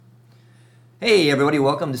Hey everybody,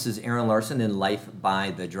 welcome. This is Aaron Larson in Life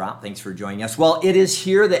by the Drop. Thanks for joining us. Well, it is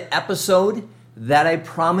here, the episode that I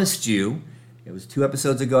promised you. It was 2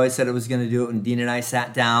 episodes ago I said I was going to do it when Dean and I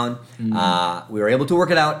sat down. We were able to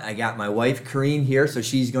work it out. I got my wife, Corrine, here, so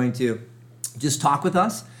she's going to just talk with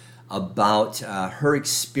us about her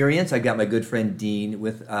experience. I've got my good friend Dean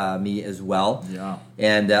with me as well. Yeah.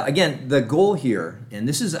 And again, the goal here, and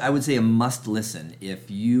this is, I would say, a must listen if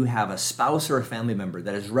you have a spouse or a family member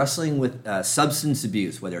that is wrestling with substance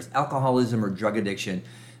abuse, whether it's alcoholism or drug addiction,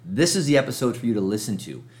 this is the episode for you to listen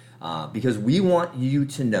to because we want you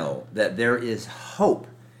to know that there is hope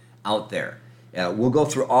out there. We'll go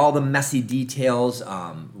through all the messy details.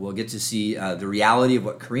 We'll get to see the reality of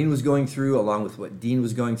what Corrine was going through along with what Dean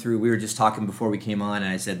was going through. We were just talking before we came on, and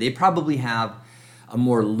I said they probably have a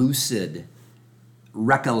more lucid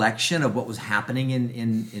recollection of what was happening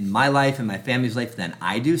in my life and my family's life than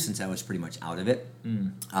I do, since I was pretty much out of it.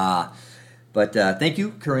 But thank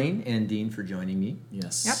you, Corrine and Dean, for joining me.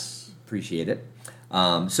 Yes. Yep. Appreciate it.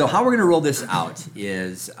 So how we're going to roll this out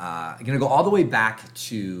is going to go all the way back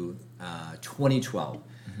to 2012.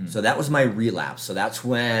 So that was my relapse. So that's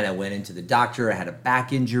when I went into the doctor. I had a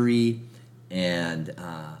back injury, and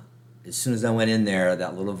as soon as I went in there,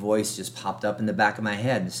 that little voice just popped up in the back of my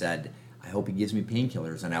head and said, I hope he gives me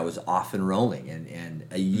painkillers. And I was off and rolling. And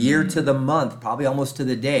a year to the month, probably almost to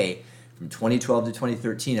the day, from 2012 to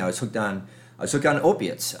 2013, I was hooked on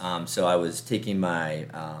opiates. So I was taking my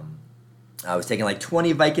like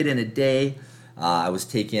 20 Vicodin a day. I was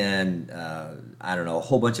taking, a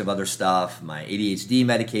whole bunch of other stuff, my ADHD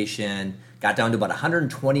medication, got down to about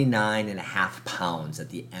 129 and a half pounds at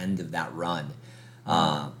the end of that run.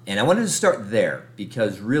 And I wanted to start there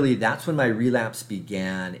because really that's when my relapse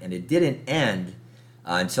began, and it didn't end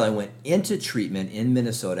until I went into treatment in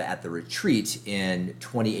Minnesota at the retreat in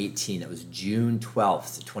 2018. That was June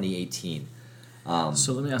 12th, 2018.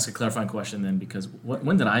 So let me ask a clarifying question then, because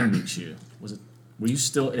when did I meet you? Were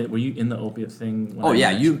you in the opiate thing? When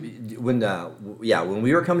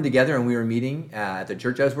we were coming together and we were meeting at the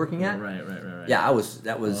church I was working at. Right. Yeah,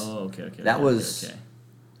 that was. Oh, okay. Okay.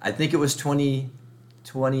 I think it was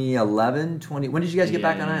 2011. When did you guys get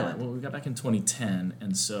back on island? Well, we got back in 2010,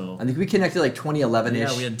 and so I think we connected like 2011ish.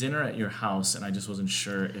 Yeah, we had dinner at your house, and I just wasn't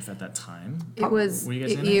sure if at that time It was were you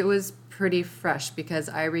guys in it was pretty fresh because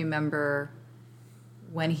I remember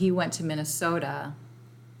when he went to Minnesota,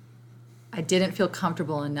 I didn't feel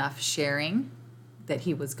comfortable enough sharing that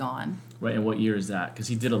he was gone. Right, and what year is that? Because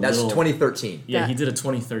he did That's 2013. Yeah, he did a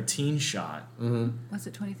 2013 shot. Was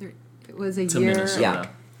it 2013? It was a to year. Minnesota.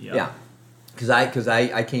 Yeah. Because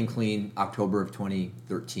I came clean October of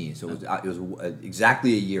 2013, so it was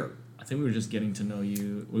exactly a year. I think we were just getting to know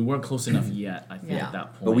you. We weren't close enough yet, I think, at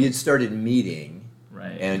that point. But we had started meeting.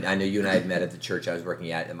 Right. And I know you and I had met at the church I was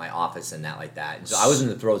working at in my office and that like that. And so I was in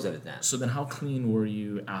the throes of it then. So then how clean were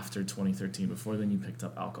you after 2013? Before then you picked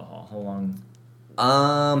up alcohol. How long?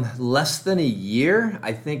 Less than a year.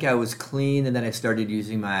 I think I was clean, and then I started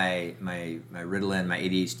using my Ritalin, my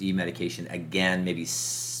ADHD medication again, maybe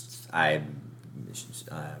I'm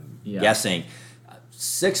guessing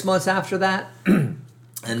 6 months after that. And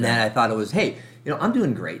then I thought it was, hey, I'm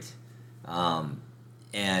doing great.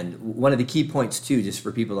 And one of the key points, too, just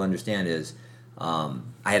for people to understand is I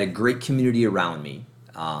had a great community around me.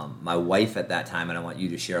 My wife at that time, and I want you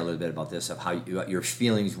to share a little bit about this, of how your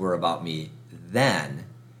feelings were about me then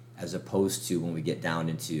as opposed to when we get down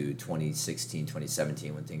into 2016,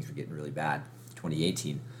 2017, when things were getting really bad,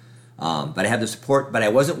 2018. But I had the support, but I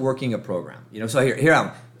wasn't working a program. So here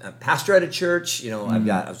I'm a pastor at a church. I've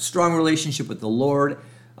got a strong relationship with the Lord,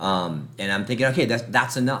 and I'm thinking, okay,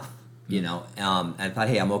 that's enough. And I thought,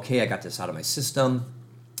 hey, I'm okay. I got this out of my system.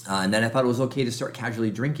 And then I thought it was okay to start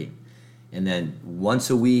casually drinking. And then once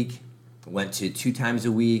a week, went to 2 times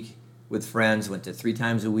a week with friends, went to 3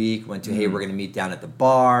 times a week, went to, hey, we're going to meet down at the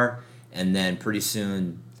end And then pretty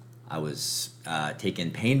soon I was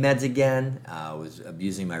taking pain meds again. I was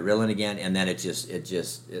abusing my Ritalin again. And then it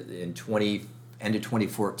in end of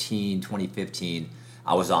 2014, 2015,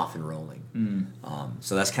 I was off and rolling.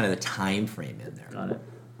 So that's kind of the time frame in there. Got it.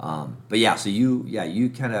 But yeah, so you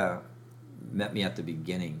kind of met me at the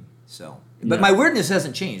beginning. So, but my weirdness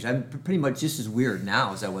hasn't changed. I'm pretty much just as weird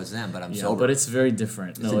now as I was then, but I'm sober. But it's very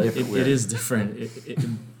different. It is different.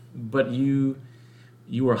 But you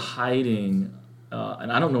were hiding,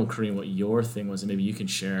 and I don't know, Corrine, what your thing was, and maybe you can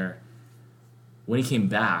share. When he came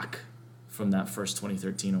back from that first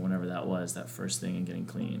 2013 or whenever that was, that first thing and getting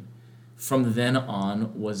clean, from then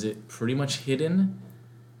on, was it pretty much hidden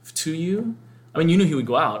to you? I mean, you knew he would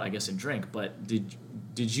go out, I guess, and drink, but did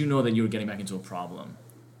you know that you were getting back into a problem?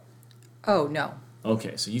 Oh, no.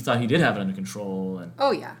 Okay, so you thought he did have it under control, and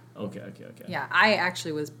Oh, yeah. okay. Yeah, I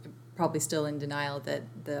actually was probably still in denial that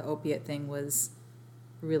the opiate thing was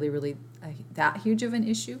really, really that huge of an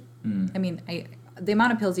issue. I mean, the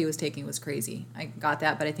amount of pills he was taking was crazy. I got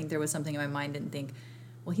that, but I think there was something in my mind didn't think,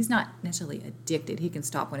 well, he's not necessarily addicted. He can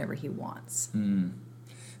stop whenever he wants.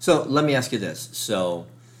 So let me ask you this. So,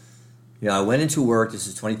 I went into work. This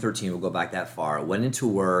is 2013. We'll go back that far. I went into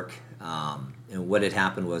work, and what had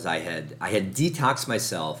happened was I had detoxed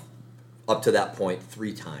myself up to that point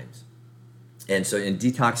 3 times. And so,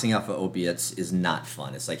 detoxing off of opiates is not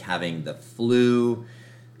fun. It's like having the flu.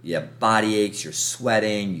 You have body aches. You're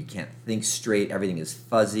sweating. You can't think straight. Everything is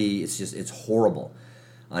fuzzy. It's horrible.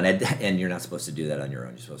 And you're not supposed to do that on your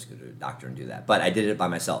own. You're supposed to go to a doctor and do that. But I did it by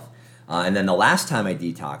myself. And then the last time I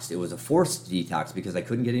detoxed, it was a forced detox because I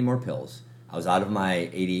couldn't get any more pills. I was out of my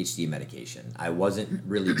ADHD medication. I wasn't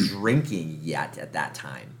really drinking yet at that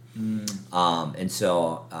time. And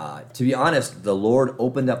so, to be honest, the Lord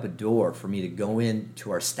opened up a door for me to go into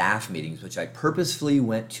our staff meetings, which I purposefully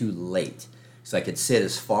went to late so I could sit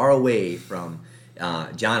as far away from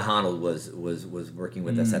John Honnold was working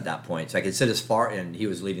with us at that point. So I could sit as far, and he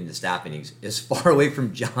was leading the staff meetings, as far away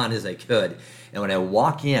from John as I could. And when I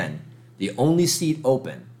walk in, the only seat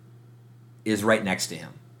open is right next to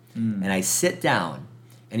him. And I sit down,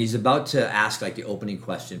 and he's about to ask like the opening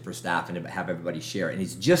question for staff and have everybody share it. And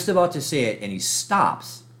he's just about to say it, and he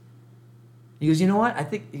stops. He goes, you know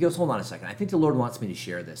what? He goes, hold on a second. I think the Lord wants me to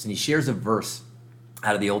share this. And he shares a verse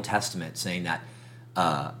out of the Old Testament saying that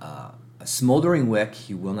a smoldering wick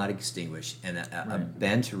he will not extinguish, and a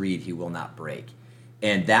bent reed he will not break.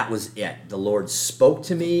 And that was it. The Lord spoke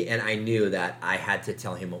to me, and I knew that I had to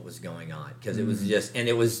tell him what was going on because it was just, and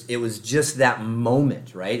it was just that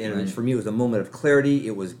moment, right? And it was, for me, it was a moment of clarity.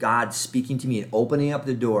 It was God speaking to me and opening up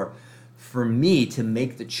the door for me to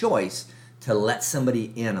make the choice to let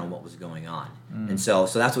somebody in on what was going on. And so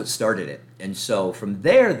that's what started it. And so from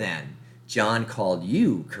there, then John called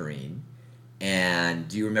you, Corrine. And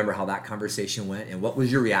do you remember how that conversation went? And what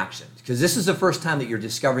was your reaction? Because this is the first time that you're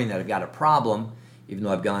discovering that I've got a problem. Even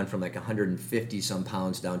though I've gone from like 150 some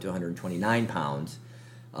pounds down to 129 pounds,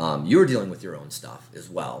 you were dealing with your own stuff as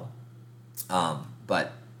well.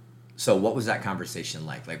 But so what was that conversation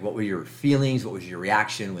like? Like, what were your feelings? What was your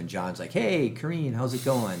reaction when John's like, "Hey, Corrine, how's it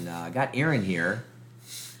going? I got Aaron here."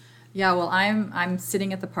 Yeah, well, I'm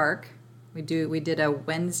sitting at the park. We did a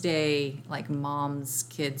Wednesday like mom's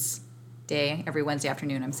kids day every Wednesday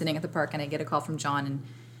afternoon. I'm sitting at the park and I get a call from John and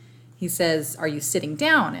he says, "Are you sitting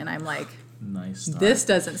down?" And I'm like, nice start. This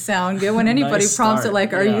doesn't sound good when anybody Nice prompts start. it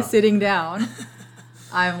like, "Are Yeah. you sitting down?"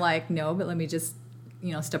 I'm like, "No, but let me just,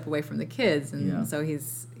 step away from the kids." And so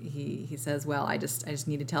he says, "Well, I just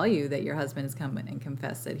need to tell you that your husband has come and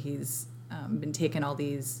confessed that he's been taking all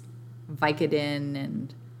these Vicodin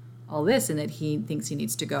and all this, and that he thinks he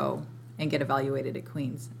needs to go and get evaluated at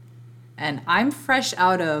Queens." And I'm fresh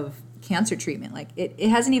out of cancer treatment. Like it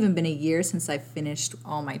hasn't even been a year since I finished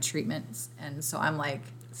all my treatments, and so I'm like,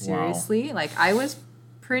 seriously? Wow. Like I was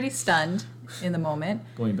pretty stunned in the moment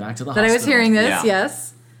Going back to the that hospital. I was hearing this. Yeah.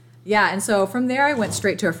 Yes. Yeah, and so from there I went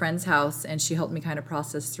straight to a friend's house, and she helped me kind of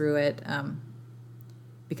process through it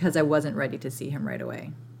because I wasn't ready to see him right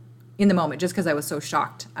away in the moment, just because I was so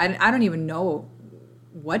shocked. I don't even know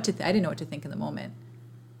what to I didn't know what to think in the moment.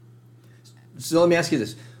 So let me ask you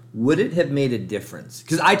this. Would it have made a difference?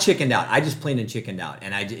 Because I chickened out. I just plain and chickened out.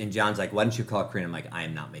 And John's like, "Why don't you call Corrine?" I'm like, "I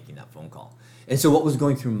am not making that phone call." And so what was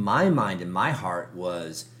going through my mind and my heart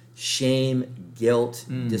was shame, guilt,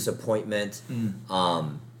 disappointment.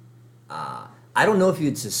 I don't know if you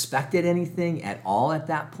had suspected anything at all at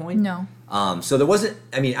that point. No. So there wasn't,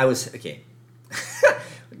 I was, okay.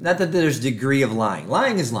 Not that there's degree of lying.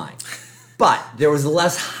 Lying is lying. But there was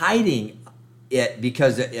less hiding it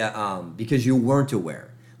because you weren't aware.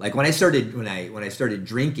 Like when I started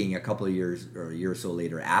drinking a couple of years or a year or so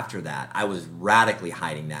later after that, I was radically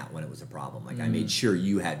hiding that when it was a problem. Like I made sure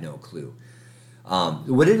you had no clue.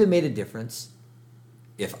 Would it have made a difference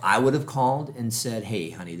if I would have called and said, "Hey,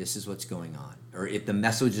 honey, this is what's going on," or if the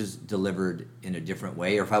message is delivered in a different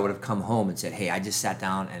way, or if I would have come home and said, "Hey, I just sat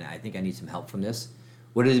down and I think I need some help from this"?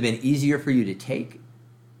 Would it have been easier for you to take?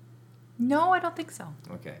 No, I don't think so.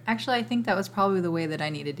 Okay. Actually, I think that was probably the way that I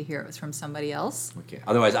needed to hear it was from somebody else. Okay.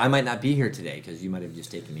 Otherwise, I might not be here today because you might have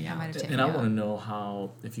just taken me out. might have taken And I want to know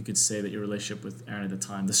how, if you could say that your relationship with Aaron at the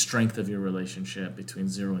time, the strength of your relationship between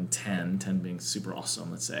 0 and 10, 10 being super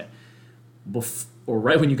awesome, let's say, or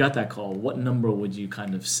right when you got that call, what number would you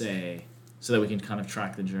kind of say so that we can kind of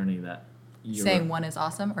track the journey that you're... Saying 1 is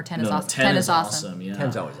awesome or 10 is No, awesome? 10 is awesome, yeah.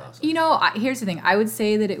 10's always awesome. Here's the thing. I would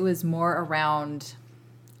say that it was more around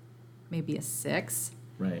maybe a 6.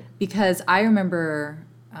 Right. Because I remember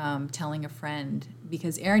telling a friend,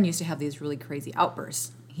 because Aaron used to have these really crazy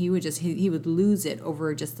outbursts. He would lose it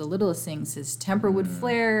over just the littlest things. His temper would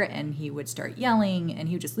flare, and he would start yelling, and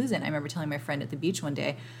he would just lose it. And I remember telling my friend at the beach one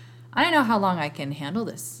day, I don't know how long I can handle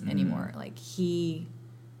this anymore. Like, he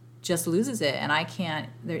just loses it, and I can't,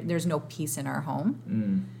 there's no peace in our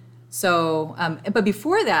home. So, but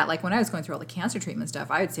before that, like when I was going through all the cancer treatment stuff,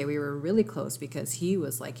 I would say we were really close because he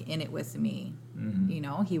was like in it with me. You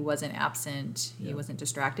know, he wasn't absent, he wasn't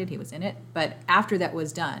distracted, he was in it. But after that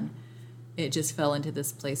was done, it just fell into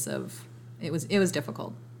this place of, it was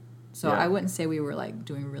difficult. So I wouldn't say we were like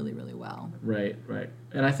doing really, really well. Right.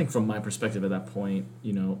 And I think from my perspective at that point,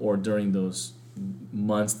 you know, or during those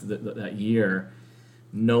months, that year,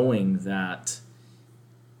 knowing that,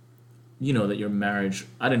 you know, that your marriage,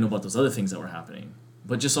 I didn't know about those other things that were happening,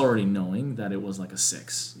 but just already knowing that it was like a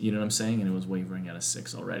 6, you know what I'm saying? And it was wavering at a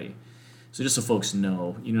 6 already. So just so folks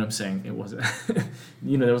know, you know what I'm saying? It wasn't,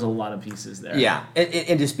 you know, there was a lot of pieces there. Yeah.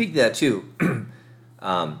 And to speak to that too,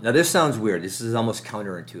 now this sounds weird. This is almost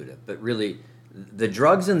counterintuitive, but really the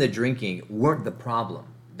drugs and the drinking weren't the problem.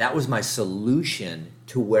 That was my solution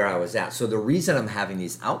to where I was at. So the reason I'm having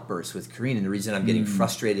these outbursts with Kareen and the reason I'm getting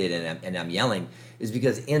frustrated and I'm yelling is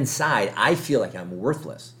because inside I feel like I'm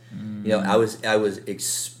worthless. You know, I was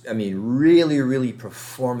really, really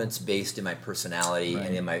performance based in my personality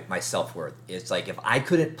and in my self-worth. It's like if I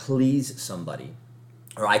couldn't please somebody,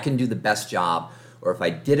 or I couldn't do the best job, or if I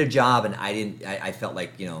did a job and I felt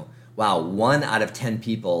like, you know, wow, 1 out of 10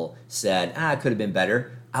 people said, it could have been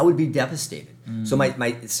better, I would be devastated. So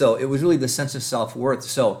so it was really the sense of self-worth.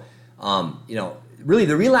 So, you know, really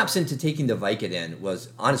the relapse into taking the Vicodin was,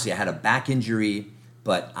 honestly, I had a back injury,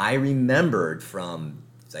 but I remembered from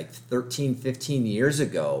like 13, 15 years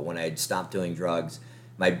ago when I had stopped doing drugs,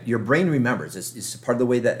 your brain remembers. It's part of the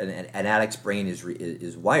way that an addict's brain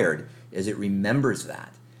is wired, is it remembers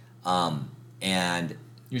that. And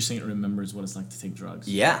you're saying it remembers what it's like to take drugs.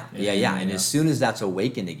 Yeah. And as soon as that's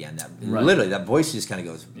awakened again, literally that voice just kind of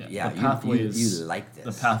goes, you like this.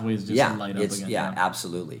 The pathways just light up again. Yeah,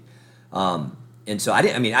 absolutely. And so I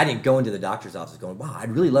didn't go into the doctor's office going, wow,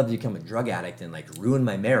 I'd really love to become a drug addict and like ruin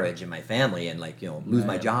my marriage and my family and like, you know, lose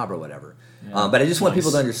my job or whatever. Yeah. But I just want people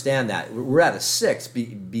to understand that we're at a 6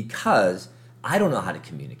 because I don't know how to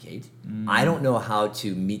communicate. I don't know how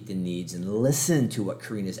to meet the needs and listen to what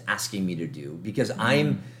Kareen is asking me to do because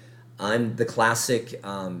I'm the classic,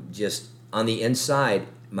 just on the inside,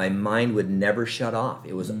 my mind would never shut off.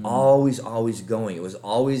 It was always going. It was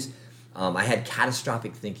always, I had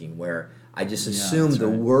catastrophic thinking where I just assumed the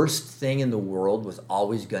worst thing in the world was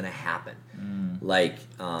always going to happen.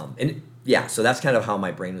 So that's kind of how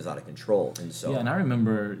my brain was out of control. And so and I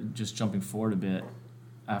remember just jumping forward a bit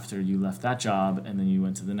after you left that job and then you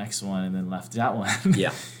went to the next one and then left that one.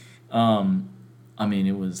 I mean,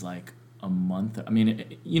 it was like a month. I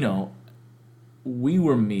mean, you know, we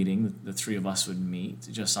were meeting, the 3 of us would meet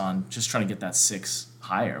just trying to get that 6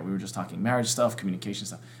 higher. We were just talking marriage stuff, communication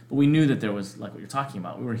stuff. But we knew that there was, like what you're talking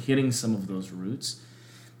about, we were hitting some of those roots.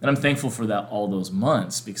 And I'm thankful for that all those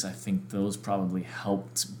months because I think those probably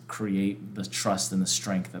helped create the trust and the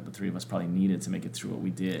strength that the 3 of us probably needed to make it through what we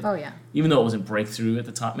did. Oh, yeah. Even though it wasn't breakthrough at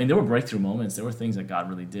the time. I mean, there were breakthrough moments. There were things that God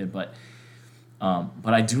really did. But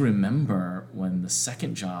I do remember when the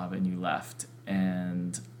second job and you left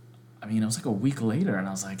and I mean, it was like a week later, and I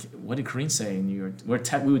was like, "What did Kareen say?" And we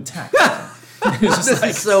would text. This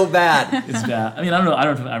is so bad. It's bad. I mean, I don't know. I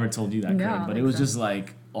don't know if I ever told you that, Kareen, but it was just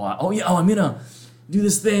like, I'm gonna do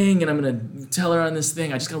this thing, and I'm gonna tell her on this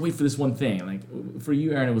thing. I just gotta wait for this one thing. Like for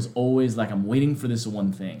you, Aaron, it was always like I'm waiting for this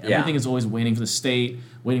one thing. Everything is always waiting for the state,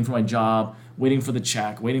 waiting for my job, waiting for the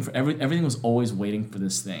check, waiting for everything was always waiting for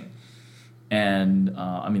this thing. And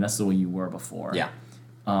I mean, that's the way you were before. Yeah.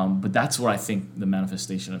 But that's where I think the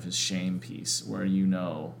manifestation of his shame piece, where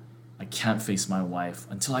I can't face my wife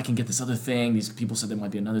until I can get this other thing. These people said there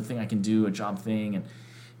might be another thing I can do, a job thing, and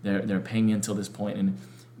they're paying me until this point.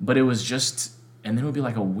 But it was just, and then it would be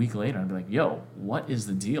like a week later, I'd be like, "Yo, what is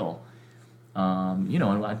the deal?" And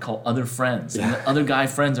I'd call other friends, and the other guy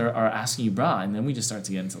friends are asking you, brah, and then we just start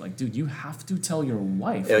to get into like, dude, you have to tell your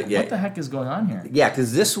wife what the heck is going on here. Yeah,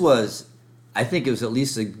 because this was. I think it was at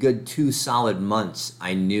least a good 2 solid months.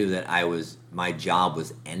 I knew that my job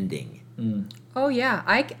was ending. Oh yeah,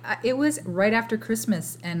 it was right after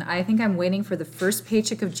Christmas, and I think I'm waiting for the first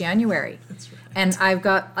paycheck of January. That's right. And I've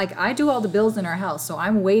got I do all the bills in our house, so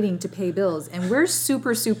I'm waiting to pay bills, and we're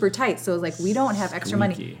super super tight. So it's we don't have extra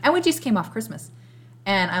money, and we just came off Christmas,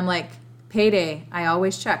 and I'm like, payday. I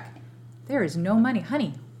always check. There is no money,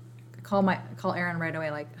 honey. call Aaron right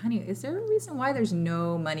away, like, honey, is there a reason why there's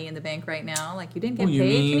no money in the bank right now? Like, you didn't get you paid.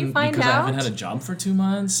 Mean Can you find because out? I haven't had a job for 2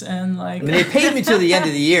 months and like. I mean, they paid me till the end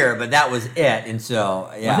of the year, but that was it. And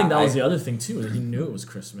so, yeah. I think that was the other thing too. He knew it was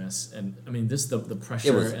Christmas, and I mean, the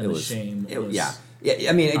pressure and the shame. Yeah.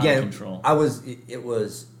 I mean, again,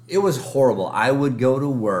 it was horrible. I would go to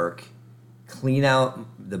work, clean out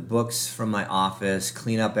the books from my office,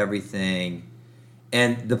 clean up everything.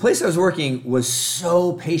 And the place I was working was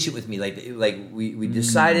so patient with me. Like we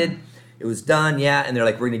decided it was done, yeah. And they're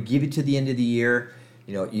like, we're going to give you to the end of the year,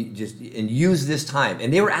 you just and use this time.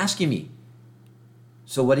 And they were asking me,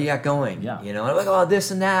 so what do you got going? Yeah. And I'm like, oh,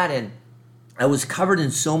 this and that. And I was covered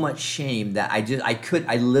in so much shame that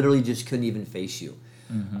I literally just couldn't even face you.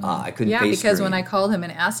 Mm-hmm. I couldn't. Yeah, face because Kareem. when I called him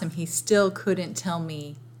and asked him, he still couldn't tell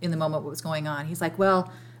me in the moment what was going on. He's like,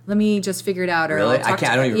 well, let me just figure it out. Or really? I'll talk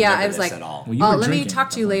I don't even remember this at all. Well, let me talk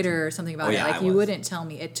to you later or something about it. Yeah, Like, you wouldn't tell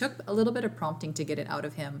me. It took a little bit of prompting to get it out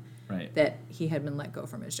of him that he had been let go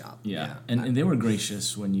from his job. Yeah. And they were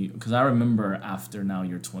gracious when because I remember after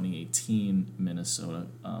your 2018 Minnesota,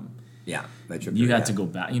 you had to go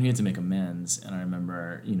back. You had to make amends, and I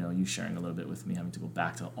remember you sharing a little bit with me having to go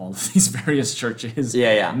back to all of these various churches,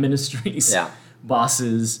 ministries,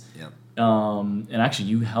 bosses. Yeah. And actually,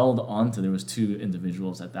 you held on to. There was 2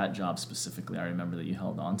 individuals at that job specifically. I remember that you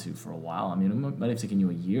held on to for a while. I mean, it might have taken you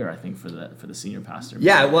a year, I think, for the senior pastor.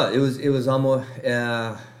 Yeah, it was. It was almost.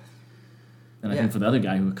 And I think for the other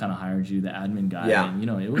guy who kind of hired you, the admin guy, I mean,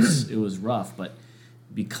 it was rough, but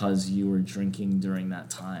because you were drinking during that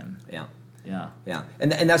time. Yeah.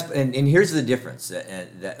 And here's the difference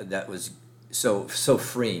that was so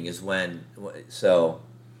freeing is when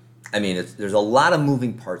I mean, there's a lot of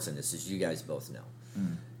moving parts in this, as you guys both know.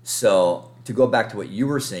 So to go back to what you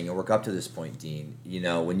were saying and work up to this point, Dean,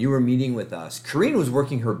 when you were meeting with us, Kareen was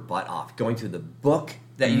working her butt off, going through the book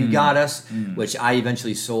that you got us, which I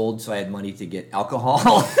eventually sold so I had money to get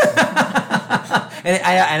alcohol.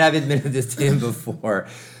 and I've admitted this to him before.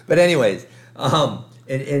 But anyways,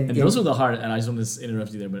 and those were the hard. And I just want to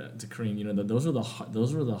interrupt you there, but to Kareen, those were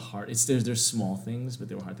the hard. There's small things, but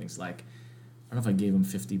they were hard things. Like, I don't know if I gave him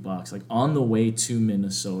 $50, like on the way to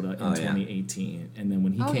Minnesota in 2018, and then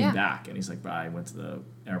when he came back, and he's like, "Bro, I went to the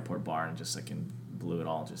airport bar and just blew it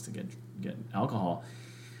all just to get alcohol."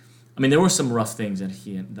 I mean, there were some rough things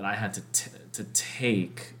that I had to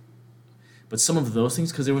take, but some of those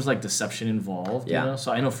things, because there was like deception involved,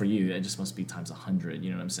 So I know for you, it just must be times 100.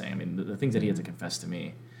 You know what I'm saying? I mean, the things that he had to confess to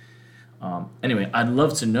me. Anyway, I'd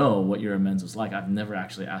love to know what your amends was like. I've never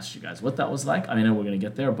actually asked you guys what that was like. I mean, I know we're gonna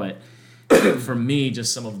get there, but for me,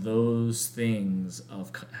 just some of those things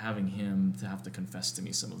of having him to have to confess to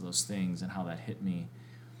me some of those things and how that hit me.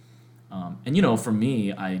 And for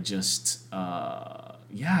me, I just. I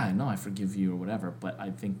forgive you or whatever, but I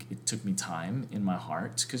think it took me time in my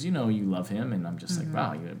heart because, you love him and I'm just like,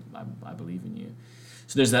 wow, I believe in you.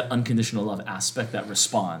 So there's that unconditional love aspect that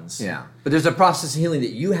responds. Yeah. But there's a process of healing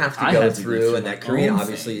that you have to go through and that Kareen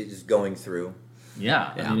obviously is going through.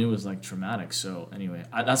 Yeah. I mean, it was like traumatic. So anyway,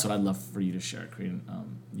 that's what I'd love for you to share, Kareen.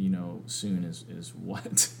 Soon is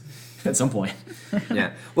what? At some point.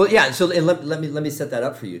 Yeah. Well, yeah. So and let me set that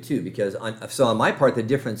up for you too, because on my part, the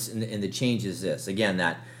difference in the change is this. Again,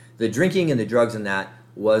 that the drinking and the drugs and that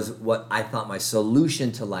was what I thought my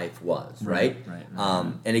solution to life was. Right.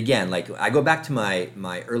 And again, like I go back to my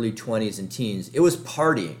early 20s and teens. It was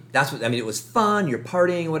partying. That's what I mean. It was fun. You're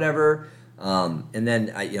partying, whatever. And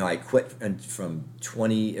then I quit from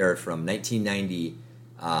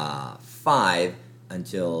 1995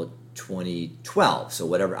 until 2012. So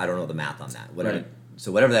whatever, I don't know the math on that. Whatever. Right. So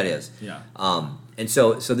whatever that is. Yeah. And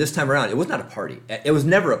so this time around, it was not a party. It was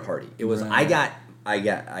never a party. It was I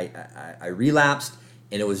relapsed,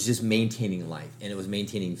 and it was just maintaining life, and it was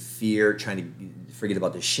maintaining fear, trying to forget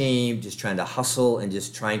about the shame, just trying to hustle, and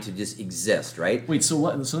just trying to just exist. Right. Wait. So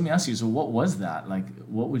what? So let me ask you. So what was that? Like,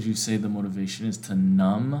 what would you say the motivation is to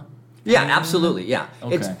numb? Yeah, absolutely. Yeah.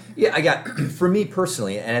 Okay. For me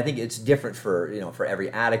personally, and I think it's different for every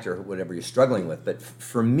addict or whatever you're struggling with. But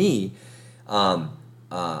for me,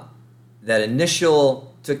 that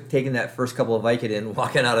initial taking that first couple of Vicodin,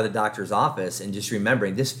 walking out of the doctor's office, and just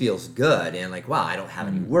remembering this feels good, and like, wow, I don't have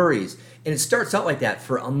any worries. And it starts out like that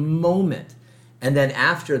for a moment, and then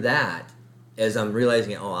after that, as I'm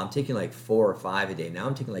realizing, I'm taking like 4 or 5 a day. Now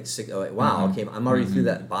I'm taking like 6. Oh, wow, okay, I'm already through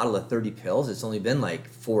that bottle of 30 pills. It's only been like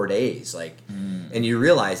 4 days. And you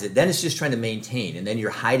realize it. Then it's just trying to maintain. And then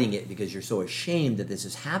you're hiding it because you're so ashamed that this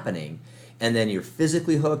is happening. And then you're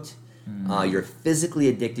physically hooked. You're physically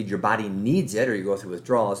addicted. Your body needs it, or you go through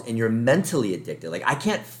withdrawals, and you're mentally addicted. Like, I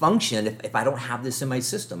can't function if I don't have this in my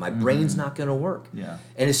system. My brain's not going to work. Yeah.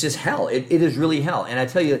 And it's just hell. It is really hell. And I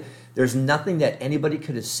tell you, there's nothing that anybody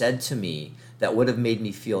could have said to me that would have made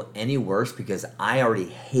me feel any worse, because I already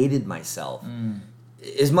hated myself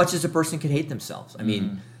as much as a person could hate themselves. I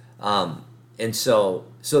mean, and so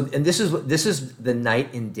this is the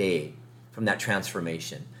night and day from that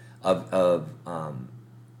transformation of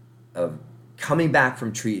coming back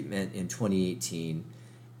from treatment in 2018,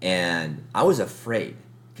 and I was afraid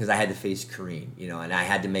because I had to face Corrine, and I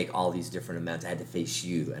had to make all these different amends. I had to face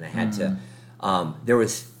you, and I had to. There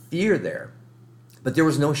was fear there, but there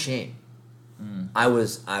was no shame. I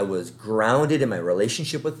was grounded in my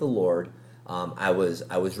relationship with the Lord. I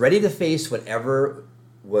was ready to face whatever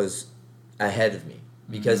was ahead of me,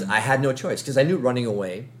 because I had no choice, because I knew running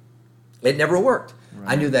away, it never worked.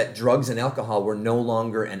 Right. I knew that drugs and alcohol were no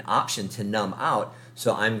longer an option to numb out,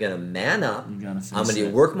 so I'm going to man up. I'm going to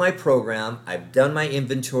work my program. I've done my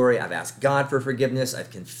inventory. I've asked God for forgiveness.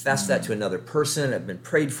 I've confessed that to another person. I've been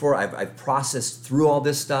prayed for. I've processed through all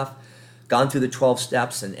this stuff, gone through the 12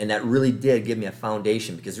 steps, and that really did give me a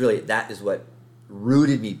foundation, because really that is what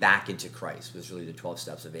rooted me back into Christ, was really the 12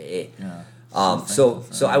 steps of AA. Yeah. So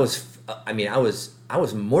I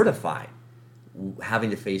was mortified having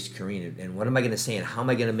to face Corrine, and what am I going to say, and how am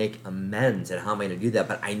I going to make amends, and how am I going to do that?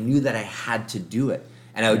 But I knew that I had to do it,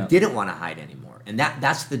 and I didn't want to hide anymore, and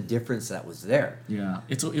that's the difference that was there. Yeah,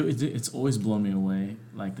 it's always blown me away,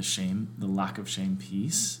 like the lack of shame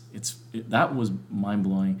piece. That was mind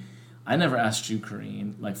blowing. I never asked you,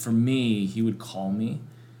 Corrine. Like, for me, he would call me,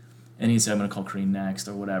 and he'd say, I'm going to call Corrine next,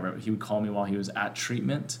 or whatever. He would call me while he was at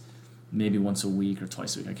treatment, maybe once a week or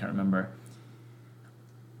twice a week, I can't remember.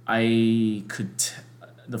 I could,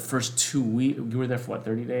 the first 2 weeks, you were there for what,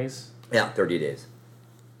 30 days? Yeah, 30 days.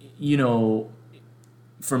 I'm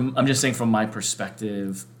just saying, from my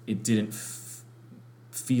perspective, it didn't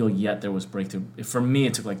feel yet there was breakthrough. For me,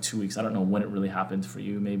 it took like 2 weeks. I don't know when it really happened for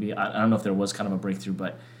you, maybe. I don't know if there was kind of a breakthrough,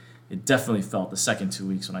 but it definitely felt the second 2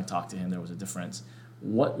 weeks when I talked to him, there was a difference.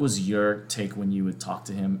 What was your take when you would talk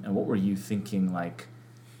to him, and what were you thinking, like?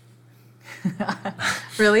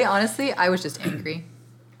 Really, honestly, I was just angry.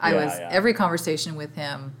 Every conversation with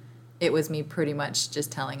him, it was me pretty much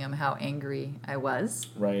just telling him how angry I was.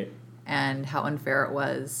 Right. And how unfair it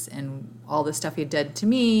was, and all the stuff he did to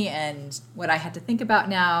me, and what I had to think about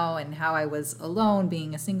now, and how I was alone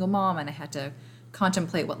being a single mom, and I had to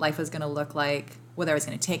contemplate what life was going to look like, whether I was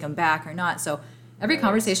going to take him back or not. So every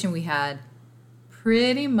conversation we had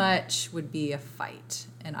pretty much would be a fight,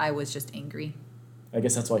 and I was just angry. I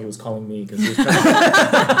guess that's why he was calling me, because he was trying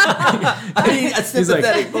a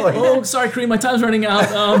sympathetic boy. Oh, sorry, Corrine, my time's running out.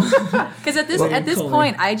 Because at this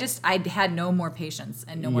point, I had no more patience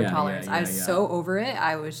and no more tolerance. I was so over it.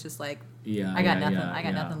 I was just like, I got nothing. I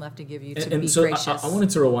got nothing left to give you to be so gracious. I wanted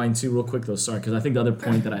to rewind too, real quick though. Sorry, because I think the other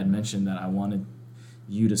point that I had mentioned that I wanted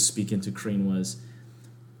you to speak into, Corrine, was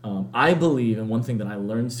I believe, and one thing that I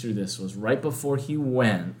learned through this was right before he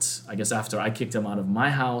went, I guess after I kicked him out of my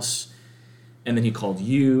house. And then he called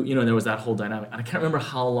you. There was that whole dynamic. And I can't remember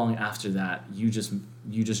how long after that you just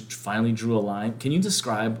finally drew a line. Can you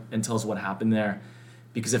describe and tell us what happened there?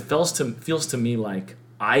 Because it feels to me like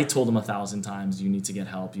I told him 1,000 times, you need to get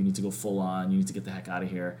help. You need to go full on. You need to get the heck out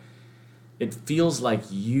of here. It feels like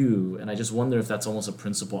you, and I just wonder if that's almost a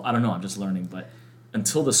principle. I don't know. I'm just learning. But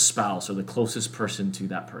until the spouse or the closest person to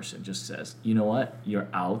that person just says, you know what, you're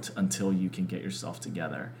out until you can get yourself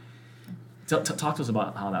together. Talk to us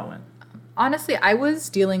about how that went. Honestly, I was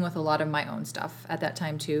dealing with a lot of my own stuff at that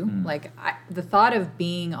time too. Like the thought of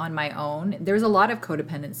being on my own, there was a lot of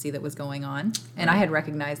codependency that was going on, and I had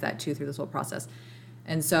recognized that too through this whole process.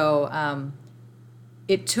 And so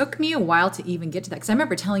it took me a while to even get to that, because I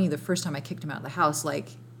remember telling you the first time I kicked him out of the house,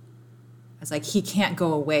 like I was like, he can't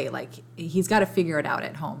go away. Like, he's got to figure it out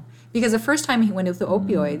at home. Because the first time he went with the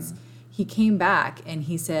opioids, he came back and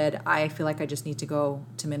he said, I feel like I just need to go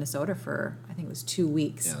to Minnesota for, I think it was 2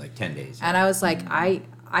 weeks. Yeah, like 10 days. And I was like, I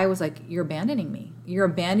was like, you're abandoning me. You're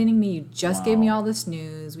abandoning me. You just gave me all this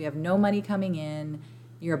news. We have no money coming in.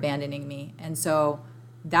 You're abandoning me. And so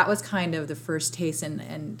that was kind of the first taste,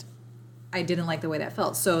 and I didn't like the way that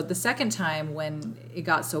felt. So the second time when it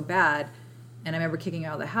got so bad, and I remember kicking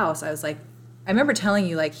out of the house, I was like, I remember telling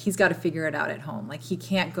you, like, he's got to figure it out at home. Like, he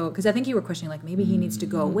can't go, because I think you were questioning, like, maybe he needs to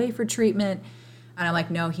go away for treatment. And I'm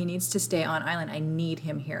like, no, he needs to stay on island. I need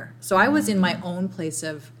him here. So I was in my own place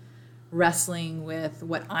of wrestling with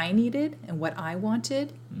what I needed and what I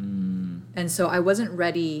wanted. And so I wasn't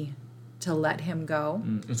ready to let him go.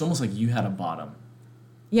 It's almost like you had a bottom.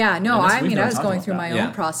 Yeah, no, I we've mean, I never was talked going about through that. my Yeah.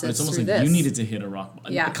 own process But it's almost through like this. you needed to hit a rock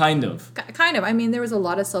bottom. Yeah. Kind of. Kind of. I mean, there was a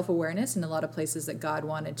lot of self-awareness and a lot of places that God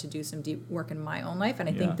wanted to do some deep work in my own life. And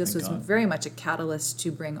I Yeah, think this thank was God. very much a catalyst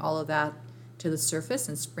to bring all of that to the surface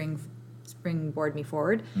and springboard me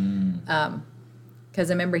forward. Because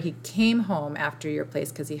I remember he came home after your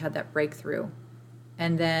place because he had that breakthrough.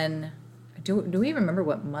 And then, do we remember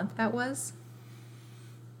what month that was?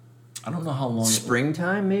 I don't know how long.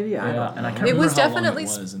 Springtime, maybe? I don't know. And I can't It remember was how long definitely it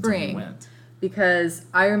was until spring. he went. Because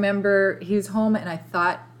I remember he was home and I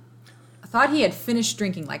thought he had finished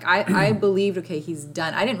drinking. Like I believed, okay, he's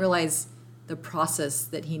done. I didn't realize the process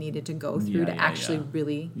that he needed to go through to actually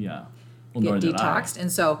really Yeah. get detoxed.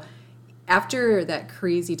 And so after that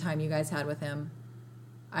crazy time you guys had with him,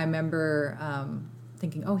 I remember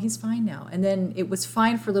thinking, oh, he's fine now. And then it was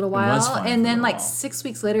fine for a little while. was fine And for a then little like while. 6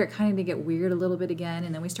 weeks later, it kind of did get weird a little bit again.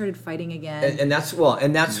 And then we started fighting again. And that's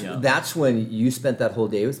Yeah. that's when you spent that whole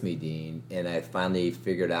day with me, Dean, and I finally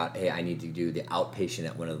figured out, hey, I need to do the outpatient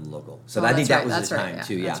at one of the local. So Oh, I think that's that was right, the that's time right,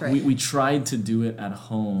 too. yeah, Yeah, that's right. We tried to do it at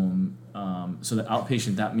home. So the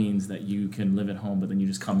outpatient, that means that you can live at home, but then you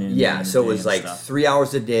just come in. Yeah, during so the it day was and like stuff. 3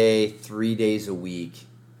 hours a day, 3 days a week,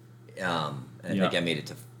 and I think Yeah. I made it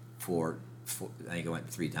to four. I think I went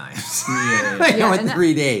 3 times. Yeah. I Yeah, went and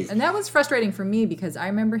 3 days. And that was frustrating for me because I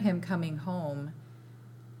remember him coming home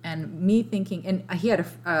and me thinking, and he had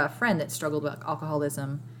a friend that struggled with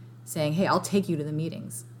alcoholism saying, hey, I'll take you to the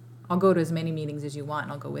meetings. I'll go to as many meetings as you want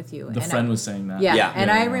and I'll go with you. The And friend was saying that. Yeah. Yeah. And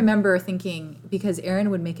Yeah, I yeah. remember thinking, because Aaron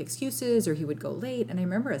would make excuses or he would go late, and I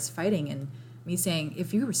remember us fighting and me saying,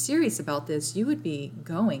 if you were serious about this, you would be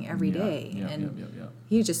going every day. Yeah, And yeah.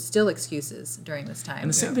 he just still excuses during this time. And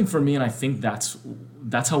the same thing for me, and I think that's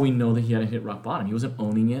how we know that he had hit rock bottom. He wasn't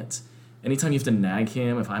owning it. Anytime you have to nag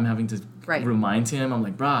him, if I'm having to Right. remind him, I'm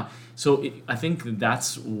like, brah. So I think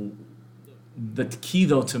that's the key,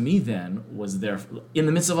 though, to me then was there in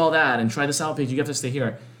the midst of all that and try this outpatient, you have to stay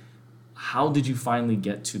here. How did you finally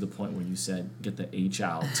get to the point where you said, get the H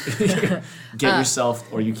out, get yourself,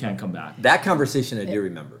 or you can't come back? That conversation I do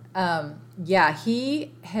remember. Yeah, I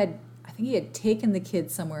think he had taken the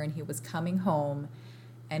kids somewhere and he was coming home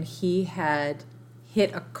and he had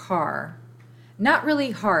hit a car. Not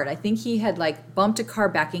really hard. I think he had like bumped a car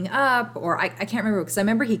backing up, or I can't remember, because I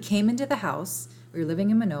remember he came into the house. We were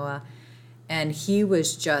living in Manoa and he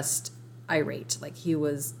was just irate. Like he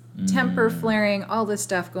was temper flaring, all this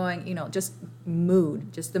stuff going, just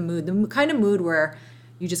the kind of mood where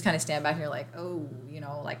you just kind of stand back and you're like, oh,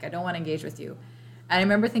 like I don't want to engage with you. And I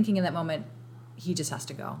remember thinking in that moment, he just has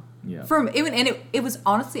to go. Yeah. It was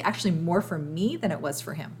honestly actually more for me than it was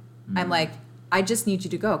for him. I'm like, I just need you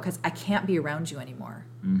to go because I can't be around you anymore.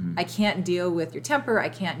 Mm-hmm. I can't deal with your temper. I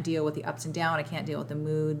can't deal with the ups and downs. I can't deal with the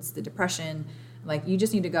moods, the depression. Like, you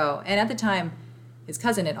just need to go. And at the time, his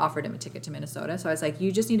cousin had offered him a ticket to Minnesota. So I was like,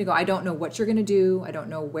 you just need to go. I don't know what you're going to do. I don't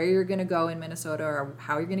know where you're going to go in Minnesota or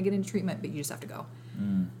how you're going to get into treatment, but you just have to go.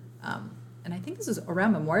 And I think this was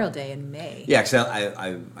around Memorial Day in May. Yeah, because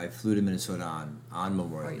I flew to Minnesota on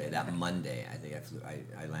Memorial Day, that okay. Monday. I think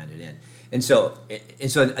I landed in, and so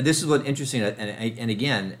this is what's interesting. And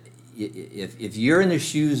again, if you're in the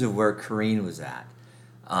shoes of where Corrine was at,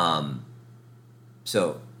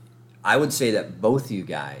 so I would say that both of you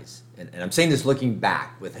guys, and I'm saying this looking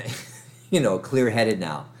back with, clear-headed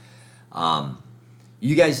now,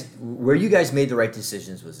 you guys, where you guys made the right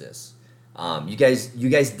decisions was this. You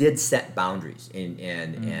guys did set boundaries,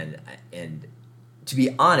 and to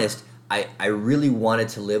be honest, I really wanted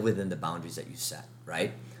to live within the boundaries that you set,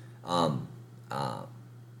 right?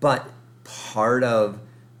 But part of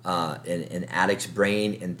an addict's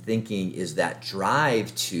brain and thinking is that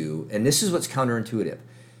drive to, and this is what's counterintuitive,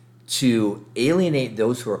 to alienate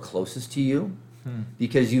those who are closest to you.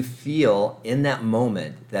 Because you feel in that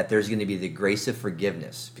moment that there's going to be the grace of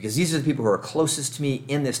forgiveness. Because these are the people who are closest to me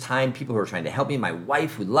in this time, people who are trying to help me, my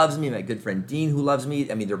wife who loves me, my good friend Dean who loves me.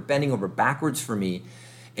 I mean, they're bending over backwards for me.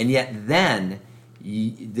 And yet then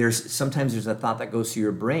sometimes there's a thought that goes through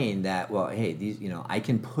your brain that, well, hey, these, I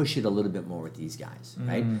can push it a little bit more with these guys,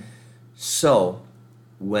 right? So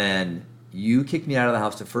when you kicked me out of the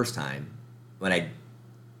house the first time, when I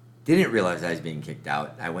didn't realize I was being kicked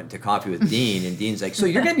out, I went to coffee with Dean, and Dean's like, so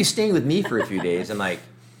you're going to be staying with me for a few days. I'm like,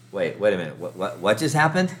 wait a minute, what just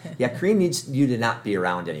happened? Yeah, Corrine needs you to not be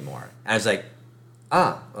around anymore. And I was like,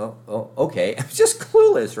 okay. I was just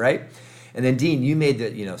clueless, right? And then Dean, you made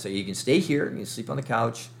the, so you can stay here, you can sleep on the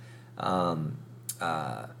couch, but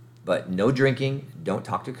no drinking, don't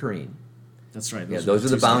talk to Corrine. That's right. Those are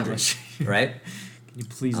the boundaries, right? Can you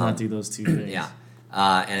please not do those two things? Yeah.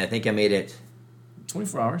 And I think I made it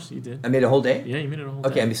 24 hours, you did. I made a whole day? Yeah, you made it a whole day.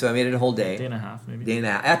 Okay, so I made it a whole day. Day and a half, maybe. Day and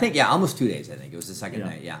a half. I think, almost 2 days, I think. It was the second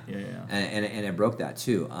night, Yeah. And I broke that,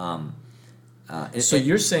 too. So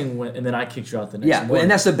you're saying, and then I kicked you out the next morning.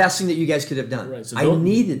 And that's the best thing that you guys could have done. Right, so I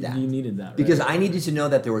needed that. You needed that, right? Because I needed to know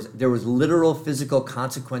that there was literal physical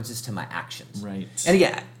consequences to my actions. Right.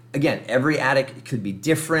 And again, every addict could be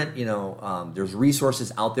different. There's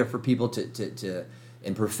resources out there for people to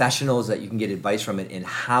and professionals that you can get advice from in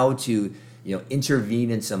how to intervene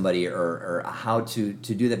in somebody or how to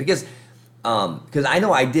do that. Because I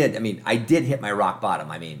know I did hit my rock bottom.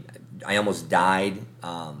 I almost died.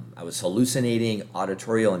 I was hallucinating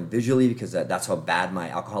auditorial and visually because that's how bad my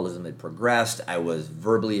alcoholism had progressed. I was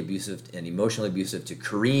verbally abusive and emotionally abusive to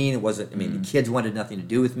Corrine. It wasn't. The kids wanted nothing to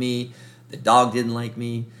do with me. The dog didn't like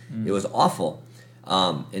me. It was awful.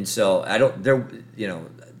 And so I don't.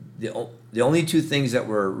 The only two things that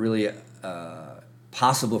were really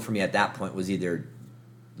possible for me at that point was either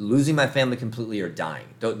losing my family completely or dying.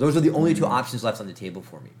 Those are the only two options left on the table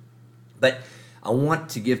for me. But I want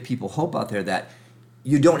to give people hope out there that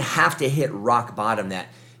you don't have to hit rock bottom. That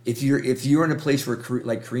if you're in a place where,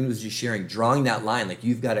 like Corrine was just sharing, drawing that line, like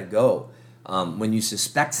you've got to go. When you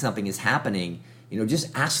suspect something is happening,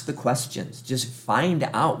 just ask the questions. Just find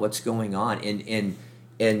out what's going on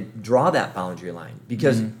and draw that boundary line.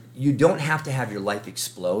 Because you don't have to have your life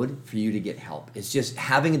explode for you to get help. It's just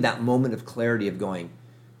having that moment of clarity of going,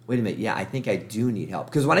 wait a minute, yeah, I think I do need help.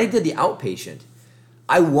 Because when I did the outpatient,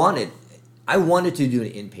 I wanted to do an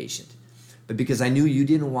inpatient, but because I knew you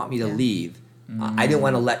didn't want me to leave, I didn't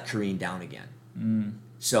want to let Corrine down again.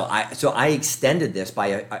 So I extended this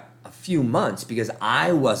by a few months because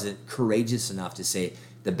I wasn't courageous enough to say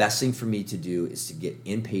the best thing for me to do is to get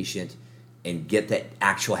inpatient and get that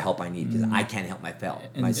actual help I need because I can't help myself.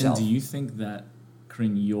 And do you think that,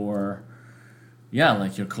 Corrine, your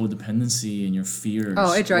codependency and your fears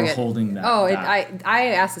were holding that? I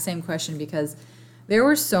asked the same question because there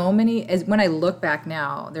were so many, when I look back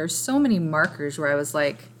now, there's so many markers where I was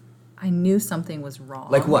like, I knew something was wrong.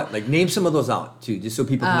 Like what? Like name some of those out too, just so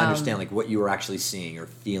people can understand like what you were actually seeing or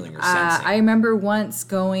feeling or sensing. I remember once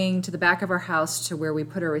going to the back of our house to where we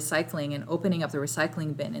put our recycling and opening up the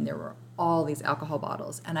recycling bin, and there were all these alcohol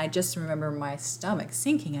bottles, and I just remember my stomach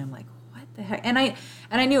sinking, and I'm like, what the heck? And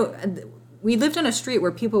I knew we lived on a street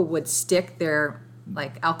where people would stick their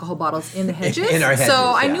like alcohol bottles in the hedges. In our hedges,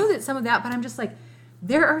 so I knew that some of that, but I'm just like,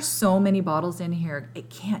 there are so many bottles in here. It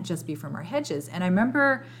can't just be from our hedges. And I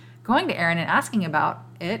remember going to Aaron and asking about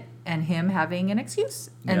it and him having an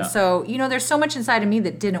excuse. And so, there's so much inside of me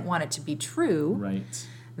that didn't want it to be true. Right.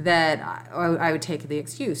 That I would take the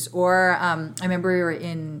excuse. Or I remember we were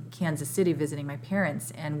in Kansas City visiting my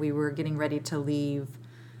parents, and we were getting ready to leave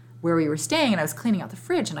where we were staying, and I was cleaning out the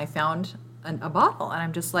fridge, and I found a bottle. And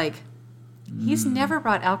I'm just like, he's never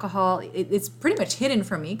brought alcohol. It's pretty much hidden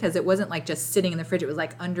from me because it wasn't like just sitting in the fridge. It was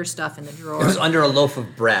like under stuff in the drawer. It was under a loaf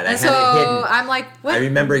of bread. And I had it hidden. I'm like, what? I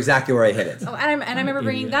remember exactly where I hid it. Oh, and I remember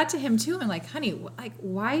bringing that to him too. I'm like, honey, like,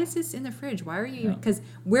 why is this in the fridge? Why are you? Because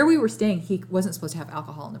where we were staying, he wasn't supposed to have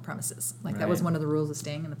alcohol in the premises. Like that was one of the rules of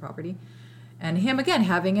staying in the property. And him again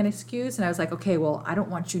having an excuse, and I was like, okay, well, I don't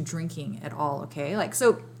want you drinking at all. Okay, like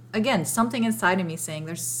so. Again, something inside of me saying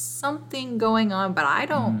there's something going on, but I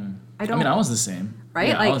don't. I I was the same. Right?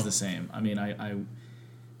 Yeah, I was the same. I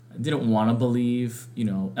didn't want to believe,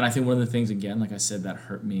 and I think one of the things, again, like I said, that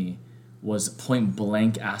hurt me was point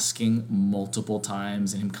blank asking multiple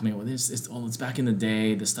times and him coming up with this. It's back in the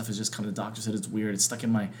day. This stuff is just coming. The doctor said it's weird. It's stuck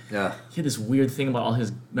in my. Yeah. He had this weird thing about all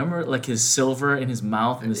his. Remember, like his silver in his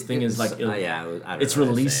mouth, and this thing is like. It's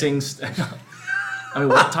releasing.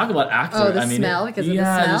 Talk about accurate. Oh, the smell because of the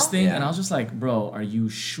smell. This thing, and I was just like, bro, are you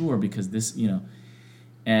sure? Because this,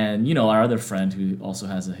 and our other friend who also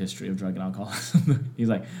has a history of drug and alcoholism, he's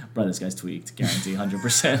like, bro, this guy's tweaked, guarantee,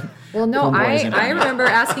 100%. Well, no, I remember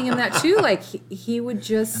asking him that too. Like he would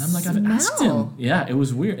just. And I'm like, I've asked him. Yeah, it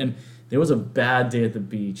was weird, and there was a bad day at the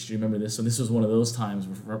beach. Do you remember this? So this was one of those times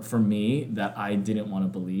for me that I didn't want to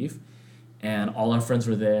believe, and all our friends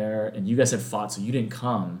were there, and you guys had fought, so you didn't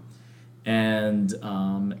come. And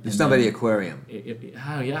there's somebody aquarium. It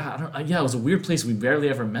was a weird place. We barely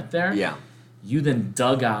ever met there. Yeah. You then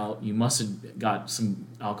dug out. You must have got some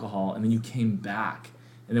alcohol, and then you came back.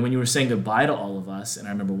 And then when you were saying goodbye to all of us, and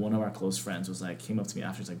I remember one of our close friends came up to me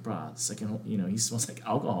after. He's like, "Bruh, he smells like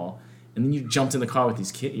alcohol." And then you jumped in the car with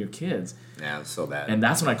your kids. Yeah, it was so bad. And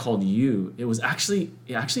that's when I called you. It was actually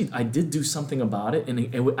I did do something about it, and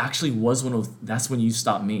it actually was that's when you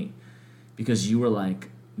stopped me, because you were like.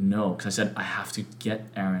 No, because I said I have to get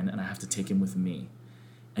Aaron and I have to take him with me,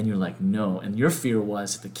 and you're like no, and your fear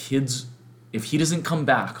was the kids, if he doesn't come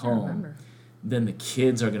back home, then the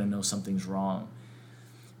kids are going to know something's wrong.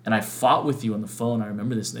 And I fought with you on the phone. I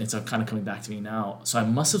remember this. It's kind of coming back to me now. So I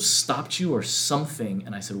must have stopped you or something.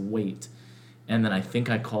 And I said, wait. And then I think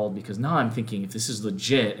I called because now I'm thinking, if this is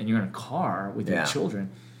legit and you're in a car with your children.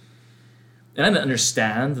 And I didn't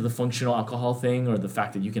understand the functional alcohol thing or the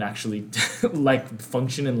fact that you can actually like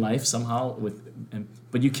function in life somehow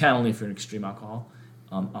but you can only if you're an extreme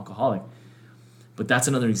alcoholic. But that's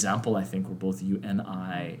another example, I think, where both you and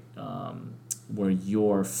I, where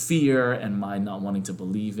your fear and my not wanting to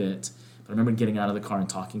believe it. But I remember getting out of the car and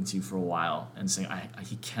talking to you for a while and saying,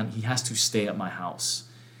 he has to stay at my house.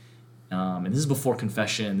 And this is before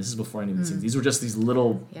confession. This is before any of these things. These were just these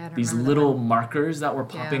little markers that were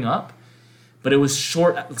popping up. But it was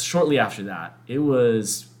shortly after that. It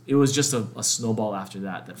was just a snowball after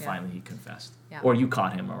that finally he confessed. Yeah. Or you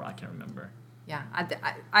caught him, or I can't remember. Yeah,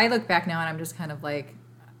 I look back now and I'm just kind of like,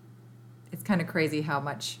 it's kind of crazy how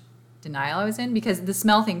much denial I was in, because the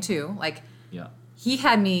smell thing too, like he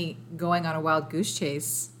had me going on a wild goose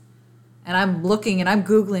chase and I'm looking and I'm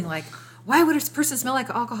Googling like, why would a person smell like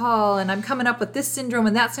alcohol? And I'm coming up with this syndrome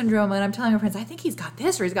and that syndrome, and I'm telling my friends, I think he's got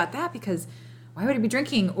this or he's got that, because why would he be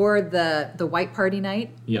drinking? Or the white party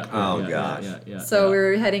night. Yeah. Oh, gosh. Yeah. So we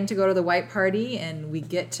were heading to go to the white party, and we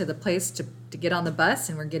get to the place to get on the bus,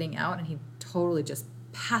 and we're getting out, and he totally just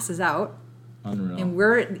passes out. Unreal. And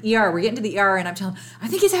we're at the ER. We're getting to the ER, and I'm telling him, I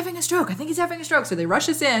think he's having a stroke. So they rush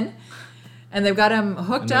us in, and they've got him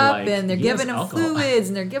hooked up, like, and they're giving him fluids,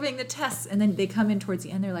 and they're giving the tests. And then they come in towards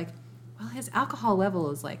the end. They're like, well, his alcohol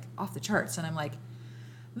level is, like, off the charts. And I'm like,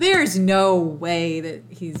 there's no way that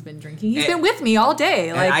he's been drinking. He's been with me all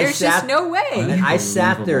day. Like, there's just no way. And I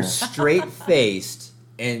sat there straight-faced,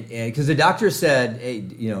 and because the doctor said, hey,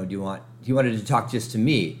 he wanted to talk just to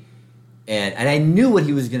me. And I knew what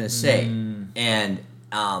he was going to say. And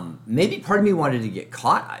maybe part of me wanted to get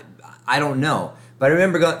caught. I don't know. But I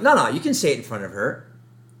remember going, no, you can say it in front of her.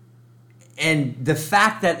 And the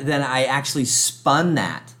fact that then I actually spun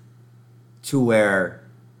that to where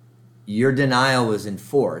your denial was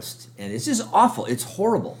enforced. And it's just awful. It's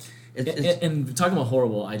horrible. And talking about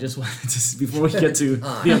horrible, I just wanted to, before we get to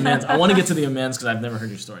the amends, I want to get to the amends because I've never heard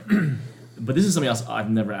your story. But this is something else I've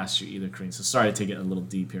never asked you either, Kareen. So sorry to take it a little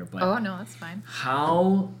deep here. But no, that's fine.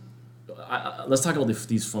 Let's talk about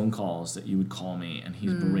these phone calls that you would call me, and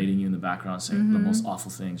he's berating you in the background, saying the most awful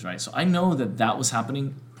things, right? So I know that was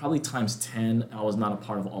happening probably times 10. I was not a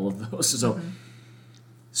part of all of those.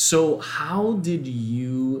 So how did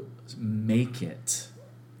you make it,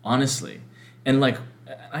 honestly? And like,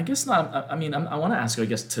 I guess not. I mean, I want to ask you, I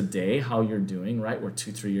guess, today how you're doing, right? We're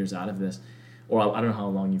 2-3 years out of this. Or I don't know how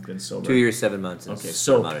long you've been sober. 2 years, 7 months. Okay,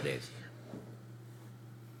 so amount of days.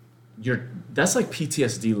 That's like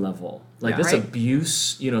PTSD level. Like that's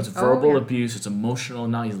abuse. It's verbal abuse. It's emotional.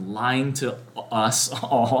 Now he's lying to us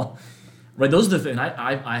all. Right. Those are the things.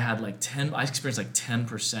 I had like 10. I experienced like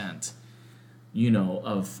 10%.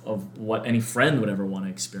 Of what any friend would ever want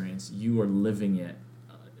to experience. You are living it.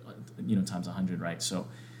 Times 100. Right. So,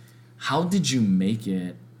 how did you make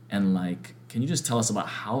it? And like, can you just tell us about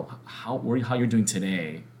how you're doing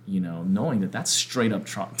today? Knowing that that's straight up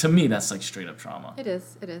trauma. To me, that's like straight up trauma. It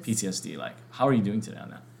is. PTSD. Like, how are you doing today on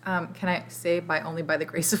that? Can I say only by the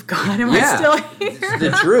grace of God am I still here? It's the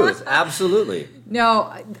truth. Absolutely.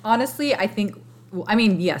 No, honestly, I think.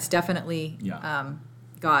 Yes, definitely. Yeah.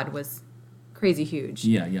 God was crazy huge.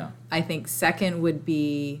 Yeah. I think second would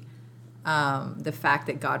be the fact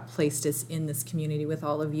that God placed us in this community with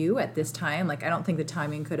all of you at this time. Like, I don't think the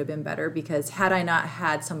timing could have been better, because had I not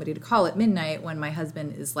had somebody to call at midnight when my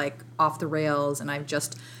husband is like off the rails and I've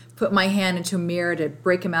just put my hand into a mirror to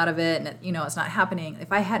break him out of it, and it's not happening.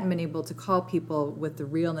 If I hadn't been able to call people with the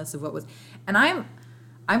realness of what was, and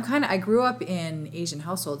I grew up in Asian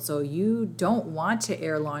households, so you don't want to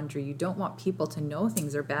air laundry. You don't want people to know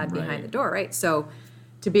things are bad behind the door, right? So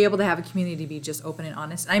to be able to have a community be just open and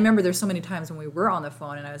honest. And I remember there's so many times when we were on the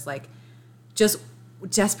phone and I was like, just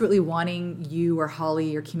desperately wanting you or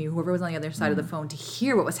Holly or Kimmy, whoever was on the other side of the phone, to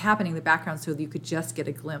hear what was happening in the background so that you could just get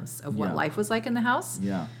a glimpse of what life was like in the house.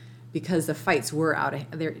 Yeah. Because the fights were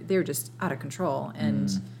they're just out of control.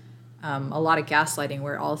 And a lot of gaslighting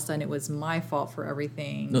where all of a sudden it was my fault for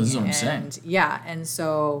everything. No, this is what I'm saying. Yeah, and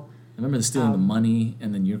so... I remember stealing the money,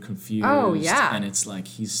 and then you're confused. Oh, yeah. And it's like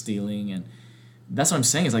he's stealing, and... That's what I'm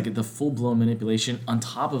saying, is like the full-blown manipulation on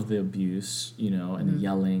top of the abuse, and the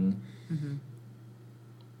yelling.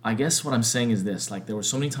 I guess what I'm saying is this, like there were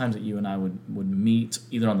so many times that you and I would meet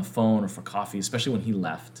either on the phone or for coffee, especially when he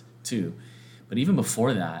left too. But even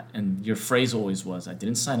before that, and your phrase always was, I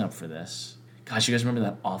didn't sign up for this. Gosh, you guys remember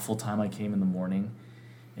that awful time I came in the morning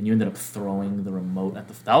and you ended up throwing the remote at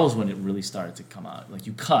that was when it really started to come out. Like,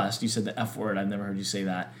 you cussed, you said the F word, I've never heard you say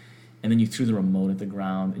that, and then you threw the remote at the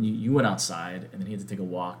ground, and you went outside, and then he had to take a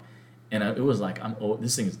walk, and it was like,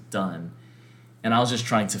 this thing is done, and I was just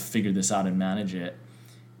trying to figure this out and manage it.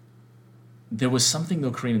 There was something, though,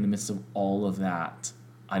 Corinne, in the midst of all of that.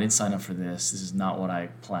 I didn't sign up for this. This is not what I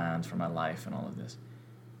planned for my life and all of this.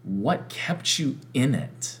 What kept you in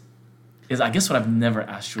it is, I guess, what I've never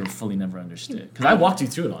asked you or fully never understood. Because I walked you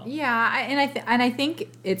through it all. Yeah, and I think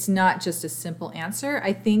it's not just a simple answer.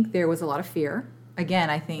 I think there was a lot of fear. Again,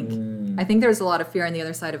 I think there was a lot of fear on the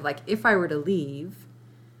other side of, like, if I were to leave,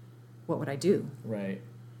 what would I do? Right.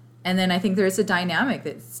 And then I think there's a dynamic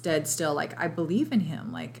that's dead still. Like, I believe in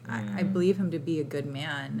him. Like, I believe him to be a good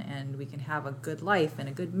man, and we can have a good life and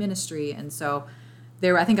a good ministry. And so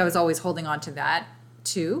I think I was always holding on to that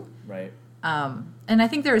too. Right. And I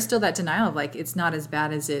think there was still that denial of, like, it's not as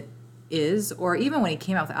bad as it is. Or even when he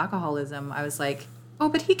came out with alcoholism, I was like, oh,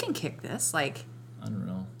 but he can kick this. Like, I don't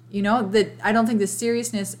know. You know, I don't think the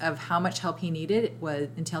seriousness of how much help he needed was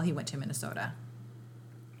until he went to Minnesota.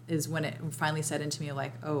 Is when it finally set into me,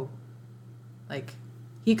 like, oh, like,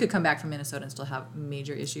 he could come back from Minnesota and still have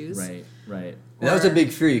major issues. Right. And that was a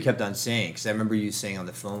big fear you kept on saying, because I remember you saying on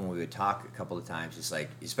the phone when we would talk a couple of times, just like,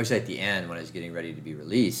 especially at the end when I was getting ready to be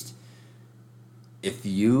released, if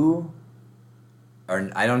you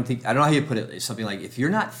are, I don't know how you put it, it's something like, if you're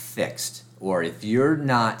not fixed, or if you're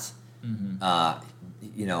not,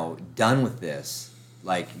 done with this,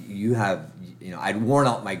 like, you have, I'd worn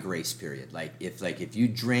out my grace period. Like, if you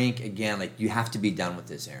drink again, like, you have to be done with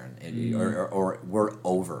this, Aaron, or we're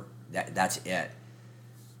over. That's it.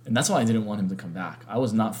 And that's why I didn't want him to come back. I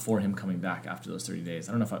was not for him coming back after those 30 days.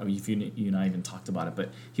 I don't know if you and I even talked about it, but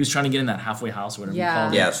he was trying to get in that halfway house or whatever you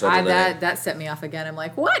called it. Yeah, so that set me off again. I'm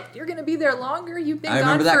like, what? You're going to be there longer? You've been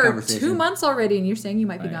gone for 2 months already, and you're saying you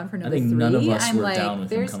might be gone for another 3? I think none of us were down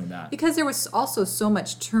with him coming back. Because there was also so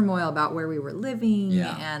much turmoil about where we were living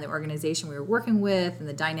and the organization we were working with and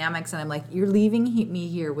the dynamics, and I'm like, you're leaving me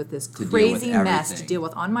here with this crazy mess to deal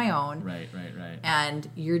with on my own. Right. And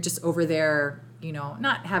you're just over there,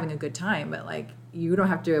 not having a good time, but, like, you don't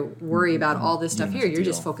have to worry about all this stuff here. You're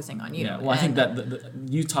just focusing on you. Yeah, well, I think that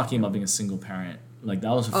you talking about being a single parent, like, that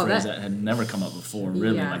was a phrase that had never come up before,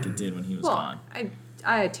 really, like it did when he was gone.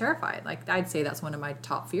 I terrified. Like, I'd say that's one of my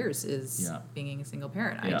top fears is being a single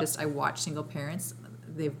parent. I watch single parents.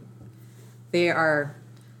 They are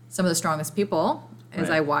some of the strongest people as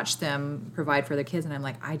I watch them provide for their kids, and I'm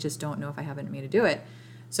like, I just don't know if I have it in me to do it.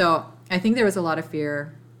 So I think there was a lot of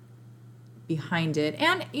fear behind it,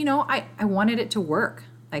 and I wanted it to work.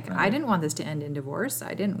 Like, I didn't want this to end in divorce.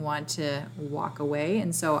 I didn't want to walk away,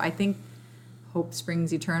 and so I think hope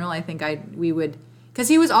springs eternal. I think we would, because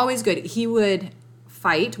he was always good. He would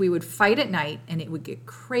fight. We would fight at night, and it would get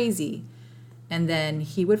crazy, and then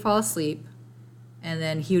he would fall asleep, and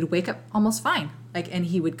then he would wake up almost fine. Like, and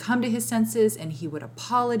he would come to his senses, and he would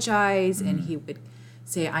apologize, and he would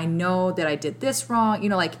say, I know that I did this wrong.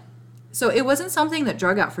 So it wasn't something that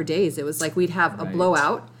drug out for days. It was like we'd have a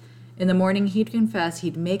blowout. In the morning, he'd confess.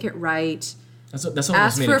 He'd make it right. That's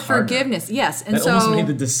ask for forgiveness. Yes, and that almost made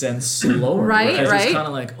the descent slower. Right. It's kind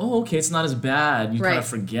of like, oh, okay, it's not as bad. You kind of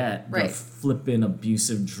forget the flippin'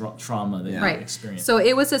 abusive trauma that you experienced. So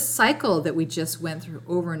it was a cycle that we just went through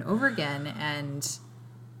over and over again, and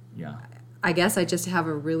I guess I just have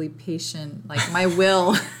a really patient, like, my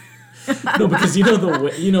will. No, because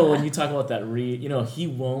when you talk about that he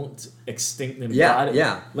won't extinct them.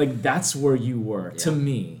 Like, that's where you were to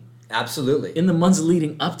me. Absolutely. In the months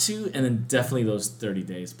leading up to, and then definitely those 30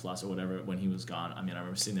 days plus or whatever when he was gone. I mean, I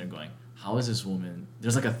remember sitting there going, how is this woman?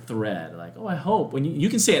 There's like a thread. Like, oh, I hope. When you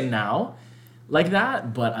can say it now like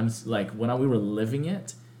that, but I'm like, when we were living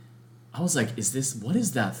it, I was like, what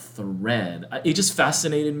is that thread? It just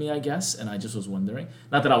fascinated me, I guess, and I just was wondering.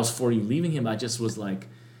 Not that I was for you leaving him, I just was like,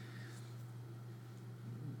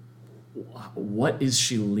 what is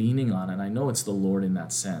she leaning on? And I know it's the Lord in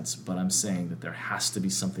that sense, but I'm saying that there has to be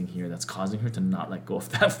something here that's causing her to not let go of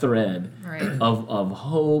that thread of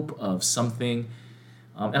hope, of something.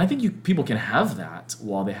 And I think people can have that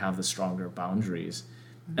while they have the stronger boundaries.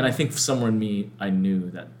 And I think somewhere in me, I knew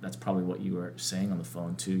that that's probably what you were saying on the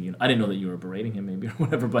phone too. I didn't know that you were berating him maybe or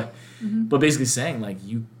whatever, but basically saying, like,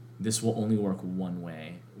 this will only work one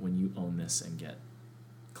way, when you own this and get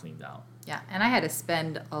cleaned out. Yeah, and I had to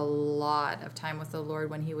spend a lot of time with the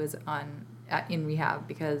Lord when he was in rehab,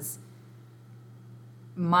 because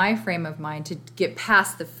my frame of mind to get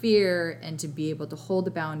past the fear and to be able to hold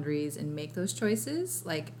the boundaries and make those choices,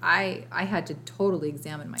 like, I had to totally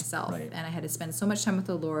examine myself, and I had to spend so much time with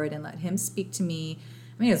the Lord and let him speak to me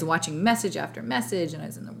I mean, I was watching message after message, and I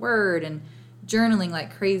was in the Word and journaling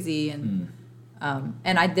like crazy, and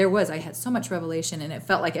I had so much revelation, and it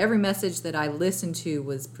felt like every message that I listened to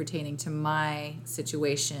was pertaining to my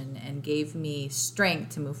situation and gave me strength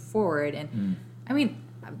to move forward. And I mean,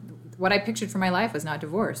 what I pictured for my life was not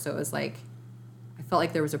divorce, so it was like I felt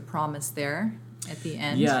like there was a promise there at the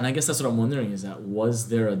end. Yeah, and I guess that's what I'm wondering is that was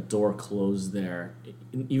there a door closed there?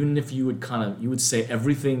 Even if you would say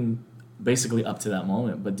everything basically up to that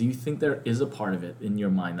moment, but do you think there is a part of it in your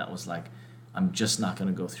mind that was like, I'm just not going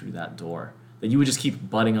to go through that door? That you would just keep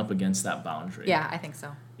butting up against that boundary? Yeah, I think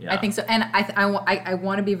so. Yeah. I think so. And I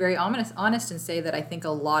want to be very honest and say that I think a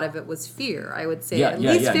lot of it was fear. I would say at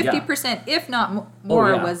least 50%, if not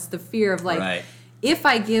more, was the fear of like, if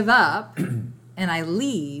I give up and I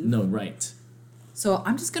leave. No, right. So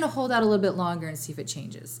I'm just going to hold out a little bit longer and see if it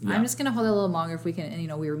changes. Yeah. I'm just going to hold out a little longer if we can,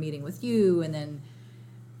 and, we were meeting with you, and then,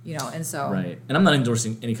 and so. Right. And I'm not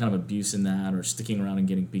endorsing any kind of abuse in that or sticking around and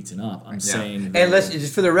getting beaten up. I'm saying. And let's,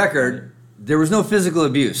 just for the record, there was no physical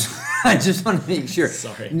abuse. I just want to make sure.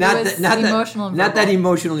 Sorry. Not that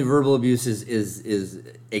emotionally verbal abuse is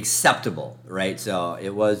acceptable, right? So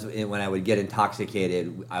it was when I would get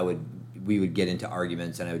intoxicated, we would get into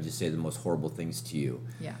arguments, and I would just say the most horrible things to you.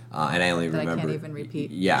 Yeah. And I only remember. I can't even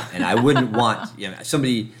repeat. Yeah, and I wouldn't want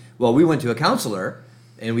somebody. Well, we went to a counselor,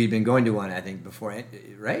 and we'd been going to one, I think, before,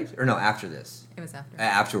 right? Or no, after this. It was after.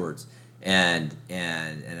 Afterwards, and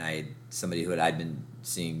somebody who I'd been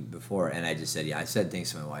seeing before, and I just said, I said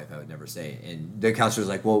things to my wife I would never say, and the counselor was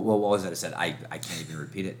like, well, what was that? I said, I can't even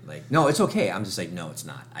repeat it. Like, no, it's okay. I'm just like, no, it's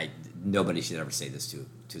not. Nobody should ever say this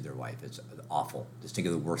to their wife. It's awful. Just think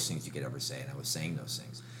of the worst things you could ever say, and I was saying those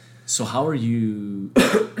things. So how are you?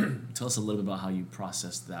 Tell us a little bit about how you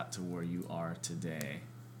processed that to where you are today,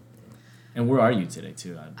 and where are you today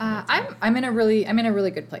too? I'm in a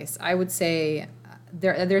really good place. I would say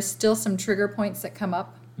there's still some trigger points that come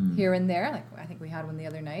up here and there. Like I think we had one the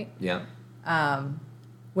other night. Yeah.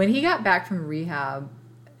 When he got back from rehab,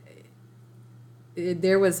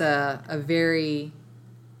 there was a very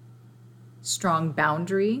strong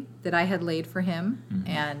boundary that I had laid for him,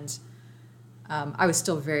 and I was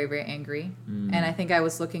still very, very angry, and I think I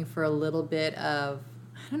was looking for a little bit of,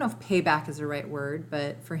 I don't know if payback is the right word,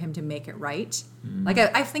 but for him to make it right. Like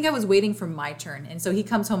I think I was waiting for my turn, and so he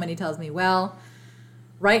comes home and he tells me, well,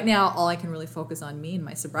 right now all I can really focus on me and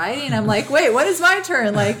my sobriety, and I'm like, wait, what is my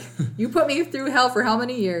turn? Like, you put me through hell for how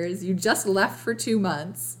many years? You just left for 2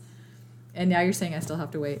 months, and now you're saying I still have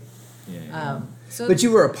to wait. Yeah. But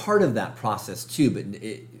you were a part of that process too.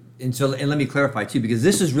 And let me clarify too, because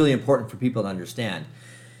this is really important for people to understand,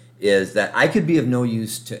 is that I could be of no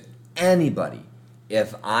use to anybody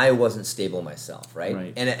if I wasn't stable myself,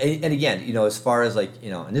 right? And again, as far as like,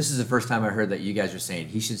 and this is the first time I heard that you guys are saying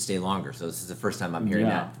he should stay longer. So this is the first time I'm hearing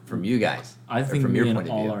that from you guys. I think from me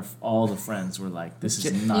and all the friends were like, this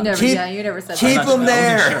is not. You never said keep that. Keep them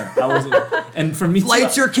there. I wasn't. And for me,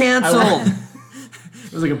 flights are canceled.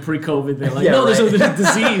 It was like a pre-COVID thing. Like, there's a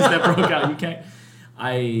disease that broke out. You can't.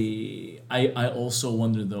 I also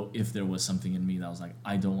wonder though if there was something in me that was like,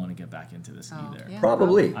 I don't want to get back into this either. Yeah.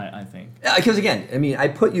 Probably. I think. Because again, I mean, I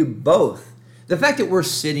put you both. The fact that we're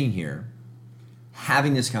sitting here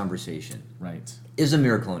having this conversation, right, is a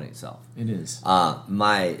miracle in itself. It is.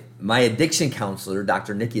 My addiction counselor,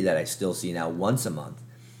 Dr. Nikki, that I still see now once a month,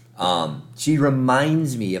 she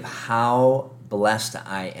reminds me of how blessed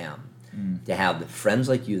I am to have the friends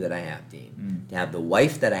like you that I have, Dean, to have the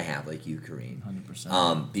wife that I have like you, Corrine.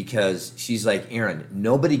 100%. Because she's like, Aaron,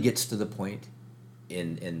 nobody gets to the point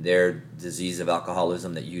in their disease of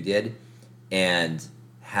alcoholism that you did and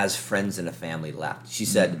has friends and a family left. She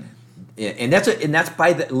said, and that's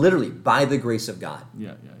literally by the grace of God.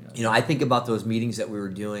 Yeah. I think about those meetings that we were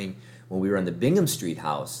doing when we were in the Bingham Street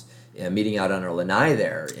house, meeting out on our Lanai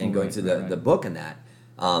there and going through the book and that.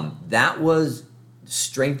 That was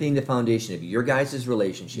strengthening the foundation of your guys'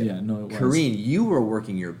 relationship. Yeah, no, it was. Corrine, you were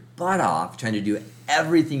working your butt off trying to do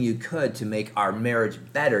everything you could to make our marriage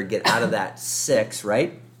better, get out of that 6,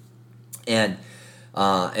 right? And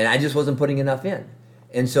I just wasn't putting enough in.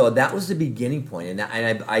 And so that was the beginning point. And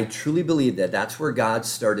I truly believe that that's where God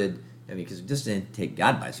started. I mean, because it just didn't take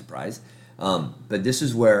God by surprise. But this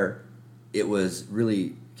is where it was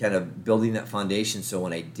really kind of building that foundation. So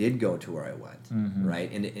when I did go to where I went, right,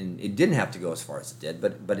 and it didn't have to go as far as it did,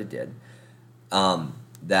 but it did.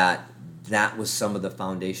 That was some of the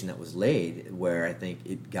foundation that was laid, where I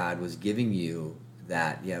think God was giving you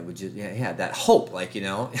that, that hope, like,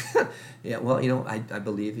 I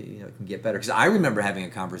believe, it can get better. Because I remember having a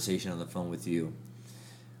conversation on the phone with you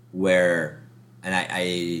where, and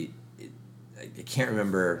I can't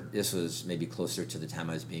remember, this was maybe closer to the time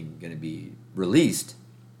I was going to be released,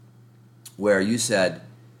 where you said,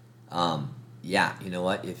 yeah, you know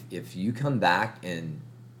what, if you come back and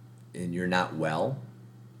you're not well,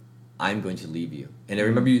 I'm going to leave you. And I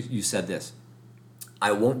remember you said this,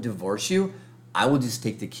 I won't divorce you, I will just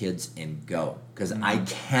take the kids and go, because I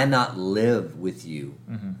cannot live with you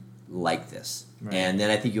like this. Right. And then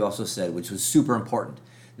I think you also said, which was super important,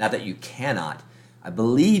 not that you cannot, I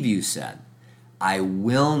believe you said, I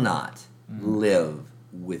will not live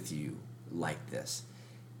with you like this.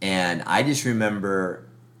 And I just remember,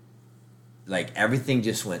 like, everything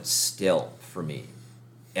just went still for me.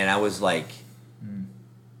 And I was like,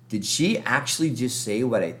 did she actually just say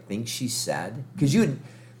what I think she said? Because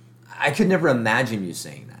I could never imagine you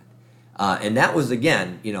saying that. And that was,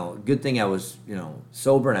 again, good thing I was,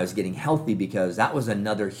 sober and I was getting healthy, because that was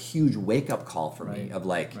another huge wake-up call for me of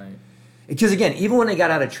like, because again, even when I got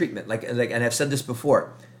out of treatment, like, and I've said this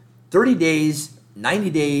before, 30 days, 90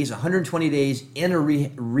 days, 120 days in a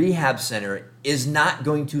rehab center is not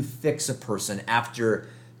going to fix a person after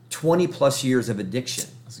 20 plus years of addiction.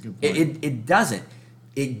 That's a good point. It doesn't.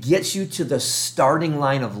 It gets you to the starting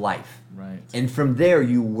line of life. Right. And from there,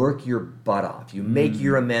 you work your butt off. You make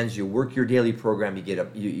your amends. You work your daily program. You get up.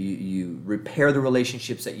 You repair the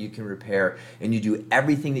relationships that you can repair, and you do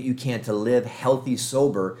everything that you can to live healthy,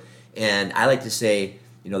 sober. And I like to say,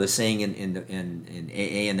 the saying in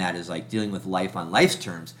AA and that is like dealing with life on life's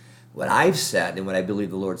terms. What I've said and what I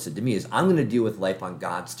believe the Lord said to me is, I'm going to deal with life on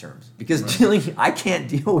God's terms, because I can't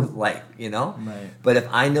deal with life, Right. But if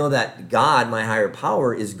I know that God, my higher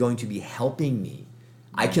power, is going to be helping me,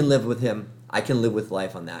 I can live with Him. I can live with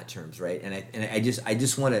life on that terms, right? And I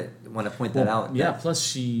just want to point that out. Yeah. Plus,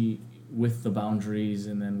 she, with the boundaries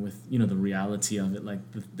and then with the reality of it, like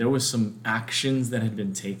there was some actions that had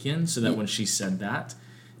been taken, so that when she said that,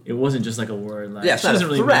 it wasn't just like a word. Like, it's not a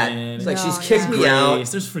really threat. mean. It's like, she's kicked me out.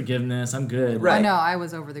 There's forgiveness. I'm good. Right. I know. I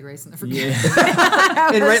was over the grace and the forgiveness.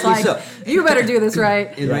 Yeah. And rightly so. You better do this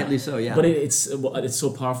right. And rightly so. Yeah. But it's so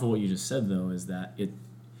powerful. What you just said, though, is that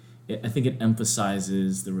I think it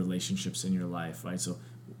emphasizes the relationships in your life, right? So,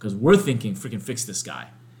 because we're thinking, freaking fix this guy,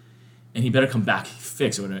 and he better come back,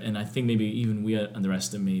 fix it. And I think maybe even we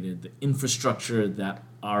underestimated the infrastructure that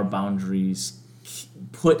our boundaries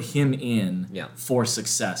put him in for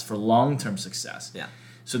success, for long-term success. Yeah.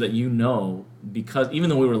 So that because even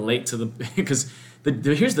though we were late to because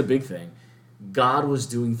here's the big thing, God was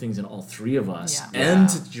doing things in all three of us and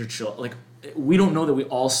your children. Like, we don't know that we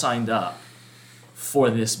all signed up for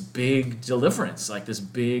this big deliverance, like this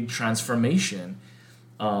big transformation.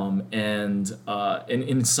 And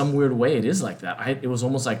in some weird way, it is like that. It was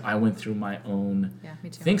almost like I went through my own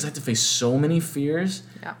things. I had to face so many fears.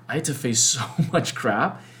 Yeah. I had to face so much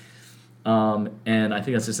crap. And I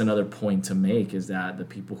think that's just another point to make, is that the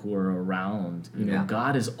people who are around,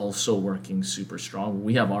 God is also working super strong.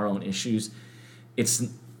 We have our own issues. It's,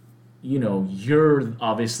 you're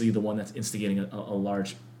obviously the one that's instigating a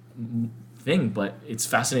large thing, but it's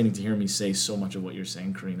fascinating to hear me say so much of what you're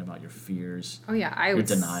saying, Corrine, about your fears. Oh yeah, your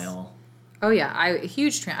denial. Oh yeah, I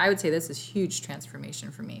would say this is huge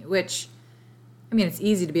transformation for me. Which, I mean, it's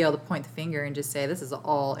easy to be able to point the finger and just say this is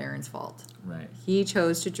all Aaron's fault. Right. He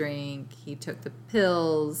chose to drink. He took the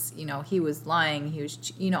pills. He was lying. He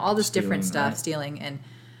was, all this different stuff, stealing, and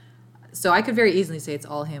so I could very easily say it's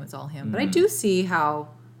all him. It's all him. Mm-hmm. But I do see how,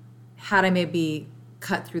 had I maybe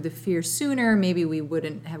cut through the fear sooner, maybe we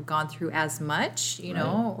wouldn't have gone through as much,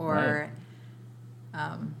 or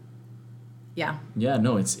yeah,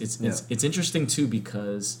 no, it's interesting too,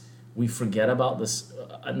 because we forget about this.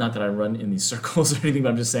 Not that I run in these circles or anything, but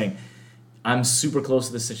I'm just saying I'm super close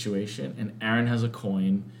to the situation, and Aaron has a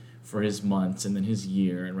coin for his months and then his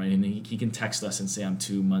year, and he can text us and say I'm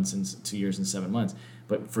 2 months and 2 years and 7 months.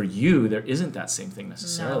 But for you, there isn't that same thing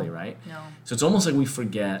necessarily, right? No. So it's almost like we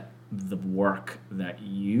forget the work that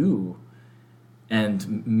you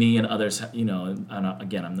and me and others, and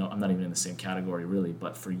again, I'm not even in the same category really,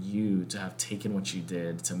 but for you to have taken what you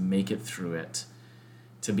did, to make it through it,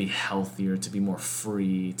 to be healthier, to be more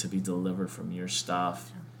free, to be delivered from your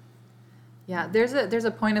stuff. Yeah, there's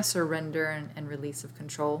a point of surrender and release of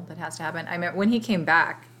control that has to happen. I mean, when he came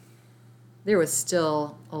back, there was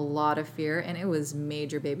still a lot of fear, and it was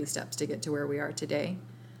major baby steps to get to where we are today.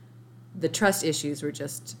 The trust issues were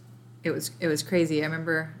just, it was crazy. I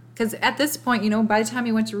remember, because at this point, by the time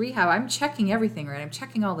he went to rehab, I'm checking everything, right? I'm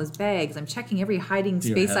checking all his bags. I'm checking every hiding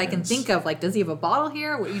space I can think of. Like, does he have a bottle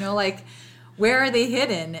here? Where are they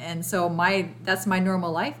hidden? And so that's my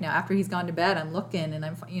normal life now. After he's gone to bed, I'm looking and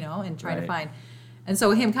I'm, and trying to find. And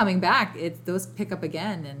so him coming back, those pick up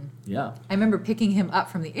again. And yeah, I remember picking him up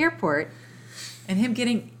from the airport, and him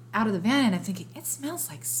getting out of the van, and I'm thinking, it smells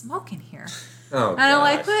like smoke in here. Oh, and I'm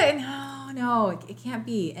like, what? No, it can't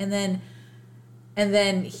be. And then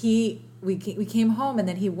we came home, and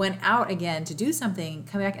then he went out again to do something,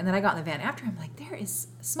 come back, and then I got in the van after him, like, there is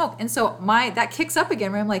smoke. And so that kicks up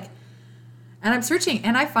again, where I'm like, and I'm searching,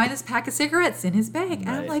 and I find this pack of cigarettes in his bag, and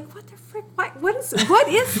I'm like, what the frick? What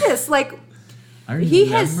is this? Like, I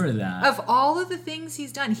remember that. Of all of the things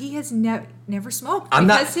he's done, he has never smoked.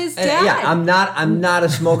 His dad. I'm not a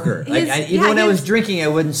smoker. Even when I was drinking, I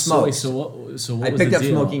wouldn't smoke. So what I was picked the up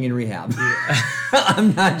deal? smoking in rehab.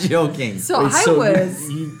 I'm not joking.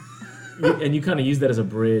 And you kind of used that as a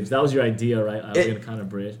bridge. That was your idea, right? I was going to kind of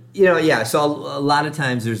bridge. Yeah. So a lot of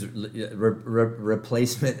times there's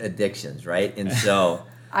replacement addictions, right? And so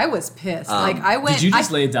I was pissed. I went. Did you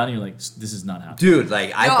just lay it down and you're like, this is not happening? Dude,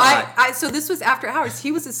 I thought. So this was after hours.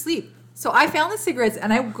 He was asleep. So I found the cigarettes,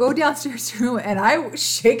 and I go downstairs to him, and I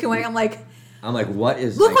shake away. I'm like, what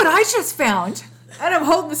is? Look what I just found. And I'm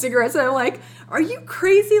holding the cigarettes, and I'm like, are you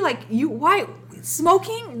crazy? Like, why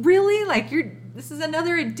smoking? Really? Like, this is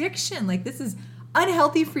another addiction. Like, this is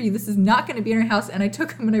unhealthy for you. This is not going to be in our house. And I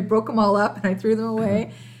took them and I broke them all up and I threw them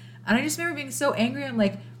away. And I just remember being so angry. I'm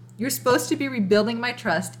like, you're supposed to be rebuilding my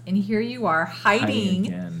trust, and here you are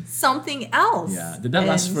hiding something else. Yeah. Did that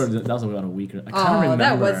last for? That was about a week. I kind of remember.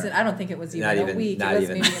 That wasn't. I don't think it was even a week. It was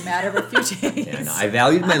maybe a matter of a few days. Yeah, no, I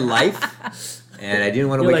valued my life. And I didn't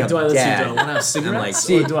want to wake up dead. Do I want to have cigarettes? I'm like,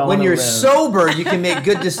 see, when you're sober, you can make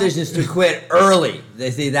good decisions to quit early.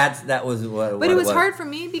 They say that was what. But it was hard for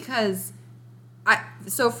me because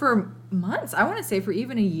for months, I want to say for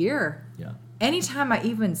even a year. Yeah. Anytime I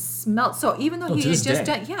even smelled, so even though he had just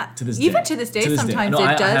done, to this day, sometimes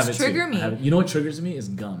it does trigger me. You know what triggers me is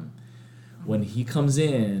gum. When he comes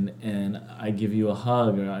in and I give you a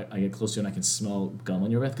hug or I get close to you and I can smell gum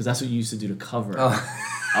on your breath, because that's what you used to do to cover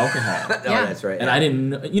alcohol. Yeah, that's right. And I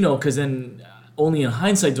didn't, because then only in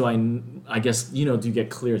hindsight do I guess, do you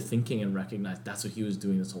get clear thinking and recognize that's what he was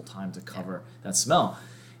doing this whole time to cover that smell.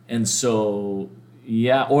 And so,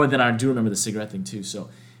 or then I do remember the cigarette thing too.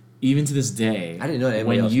 So even to this day, I didn't know that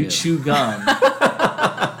when you chew gum,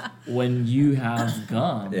 when you have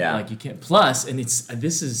gum, like you can't. Plus, and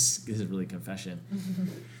this is really confession.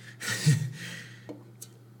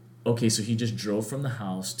 Okay, so he just drove from the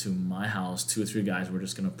house to my house. 2 or 3 guys were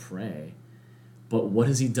just gonna pray, but what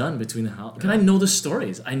has he done between the house? Because I know the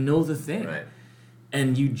stories, I know the thing, right.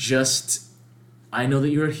 And I know that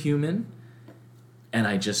you're a human, and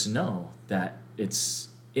I just know that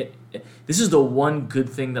this is the one good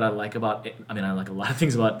thing that I like about it. I mean, I like a lot of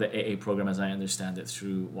things about the AA program as I understand it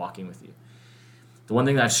through walking with you. The one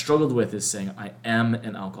thing that I've struggled with is saying I am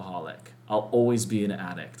an alcoholic. I'll always be an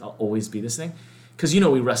addict. I'll always be this thing. Because,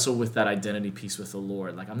 we wrestle with that identity piece with the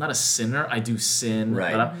Lord. Like, I'm not a sinner. I do sin.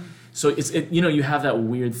 Right. So you have that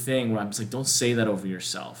weird thing where I'm just like, don't say that over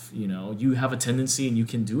yourself. You have a tendency and you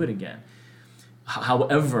can do it again.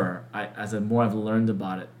 However, as the more I've learned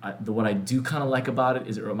about it, what I do kind of like about it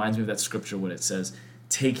is it reminds me of that scripture where it says,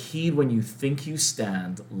 take heed when you think you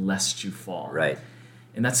stand, lest you fall. Right.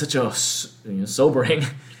 And that's such a sobering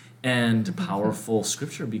and powerful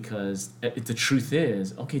scripture, because the truth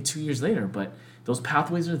is, okay, 2 years later, but those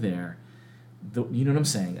pathways are there. You know what I'm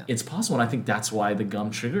saying? Yeah. It's possible, and I think that's why the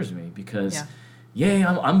gum triggers me, because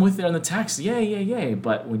I'm with there in the text, yay.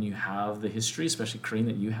 But when you have the history, especially Corinne,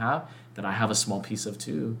 that you have, that I have a small piece of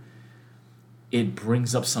too, it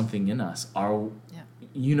brings up something in us.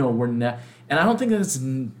 We're not, and I don't think that it's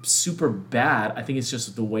super bad. I think it's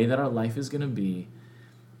just the way that our life is going to be.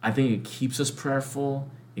 I think it keeps us prayerful.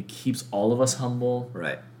 It keeps all of us humble.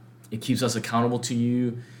 Right. It keeps us accountable to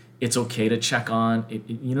you. It's okay to check on.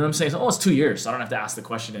 You know what I'm saying? It's 2 years, so I don't have to ask the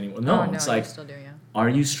question anymore. No, it's like, still do, yeah. Are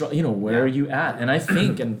you where are you at? And I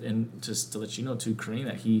think, and just to let you know too, Corinne,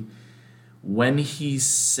 that when he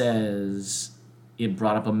says it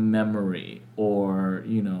brought up a memory, or I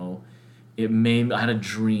had a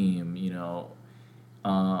dream,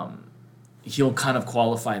 he'll kind of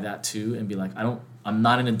qualify that too and be like, I'm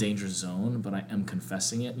not in a danger zone, but I am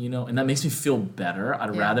confessing it, and that makes me feel better.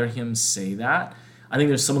 I'd rather him say that. I think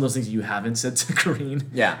there's some of those things you haven't said to Corinne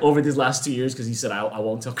over these last 2 years, because he said, I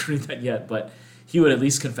won't tell Corinne that yet, but he would at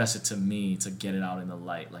least confess it to me to get it out in the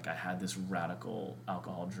light. Like, I had this radical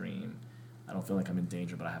alcohol dream. I don't feel like I'm in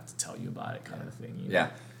danger, but I have to tell you about it, kind of a thing. Yeah.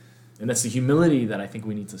 And that's the humility that I think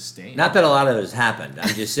we need to stay in. Not that a lot of it has happened.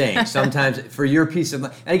 I'm just saying, sometimes for your peace of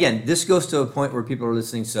mind. And again, this goes to a point where people are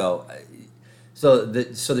listening. So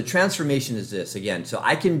the transformation is this again. So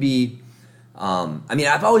I can be.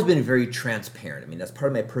 I've always been very transparent. I mean, that's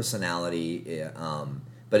part of my personality.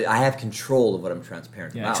 but I have control of what I'm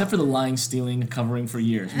transparent about. Except for the lying, stealing, covering for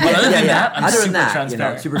years. But other than that, I'm super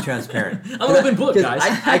transparent. Super transparent. I'm an open book, guys.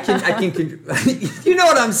 I can you know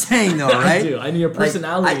what I'm saying, though, right? I do. I know your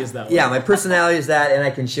personality is that way. Yeah, my personality is that, and I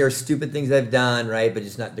can share stupid things I've done, right? But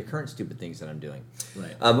just not the current stupid things that I'm doing.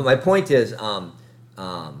 Right. But my point is,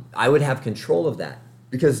 I would have control of that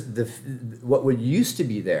because what would used to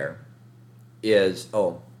be there is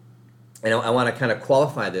and I want to kind of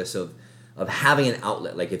qualify this of having an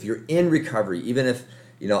outlet. Like if you're in recovery, even if,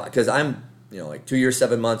 because I'm, like 2 years,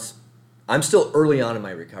 7 months, I'm still early on in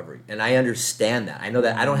my recovery. And I understand that. I know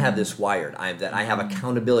that I don't have this wired. I have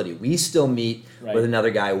accountability. We still meet with another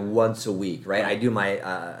guy once a week, right? I do my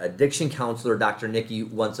addiction counselor, Dr. Nikki,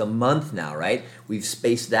 once a month now, right? We've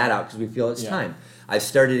spaced that out because we feel it's time. I've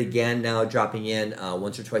started again now dropping in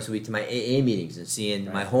once or twice a week to my AA meetings and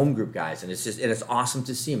seeing my home group guys. And it's awesome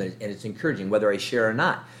to see them, and it's encouraging whether I share or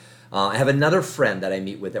not. I have another friend that I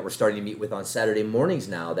meet with that we're starting to meet with on Saturday mornings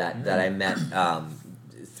now that I met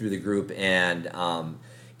through the group, and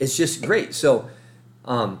it's just great. So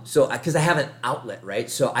because I have an outlet, right?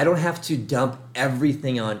 So I don't have to dump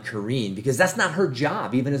everything on Corrine because that's not her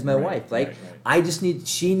job, even as my wife. Like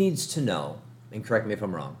she needs to know, and correct me if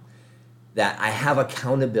I'm wrong, that I have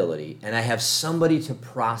accountability and I have somebody to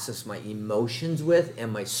process my emotions with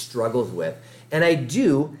and my struggles with. And I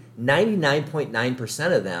do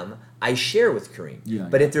 99.9% of them I share with Corrine.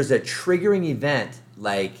 But if there's a triggering event,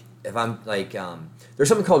 like if I'm like, there's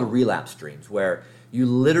something called relapse dreams where you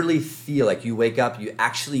literally feel like you wake up, you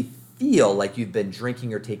actually feel like you've been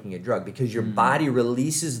drinking or taking a drug because your body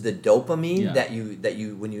releases the dopamine that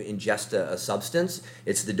you when you ingest a substance.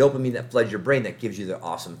 It's the dopamine that floods your brain that gives you the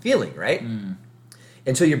awesome feeling, right?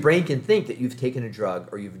 And so your brain can think that you've taken a drug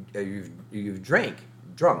or you've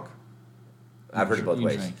drunk. I've heard it both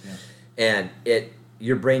ways. And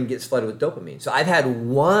your brain gets flooded with dopamine. So I've had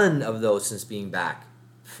one of those since being back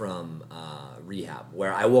from rehab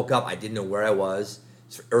where I woke up, I didn't know where I was.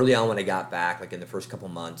 So early on when I got back, like in the first couple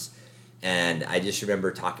months, and I just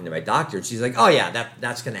remember talking to my doctor, and she's like, "Oh yeah,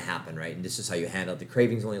 that's going to happen, right? And this is how you handle it. The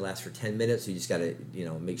cravings only last for 10 minutes, so you just got to,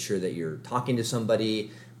 make sure that you're talking to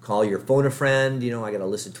somebody, call your phone a friend. I got a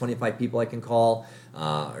list of 25 people I can call,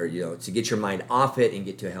 or to get your mind off it and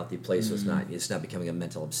get to a healthy place, so it's not becoming a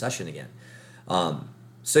mental obsession again.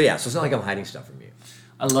 So it's not like I'm hiding stuff from you.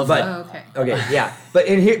 I love that. Oh, okay. Okay, yeah. But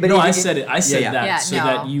I said it. I said that so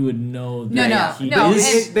that you would know that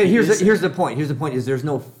But here's the point. Here's the point is there's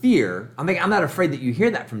no fear. I'm not afraid that you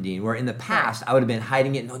hear that from Dean, where in the past I would have been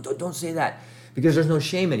hiding it. No, don't say that. Because there's no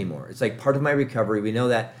shame anymore. It's like part of my recovery. We know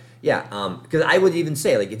that, because I would even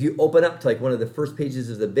say, like, if you open up to like one of the first pages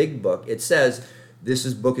of the big book, it says, this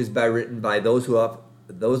book is written by those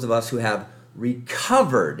of us who have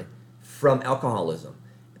recovered from alcoholism.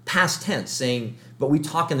 Past tense, saying, but we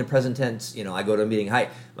talk in the present tense. I go to a meeting. Hi,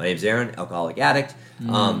 my name's Aaron, alcoholic addict.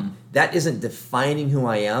 That isn't defining who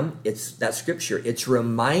I am. It's that scripture. It's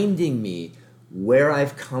reminding me where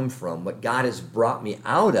I've come from, what God has brought me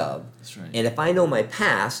out of. That's right. And if I know my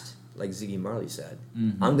past, like Ziggy Marley said,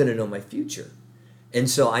 I'm going to know my future. And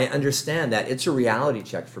so I understand that it's a reality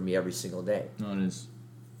check for me every single day. No, it is.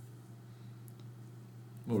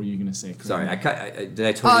 What were you going to say? Sorry, did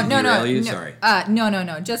I totally derail you? Sorry.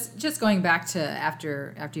 No. Just going back to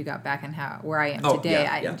after you got back and where I am today.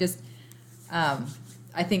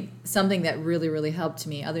 I think something that really, really helped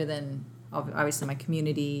me, other than obviously my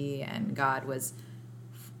community and God, was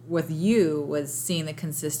with you was seeing the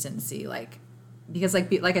consistency. Because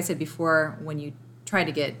like I said before, when you try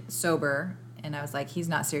to get sober, and I was like, he's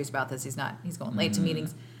not serious about this. He's going late to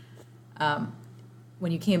meetings.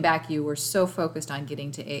 When you came back, you were so focused on getting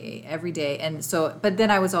to AA every day. And so, but then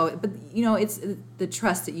I was always, it's the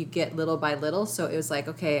trust that you get little by little. So it was like,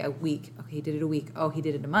 okay, a week. Okay, he did it a week. Oh, he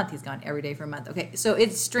did it a month. He's gone every day for a month. Okay, so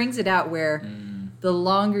it strings it out where the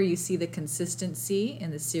longer you see the consistency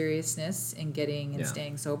and the seriousness in getting and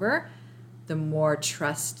staying sober, the more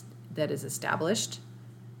trust that is established.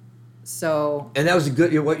 So, and that was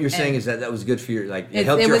good. What you're saying is that was good for your, like, it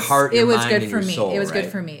helped your heart, your mind, and your soul. It was good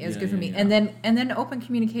for me. It was good for me. And then open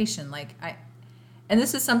communication. And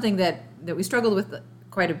this is something that we struggled with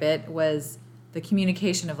quite a bit, was the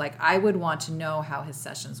communication of, like, I would want to know how his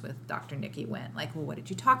sessions with Dr. Nikki went. Like, well, what did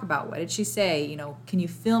you talk about? What did she say? Can you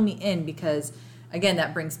fill me in? Because again,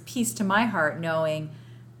 that brings peace to my heart, knowing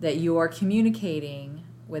that you're communicating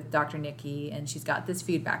with Dr. Nikki and she's got this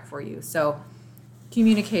feedback for you. So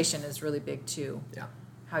communication is really big too. Yeah.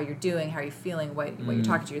 How you're doing, how you're feeling, what you're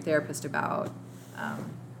talking to your therapist about.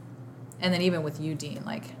 And then even with you, Dean,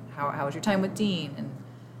 like how was your time with Dean? And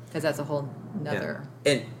because that's a whole nother.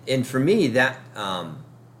 And for me, that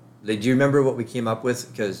do you remember what we came up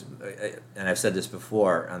with? Because, and I've said this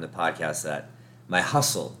before on the podcast, that my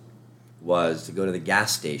hustle was to go to the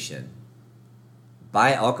gas station,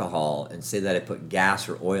 buy alcohol, and say that I put gas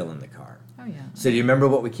or oil in the car. Oh yeah. So do you remember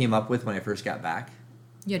what we came up with when I first got back?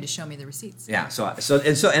 You had to show me the receipts. Yeah. So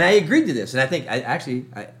I agreed to this, and I think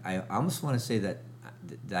I almost want to say that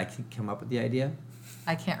did I come up with the idea?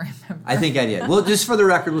 I can't remember. I think I did. Well, just for the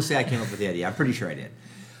record, we'll say I came up with the idea. I'm pretty sure I did.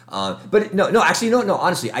 But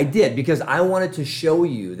honestly, I did, because I wanted to show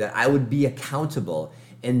you that I would be accountable,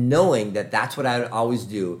 and knowing that that's what I would always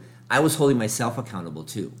do, I was holding myself accountable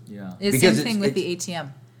too. Yeah. It's the same thing with the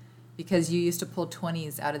ATM. Because you used to pull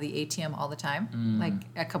 20s out of the ATM all the time, like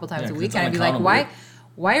a couple times a week. And I'd be like,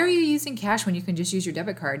 why are you using cash when you can just use your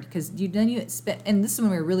debit card? Because you spend, and this is when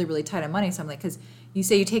we were really, really tight on money. So I'm like, because you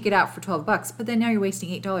say you take it out for $12, but then now you're wasting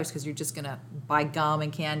 $8 because you're just going to buy gum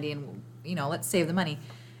and candy and, let's save the money.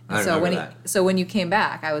 And so when you came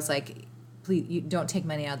back, I was like, please, you don't take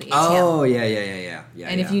money out of the ATM. Oh, yeah.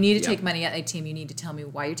 And if you need to take money out of the ATM, you need to tell me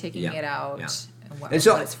why you're taking it out. Yeah. And what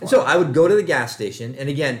it's for. So I would go to the gas station, and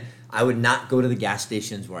again, I would not go to the gas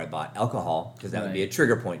stations where I bought alcohol, because that would be a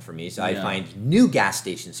trigger point for me. So I'd find new gas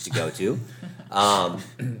stations to go to, and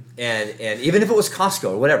even if it was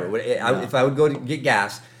Costco or whatever, if I would go to get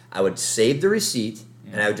gas, I would save the receipt,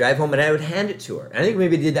 and I would drive home and I would hand it to her. And I think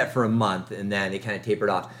maybe I did that for a month, and then it kind of tapered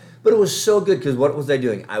off. But it was so good, because what was I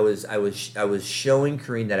doing? I was showing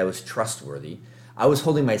Corrine that I was trustworthy. I was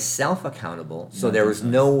holding myself accountable, so there was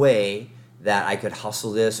no way that I could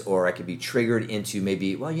hustle this, or I could be triggered into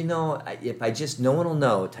maybe, if I just, no one will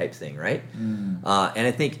know type thing, right? And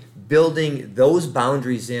I think building those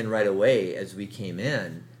boundaries in right away as we came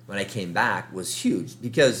in, when I came back, was huge.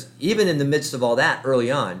 Because even in the midst of all that early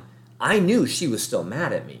on, I knew she was still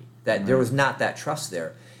mad at me, that there was not that trust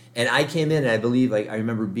there. And I came in, and I believe, I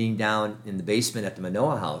remember being down in the basement at the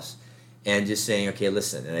Manoa house, and just saying, okay,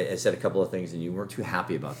 listen, and I said a couple of things, and you weren't too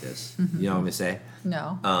happy about this. You know what I'm going to say?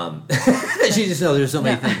 No. She just knows there's so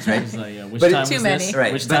many things, right? It's like, which time was this?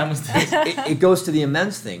 Right. Which time was this? It goes to the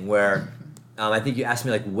amends thing, where I think you asked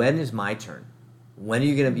me, like, when is my turn? When are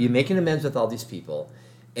you going to be making amends with all these people?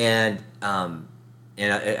 And I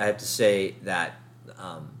have to say that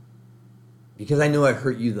because I know I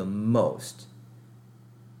hurt you the most,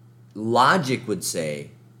 logic would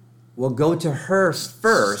say, well, go to her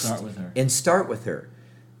first and start with her.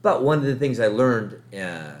 But one of the things I learned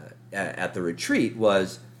at the retreat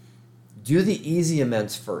was do the easy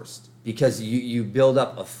amends first, because you build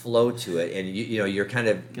up a flow to it, and you're kind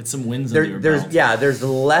of get some wins under your belt. There's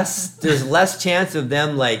less chance of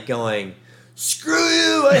them like going, screw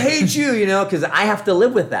you, I hate you, because I have to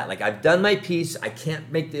live with that. Like, I've done my piece, I can't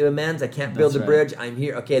make the amends, I can't build the bridge, I'm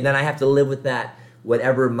here, okay, and then I have to live with that,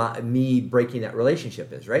 whatever me breaking that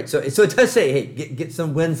relationship is, right? So it does say, hey, get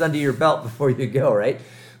some wins under your belt before you go, right?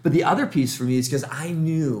 But the other piece for me is because I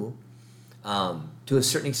knew, to a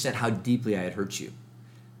certain extent, how deeply I had hurt you.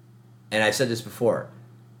 And I've said this before,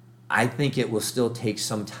 I think it will still take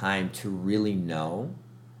some time to really know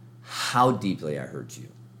how deeply I hurt you.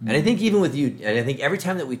 Mm-hmm. And I think even with you, and I think every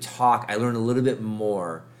time that we talk, I learn a little bit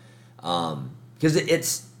more, because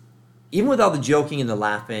it's, even with all the joking and the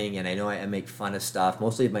laughing, and I know I make fun of stuff,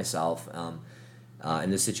 mostly of myself, in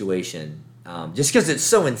this situation, just because it's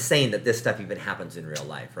so insane that this stuff even happens in real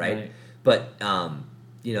life, right? But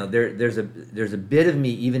there's a bit of me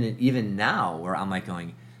even now where I'm like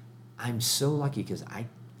going, I'm so lucky, because I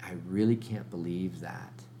really can't believe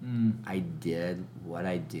that I did what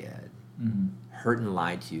I did, hurt and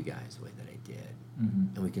lied to you guys the way that I did,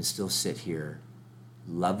 and we can still sit here,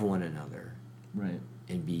 love one another, right,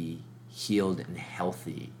 and be healed and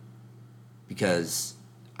healthy, because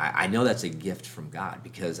I know that's a gift from God,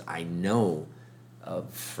 because I know of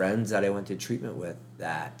friends that I went to treatment with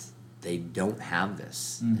that they don't have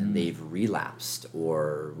this, and they've relapsed,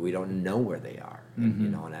 or we don't know where they are,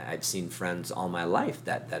 and I've seen friends all my life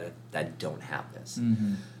that don't have this,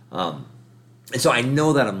 and so I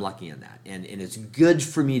know that I'm lucky in that, and it's good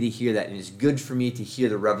for me to hear that, and it's good for me to hear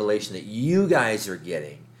the revelation that you guys are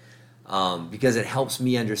getting. Because it helps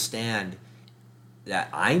me understand that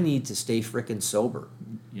I need to stay frickin' sober.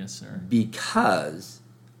 Yes, sir. Because,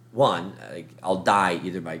 one, I'll die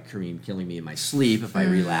either by Kareem killing me in my sleep if I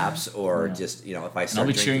relapse, or just, if I start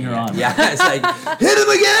I'll be cheering her on. Yeah, it's like, hit him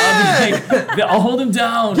again! I'll hold him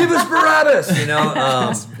down! Give us Barabbas!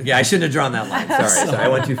 Yeah, I shouldn't have drawn that line. Sorry, I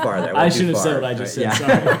went too far there. I shouldn't have said what I just said,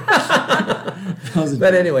 sorry.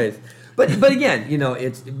 But anyways... But again,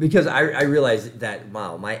 it's because I realize that,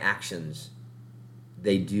 wow, my actions,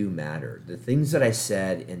 they do matter. The things that I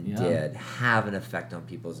said and did have an effect on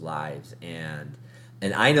people's lives, and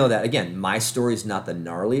And I know that, again, my story is not the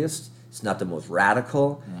gnarliest. It's not the most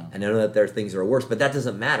radical. No. And I know that there are things that are worse. But that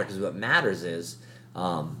doesn't matter, because what matters is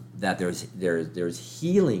that there's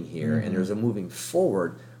healing here, and there's a moving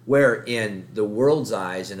forward, where in the world's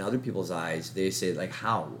eyes and other people's eyes, they say, like,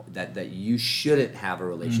 how? That you shouldn't have a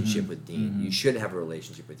relationship with Dean. You shouldn't have a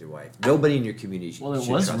relationship with your wife. Nobody in your community should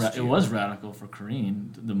trust you. It was radical for Corrine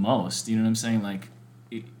the most. You know what I'm saying? Like,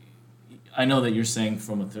 I know that you're saying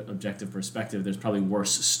from an objective perspective, there's probably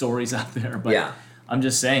worse stories out there. But I'm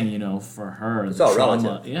just saying, you know, for her, it's the all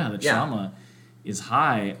trauma, relative. the trauma is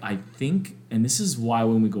high. I think, and this is why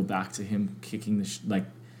when we go back to him kicking the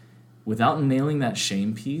without nailing that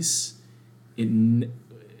shame piece, and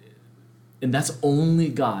that's only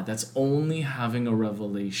God. That's only having a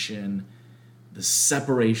revelation, the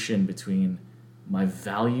separation between my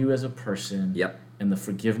value as a person and the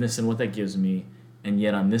forgiveness and what that gives me. And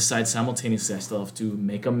yet on this side, simultaneously, I still have to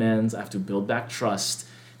make amends. I have to build back trust.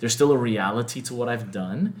 There's still a reality to what I've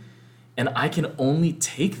done. And I can only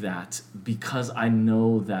take that because I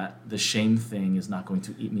know that the shame thing is not going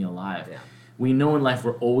to eat me alive. Yeah. We know in life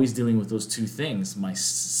we're always dealing with those two things, my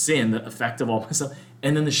sin, the effect of all myself,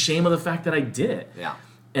 and then the shame of the fact that I did it. Yeah.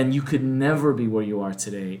 And you could never be where you are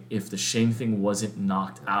today if the shame thing wasn't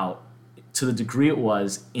knocked out to the degree it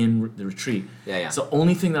was in the retreat. It's the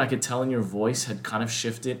only thing that I could tell in your voice had kind of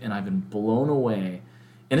shifted, and I've been blown away.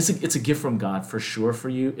 And it's a gift from God for sure for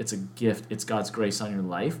you. It's a gift. It's God's grace on your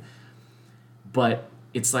life. But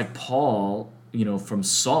it's like Paul, you know, from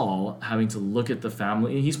Saul having to look at the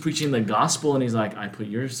family. He's preaching the gospel, and he's like, I put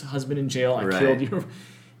your husband in jail. I killed your...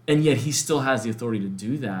 And yet he still has the authority to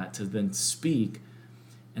do that, to then speak.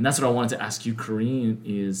 And that's what I wanted to ask you, Corrine,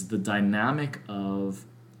 is the dynamic of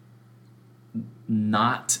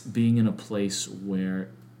not being in a place where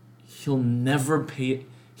he'll never pay...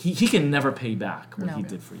 He can never pay back what he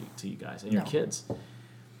did for you, to you guys and your kids.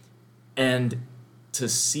 And to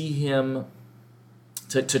see him...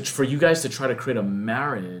 for you guys to try to create a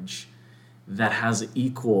marriage that has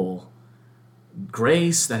equal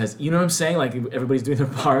grace, that has, you know what I'm saying? Like, everybody's doing their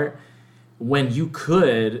part, when you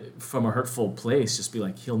could, from a hurtful place, just be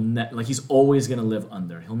like, he's always going to live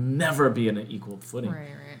under. He'll never be in an equal footing. Right.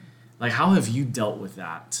 Like, how have you dealt with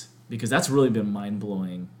that? Because that's really been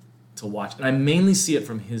mind-blowing to watch. And I mainly see it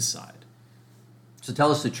from his side. So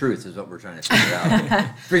tell us the truth is what we're trying to figure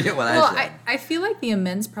out. Forget what I said. I feel like the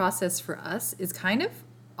amends process for us is kind of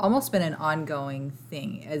almost been an ongoing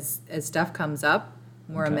thing. As stuff comes up,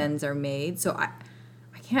 more amends are made. So I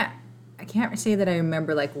can't say that I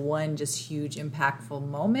remember like one just huge impactful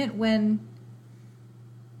moment when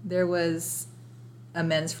there was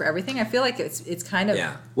amends for everything. I feel like it's kind of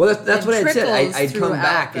Well, that's what I said. I'd come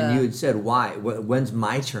back and you had said, why? When's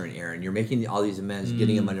my turn, Aaron? You're making all these amends,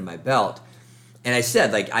 getting them under my belt. And I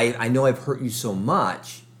said, like, I know I've hurt you so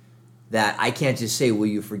much that I can't just say, will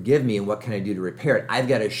you forgive me, and what can I do to repair it? I've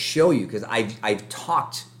got to show you, because I've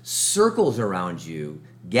talked circles around you,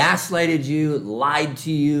 gaslighted you, lied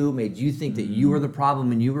to you, made you think that you were the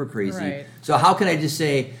problem and you were crazy. Right. So how can I just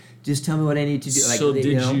say, just tell me what I need to do? Like, so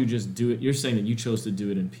you just do it? You're saying that you chose to do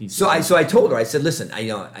it in peace. So I told her, I said, listen,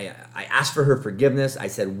 I asked for her forgiveness. I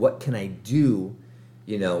said, what can I do?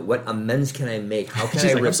 You know, what amends can I make? How can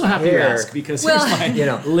I repair? I'm so happy you asked, because here's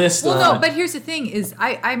my list. Well, no, but here's the thing: is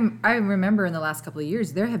I remember in the last couple of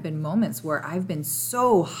years there have been moments where I've been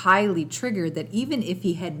so highly triggered that even if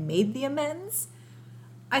he had made the amends,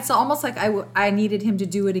 it's almost like I needed him to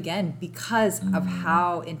do it again because of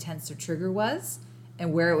how intense the trigger was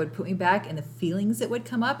and where it would put me back and the feelings that would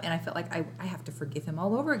come up, and I felt like I have to forgive him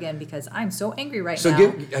all over again because I'm so angry right now.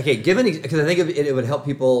 So because I think it would help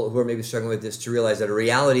people who are maybe struggling with this to realize that a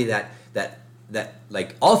reality that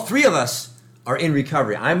like all three of us are in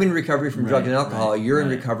recovery. I'm in recovery from drugs and alcohol. You're in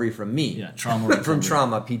recovery from me. Yeah, trauma. From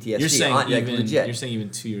trauma, PTSD. You're saying legit. You're saying even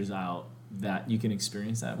 2 years out that you can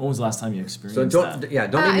experience that. When was the last time you experienced that?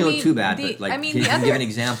 Don't make me look too bad. Can you give an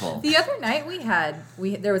example? The other night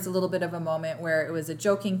there was a little bit of a moment where it was a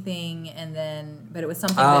joking thing, but it was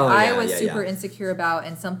something that I was super insecure about,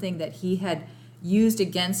 and something that he had used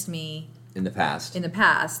against me in the past,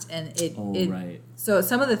 and so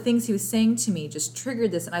some of the things he was saying to me just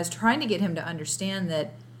triggered this, and I was trying to get him to understand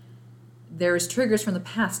that there's triggers from the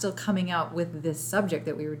past still coming out with this subject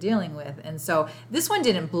that we were dealing with. And so this one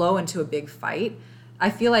didn't blow into a big fight. I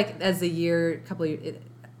feel like as we've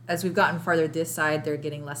gotten farther this side, they're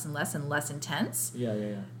getting less and less intense.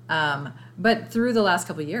 But through the last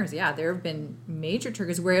couple of years, there have been major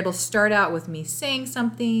triggers where it'll start out with me saying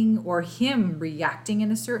something or him reacting in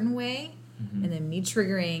a certain way. and then me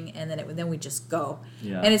triggering, and then we just go.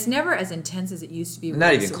 Yeah. And it's never as intense as it used to be.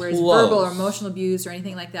 Not even where close. it's verbal or emotional abuse or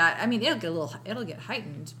anything like that. I mean, it'll get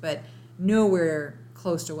heightened, but nowhere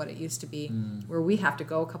close to what it used to be, where we have to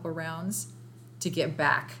go a couple rounds to get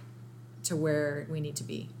back to where we need to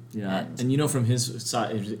be. Yeah, and from his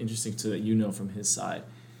side, it's interesting to that from his side.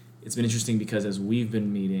 It's been interesting because as we've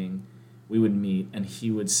been meeting, we would meet and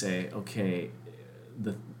he would say, okay,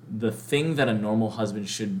 the thing that a normal husband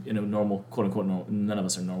should, in a normal, quote unquote normal, none of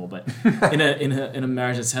us are normal, but in a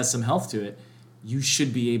marriage that has some health to it, you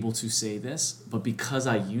should be able to say this, but because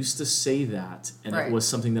I used to say that and it was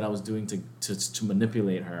something that I was doing to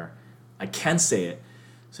manipulate her, I can't say it.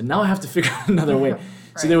 So now I have to figure out another way. Right.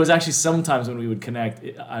 So there was actually sometimes when we would connect,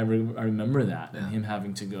 I remember that, and him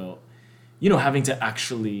having to go, having to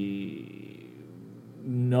actually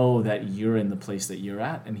know that you're in the place that you're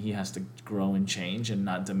at, and he has to grow and change and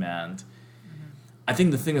not demand. Mm-hmm. I think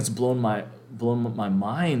the thing that's blown my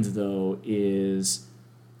mind though is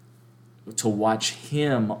to watch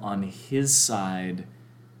him on his side.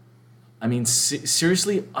 I mean,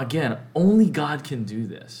 seriously, again, only God can do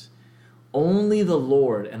this. Only the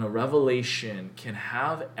Lord and a revelation can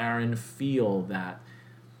have Aaron feel that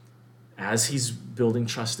as he's building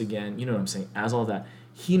trust again, you know what I'm saying, as all that,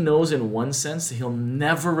 he knows in one sense that he'll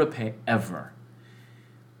never repay ever.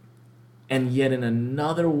 And yet in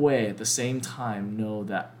another way, at the same time, know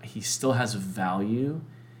that he still has value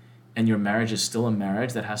and your marriage is still a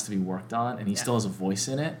marriage that has to be worked on and he still has a voice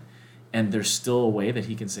in it. And there's still a way that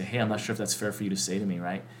he can say, hey, I'm not sure if that's fair for you to say to me,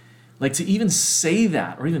 right? Like to even say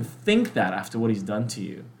that or even think that after what he's done to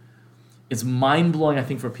you, it's mind-blowing, I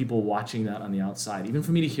think, for people watching that on the outside. Even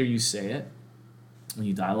for me to hear you say it when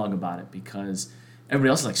you dialogue about it, because everybody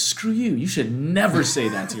else is like, screw you. You should never say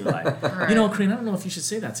that to your life. Right. Corinne, I don't know if you should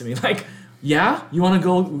say that to me. Like, yeah, you want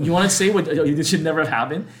to say what it should never have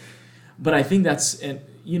happened. But I think that's, and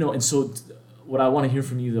so what I want to hear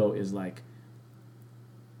from you though is like,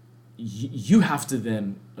 you have to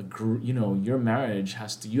then agree, your marriage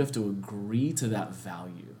you have to agree to that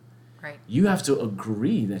value. Right. You have to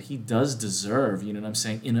agree that he does deserve, you know what I'm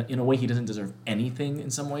saying? In a way, he doesn't deserve anything in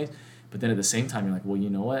some ways. But then at the same time, you're like, well, you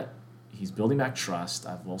know what? He's building back trust.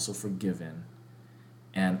 I've also forgiven.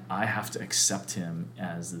 And I have to accept him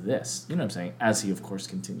as this. You know what I'm saying? As he, of course,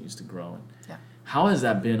 continues to grow. Yeah. How has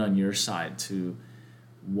that been on your side to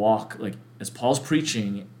walk, like, as Paul's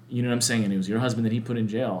preaching, you know what I'm saying? And it was your husband that he put in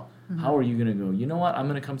jail. Mm-hmm. How are you going to go, you know what? I'm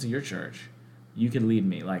going to come to your church. You can lead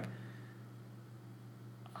me. Like,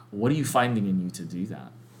 what are you finding in you to do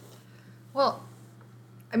that? Well,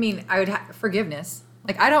 I mean, I would forgiveness.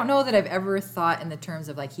 Like, I don't know that I've ever thought in the terms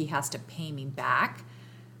of, like, he has to pay me back.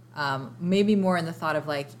 Maybe more in the thought of,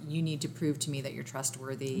 like, you need to prove to me that you're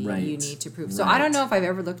trustworthy. Right. You need to prove. So I don't know if I've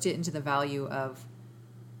ever looked into the value of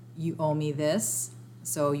you owe me this,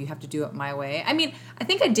 so you have to do it my way. I mean, I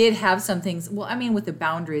think I did have some things. Well, I mean, with the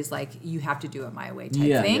boundaries, like, you have to do it my way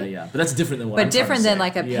type thing. Yeah. But that's different than what I'm different than, say.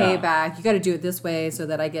 Like, a payback. You got to do it this way so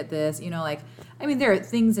that I get this. Like, I mean, there are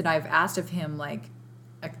things that I've asked of him, like,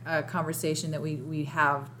 a conversation that we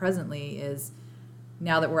have presently is,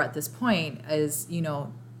 now that we're at this point, is,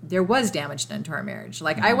 there was damage done to our marriage.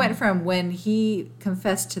 Like, I went from when he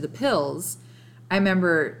confessed to the pills, I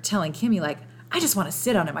remember telling Kimmy, like, I just want to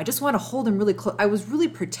sit on him. I just want to hold him really close. I was really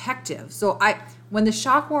protective. So when the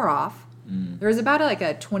shock wore off, there was about a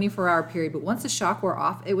 24-hour period, but once the shock wore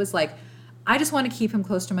off, it was like, I just want to keep him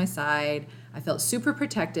close to my side. I felt super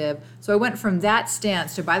protective. So I went from that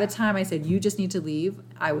stance to, by the time I said, you just need to leave,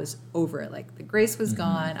 I was over it. Like, the grace was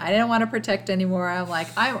gone. I didn't want to protect anymore. I'm like,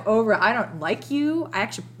 I'm over it. I don't like you. I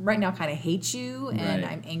actually right now kind of hate you, and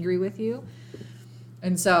I'm angry with you.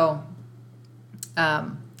 And so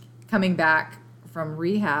coming back from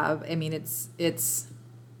rehab, I mean, it's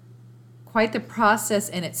quite the process,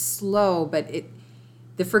 and it's slow, but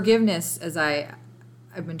the forgiveness, as I've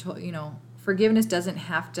been told, forgiveness doesn't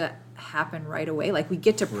have to happen right away. Like, we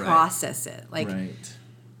get to process it. Like,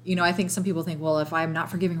 I think some people think, well, if I'm not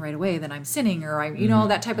forgiving right away, then I'm sinning, or I'm,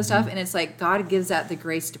 that type of stuff. And it's like, God gives that the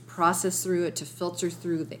grace to process through it, to filter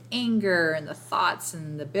through the anger and the thoughts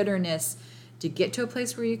and the bitterness, to get to a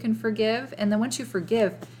place where you can forgive. And then once you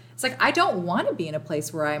forgive, it's like, I don't want to be in a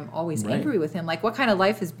place where I'm always angry with him. Like, what kind of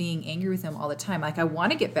life is being angry with him all the time? Like, I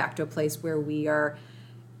want to get back to a place where we are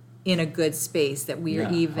in a good space, that we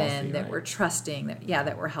are even, healthy, that we're trusting,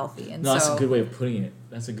 that we're healthy. And that's a good way of putting it.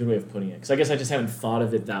 Because I guess I just haven't thought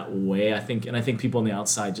of it that way. I think people on the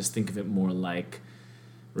outside just think of it more like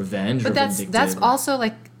revenge. But that's also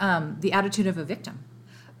like the attitude of a victim.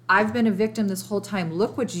 I've been a victim this whole time.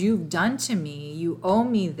 Look what you've done to me. You owe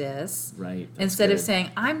me this. Right. Instead of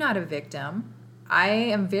saying, I'm not a victim. I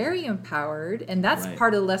am very empowered, and that's Right.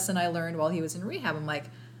 part of the lesson I learned while he was in rehab. I'm like,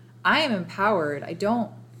 I am empowered. I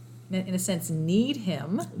don't, in a sense, need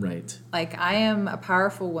him. Right. Like, I am a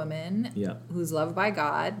powerful woman Yeah. who's loved by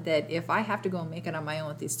God, that if I have to go and make it on my own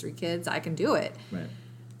with these 3 kids, I can do it. Right.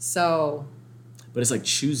 So But it's like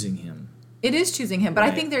choosing him. it is choosing him. But I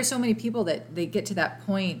Right. think there's so many people that they get to that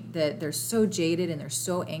point that they're so jaded and they're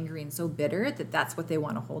so angry and so bitter that that's what they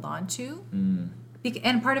want to hold on to.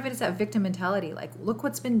 And part of it is that victim mentality. Like, look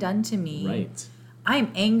what's been done to me. Right.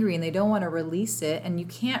 I'm angry, and they don't want to release it. And you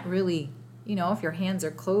can't really, if your hands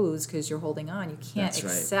are closed because you're holding on, you can't That's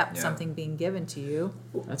right. accept Yeah. something being given to you.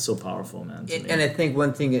 That's so powerful, man. to me. And I think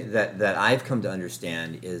one thing that I've come to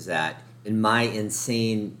understand is that in my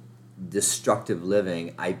insane destructive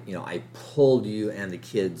living, I pulled you and the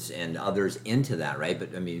kids and others into that, right?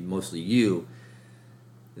 But I mean, mostly you,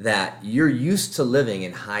 that you're used to living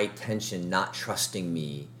in high tension, not trusting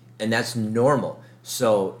me, and that's normal.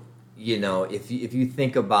 So, if you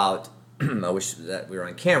think about, I wish that we were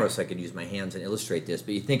on camera so I could use my hands and illustrate this,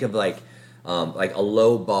 but you think of like a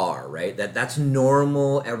low bar, right? That's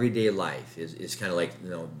normal everyday life is kind of like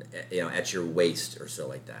at your waist or so,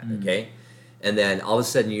 like that. Okay. And then all of a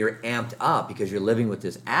sudden you're amped up because you're living with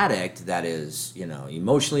this addict that is,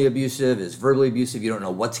 emotionally abusive, is verbally abusive. You don't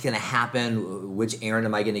know what's going to happen, which errand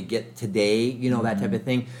am I going to get today, that type of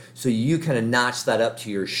thing. So you kind of notch that up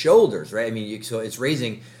to your shoulders, right? I mean, so it's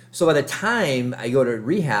raising. So by the time I go to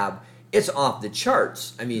rehab, it's off the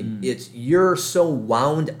charts. I mean, you're so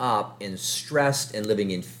wound up and stressed and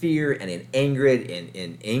living in fear and in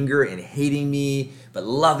anger and hating me, but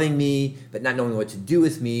loving me, but not knowing what to do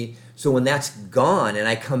with me. So when that's gone and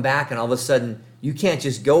I come back and all of a sudden you can't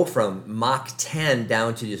just go from Mach 10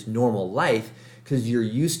 down to just normal life because you're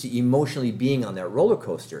used to emotionally being on that roller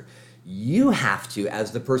coaster. You have to,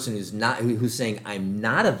 as the person who's saying I'm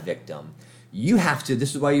not a victim, you have to,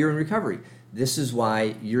 this is why you're in recovery. This is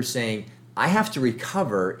why you're saying, I have to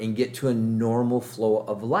recover and get to a normal flow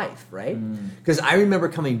of life, right? Because I remember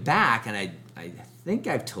coming back, and I think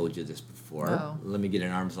I've told you this before. Oh. Let me get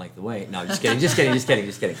an arm's length away. No, just kidding.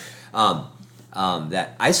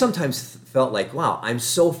 That I sometimes felt like, wow, I'm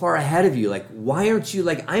so far ahead of you. Like, why aren't you,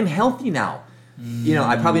 like, I'm healthy now.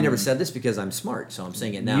 I probably never said this because I'm smart, so I'm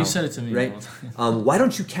saying it now. You said it to me, right? Why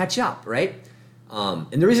don't you catch up, right?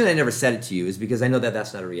 And the reason I never said it to you is because I know that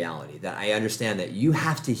that's not a reality, that I understand that you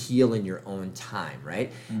have to heal in your own time,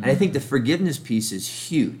 right? And I think the forgiveness piece is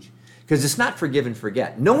huge because it's not forgive and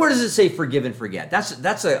forget. Nowhere does it say forgive and forget.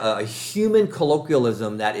 That's a human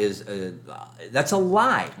colloquialism that's a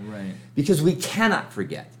lie. Right. Because we cannot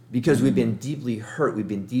forget. Because we've been deeply hurt, we've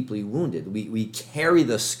been deeply wounded. We carry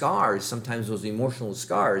the scars, sometimes those emotional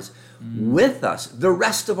scars, with us the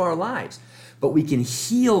rest of our lives. But we can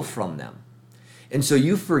heal from them. And so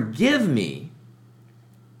you forgive me,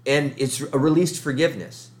 and it's a released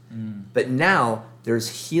forgiveness. But now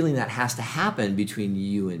there's healing that has to happen between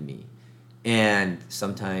you and me. And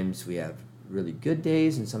sometimes we have really good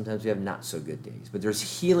days, and sometimes we have not so good days. But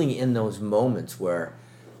there's healing in those moments where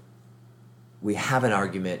we have an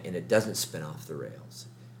argument and it doesn't spin off the rails.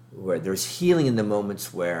 Where there's healing in the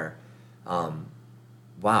moments where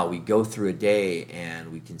we go through a day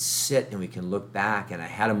and we can sit and we can look back. And I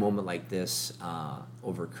had a moment like this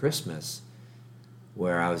over Christmas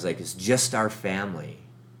where I was like, it's just our family.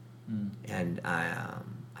 And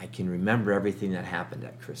I can remember everything that happened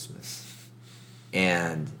at Christmas.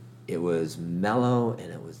 And it was mellow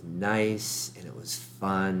and it was nice and it was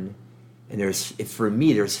fun. And for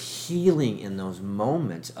me, there's healing in those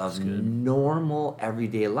moments of normal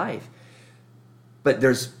everyday life. But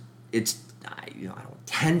it's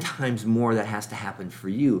 10 times more that has to happen for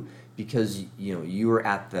you because you were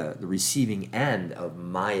at the receiving end of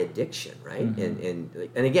my addiction, right? And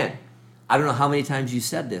again, I don't know how many times you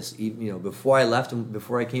said this, before I left and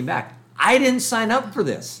before I came back. I didn't sign up for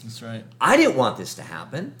this. That's right. I didn't want this to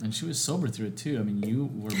happen. And she was sober through it too. I mean,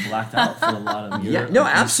 you were blacked out for a lot of your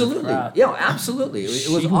absolutely. crap. Yeah, absolutely. It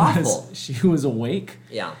was awful. She was awake.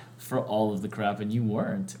 Yeah. For all of the crap, and you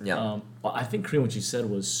weren't. Yeah. Well, I think, Kareem, what you said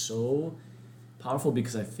was so powerful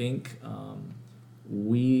because I think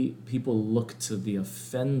people look to the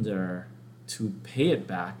offender to pay it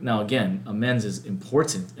back. Now, again, amends is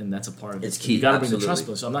important, and that's a part of it. It's key. You got to bring the trust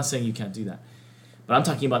building. So I'm not saying you can't do that, but I'm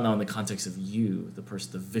talking about now in the context of you, the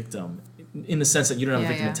person, the victim, in the sense that you don't have a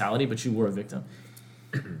victim mentality, but you were a victim.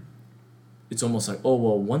 It's almost like,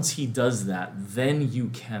 once he does that, then you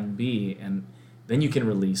can be, and then you can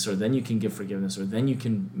release, or then you can give forgiveness, or then you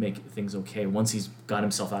can make things okay once he's got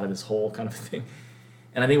himself out of this hole kind of thing.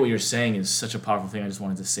 And I think what you're saying is such a powerful thing. I just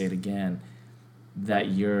wanted to say it again, that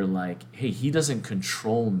you're like, hey, he doesn't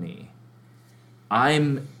control me.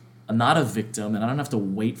 I'm not a victim, and I don't have to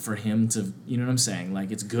wait for him to, you know what I'm saying?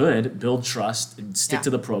 Like, it's good, build trust, and stick to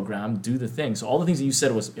the program, do the thing. So all the things that you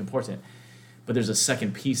said was important. But there's a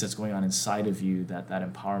second piece that's going on inside of you, that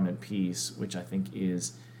empowerment piece, which I think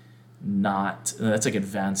is not, that's like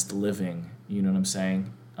advanced living, you know what I'm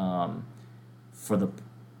saying?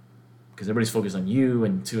 Because everybody's focused on you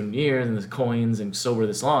and 2 years and the coins and sober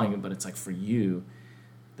this long, but it's like for you,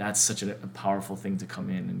 that's such a powerful thing to come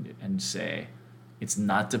in and say, it's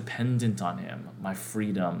not dependent on him, my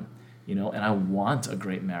freedom, you know, and I want a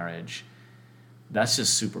great marriage. That's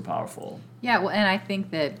just super powerful. Yeah, well, and I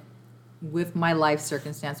think that with my life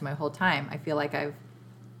circumstance my whole time, I feel like I've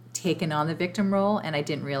taken on the victim role and I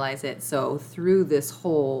didn't realize it. So through this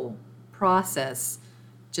whole process,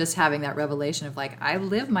 just having that revelation of like, I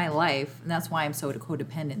live my life, and that's why I'm so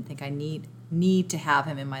codependent, think I need to have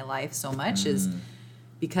him in my life so much, is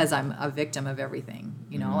because I'm a victim of everything,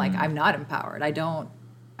 you know, like I'm not empowered. I don't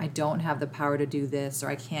have the power to do this, or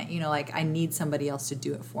I can't, you know, like I need somebody else to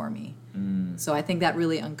do it for me. So I think that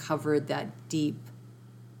really uncovered that deep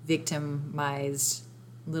victimized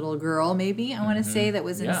little girl, maybe I want to say, that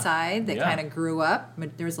was inside, that kind of grew up.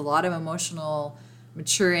 But there was a lot of emotional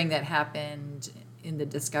maturing that happened in the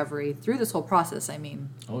discovery through this whole process. I mean,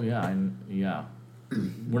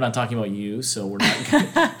 we're not talking about you, so we're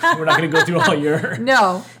not going to go through all your.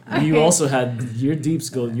 No, you also had your deeps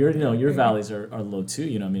go. Your valleys are low too.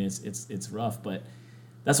 You know, I mean, it's rough, but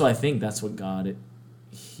that's why I think that's what God.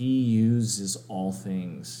 He uses all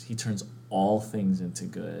things. He turns all things into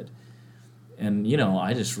good. And, you know,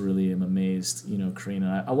 I just really am amazed, you know,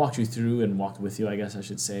 Karina. I walked you through and walked with you, I guess I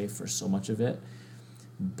should say, for so much of it.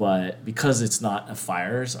 But because it's not,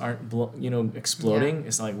 fires aren't, exploding,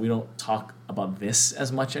 it's not like we don't talk about this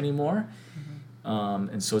as much anymore.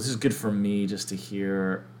 And so this is good for me just to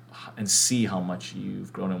hear and see how much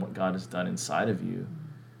you've grown and what God has done inside of you.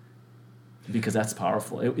 Because that's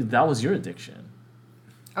powerful. That was your addiction.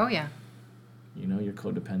 Oh, yeah. You know, your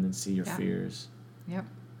codependency, your fears. Yep.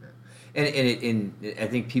 And I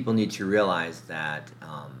think people need to realize that,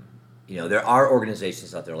 you know, there are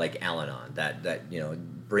organizations out there like Al-Anon that you know,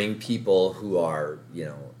 bring people who are, you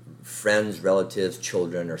know, friends, relatives,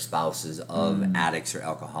 children, or spouses of addicts or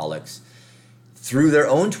alcoholics through their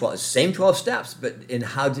own 12 steps, but in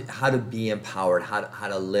how to be empowered, how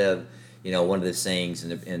to live. You know, one of the sayings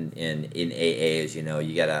in AA is, you know,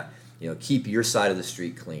 you gotta, you know, keep your side of the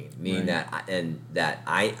street clean. Meaning that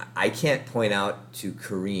I can't point out to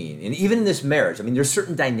Kareen, and even in this marriage, I mean, there's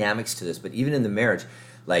certain dynamics to this, but even in the marriage,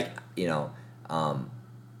 like, you know,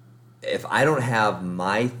 if I don't have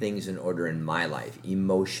my things in order in my life,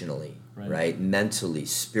 emotionally, right, mentally,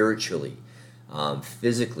 spiritually,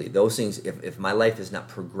 physically, those things, if my life is not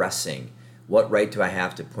progressing, what right do I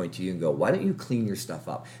have to point to you and go, why don't you clean your stuff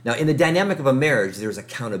up? Now, in the dynamic of a marriage, there's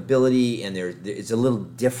accountability, and it's a little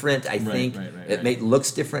different, I think. It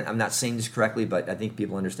looks different. I'm not saying this correctly, but I think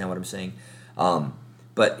people understand what I'm saying.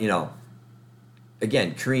 But, you know,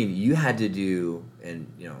 again, Kareen, you had to do,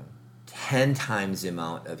 10 times the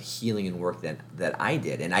amount of healing and work that I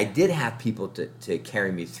did. And I did have people to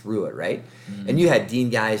carry me through it, right? And you had Dean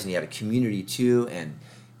guys, and you had a community too, and,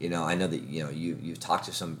 you know, I know that, you know, you've talked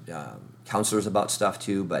to some counselors about stuff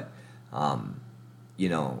too, but, you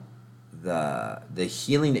know, the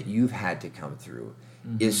healing that you've had to come through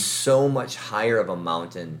is so much higher of a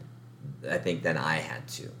mountain, I think, than I had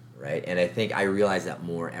to, right? And I think I realize that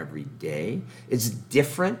more every day. It's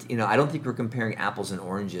different, you know, I don't think we're comparing apples and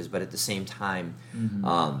oranges, but at the same time,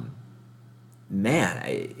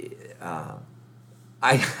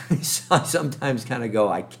 I sometimes kind of go,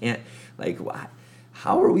 I can't, like,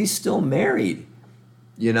 how are we still married?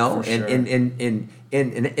 You know, sure. in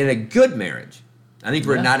a good marriage. I think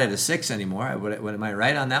we're not at a 6 anymore. Am I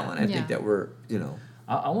right on that one? I think that we're, you know.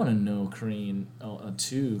 I want to know, Kareen,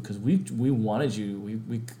 too, because we wanted you,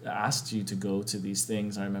 we asked you to go to these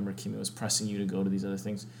things. I remember Kimi was pressing you to go to these other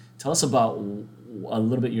things. Tell us about a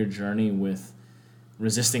little bit your journey with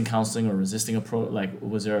resisting counseling or resisting like,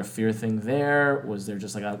 was there a fear thing there? Was there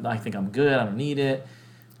just like, I think I'm good, I don't need it?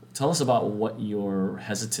 Tell us about what your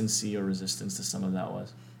hesitancy or resistance to some of that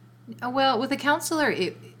was. Well, with a counselor,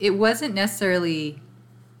 it wasn't necessarily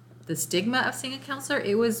the stigma of seeing a counselor.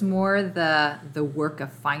 It was more the work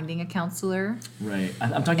of finding a counselor. Right.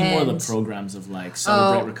 I'm talking more of the programs of like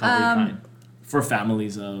Celebrate Recovery kind for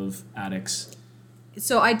families of addicts.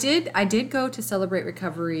 So I did go to Celebrate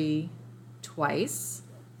Recovery twice.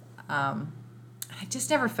 I just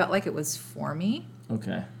never felt like it was for me.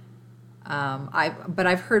 Okay. But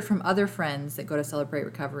I've heard from other friends that go to Celebrate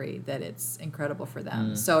Recovery that it's incredible for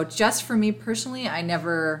them. So just for me personally, I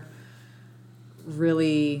never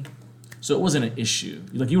really So it wasn't an issue.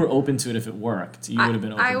 Like, you were open to it if it worked. You would have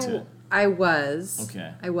been open to it. I was.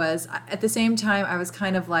 Okay. I was. At the same time, I was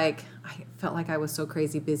kind of like, I felt like I was so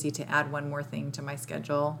crazy busy to add one more thing to my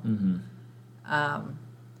schedule. Mm-hmm.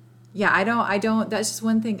 Yeah, I don't, that's just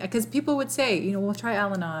one thing. Because people would say, you know, we'll try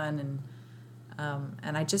Al-Anon.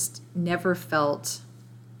 And I just never felt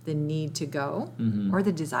the need to go or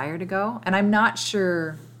the desire to go. And I'm not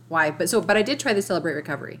sure why. But I did try the Celebrate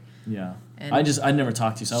Recovery. Yeah. I never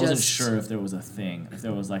talked to you, so I wasn't sure if there was a thing. If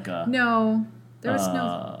there was like a... No, there was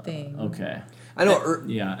no thing. Okay. I know.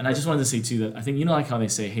 Yeah, and I just wanted to say, too, that I think, you know, like how they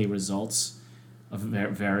say, hey, results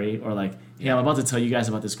vary, or like, hey, I'm about to tell you guys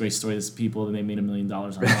about this great story, this people, and they made $1 million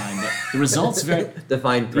online, but the results vary.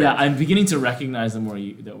 Define print. Yeah, I'm beginning to recognize the more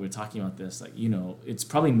that we're talking about this, like, you know, it's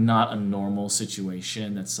probably not a normal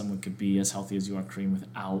situation that someone could be as healthy as you are, Kareem,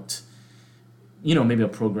 without, you know, maybe a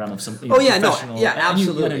program of some. Oh yeah, no, yeah,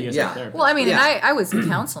 absolutely, yeah. Well, I mean, and I was in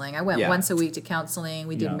counseling. I went once a week to counseling.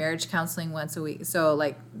 We did marriage counseling once a week. So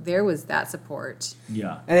like there was that support.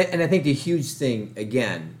 Yeah, and I think the huge thing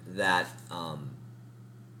again that.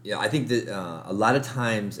 I think that a lot of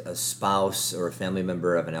times a spouse or a family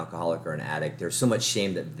member of an alcoholic or an addict, there's so much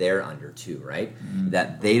shame that they're under too, right? Mm-hmm.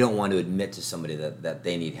 That they don't want to admit to somebody that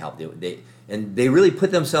they need help. They really put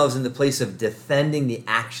themselves in the place of defending the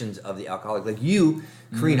actions of the alcoholic. Like you,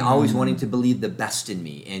 Kareen, always wanting to believe the best in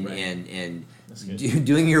me and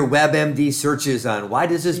doing your WebMD searches on why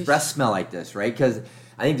does this breath smell like this, right? Because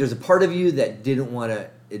I think there's a part of you that didn't want to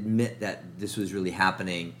admit that this was really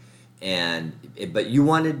happening. But you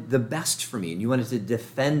wanted the best for me, and you wanted to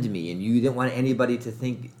defend me, and you didn't want anybody to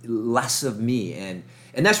think less of me, and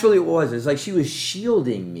that's really what it was. It's like she was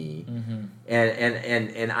shielding me,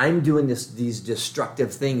 and I'm doing these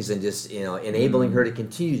destructive things, and just enabling her to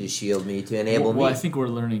continue to shield me, to enable me. Well, I think we're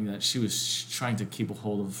learning that she was trying to keep a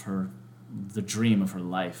hold of the dream of her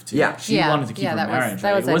life too. Yeah, she wanted to keep her marriage.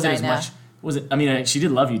 It wasn't as much. I mean, she did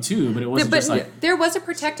love you too, but it wasn't just like... There was a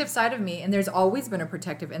protective side of me, and there's always been a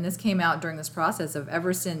protective, and this came out during this process of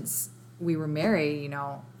ever since we were married,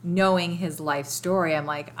 knowing his life story, I'm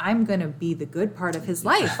like, I'm going to be the good part of his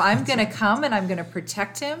life. I'm going to come and I'm going to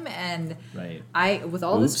protect him, and with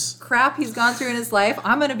all this crap he's gone through in his life,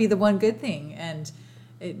 I'm going to be the one good thing. And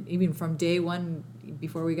even from day one,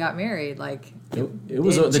 before we got married, like... It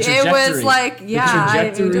was the trajectory. It was like, the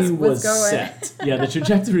trajectory was set. Yeah, the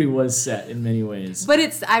trajectory was set in many ways. But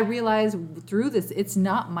I realized through this, it's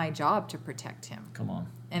not my job to protect him. Come on.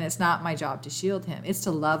 And it's not my job to shield him. It's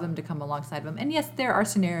to love him, to come alongside of him. And yes, there are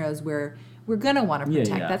scenarios where we're going to want to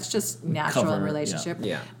protect. Yeah. That's just natural in a relationship.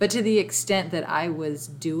 Yeah. But to the extent that I was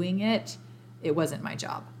doing it, it wasn't my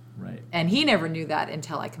job. Right. And he never knew that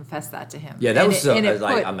until I confessed that to him. Yeah,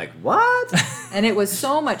 that I'm like, what? And it was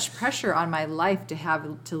so much pressure on my life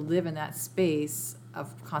to live in that space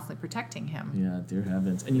of constantly protecting him. Yeah, dear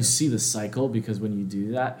heavens. And you see the cycle, because when you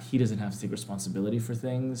do that, he doesn't have to take responsibility for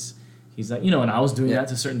things. He's like, and I was doing that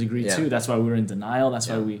to a certain degree too. That's why we were in denial. That's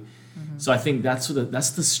why we... Mm-hmm. So I think that's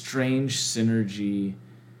the strange synergy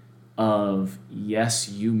of, yes,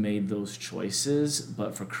 you made those choices,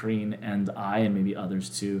 but for Kareen and I, and maybe others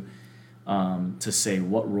too, to say,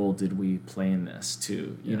 what role did we play in this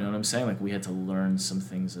too? You know what I'm saying? Like, we had to learn some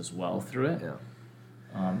things as well through it.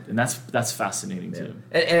 Yeah. And that's fascinating too.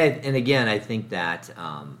 And again, I think that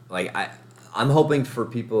I'm hoping for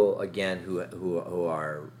people again who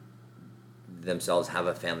are themselves have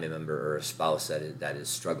a family member or a spouse that is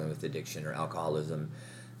struggling with addiction or alcoholism,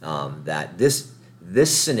 that this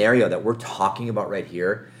scenario that we're talking about right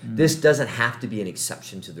here, this doesn't have to be an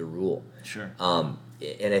exception to the rule. Sure.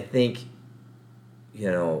 And I think,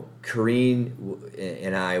 Kareen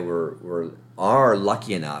and I are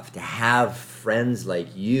lucky enough to have friends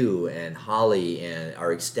like you and Holly and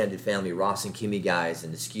our extended family, Ross and Kimmy guys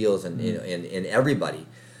and the Skeels and everybody,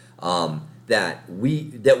 that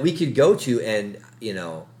we could go to and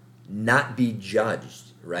not be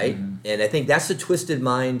judged, right? Mm-hmm. And I think that's the twisted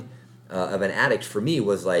mind of an addict for me,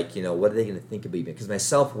 was like, what are they going to think of me? Because my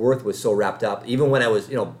self-worth was so wrapped up. Even when I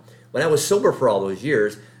was sober for all those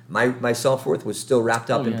years, my self-worth was still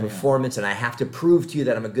wrapped up in performance, and I have to prove to you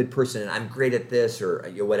that I'm a good person and I'm great at this or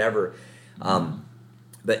whatever.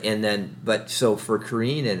 But so for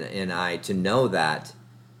Kareen and I to know that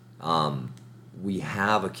we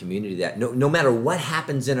have a community that no matter what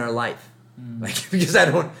happens in our life, because I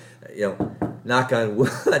don't, knock on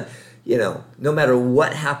wood, no matter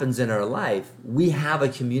what happens in our life, we have a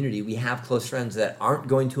community, we have close friends that aren't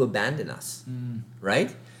going to abandon us,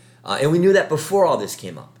 right? And we knew that before all this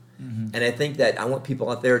came up. And I think that I want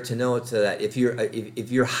people out there to know that if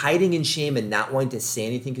you're hiding in shame and not wanting to say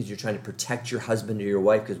anything because you're trying to protect your husband or your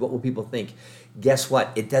wife, because what will people think? Guess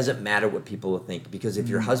what? It doesn't matter what people will think, because if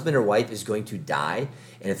your husband or wife is going to die,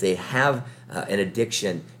 and if they have an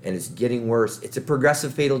addiction and it's getting worse, it's a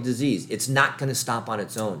progressive fatal disease. It's not going to stop on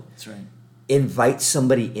its own. That's right. Invite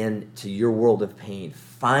somebody into your world of pain.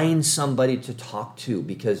 Find somebody to talk to,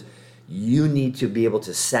 because you need to be able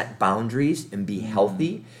to set boundaries and be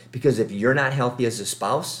healthy, because if you're not healthy as a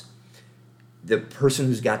spouse, the person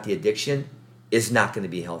who's got the addiction is not going to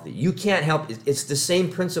be healthy. You can't help. It's the same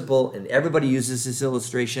principle, and everybody uses this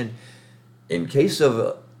illustration. In case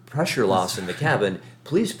of pressure loss in the cabin,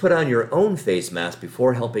 please put on your own face mask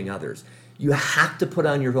before helping others. You have to put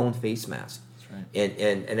on your own face mask. That's right.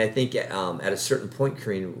 And I think at a certain point,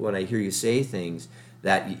 Kareen, when I hear you say things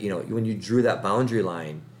that, when you drew that boundary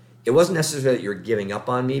line, it wasn't necessarily that you're giving up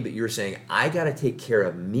on me, but you were saying, I got to take care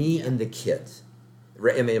of me and the kids.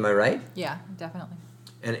 Right? Am I right? Yeah, definitely.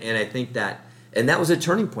 And I think that, and that was a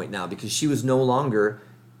turning point now, because she was no longer,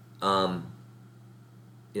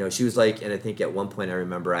 she was like, and I think at one point I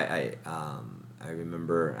remember I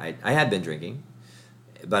had been drinking,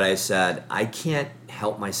 but I said, I can't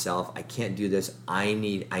help myself. I can't do this. I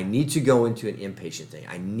need to go into an inpatient thing.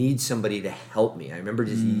 I need somebody to help me. I remember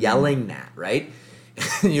just yelling that, right?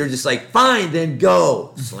 And you're just like, fine, then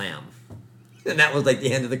go. Slam. And that was like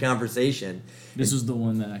the end of the conversation. This was the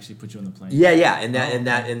one that actually put you on the plane. Yeah, and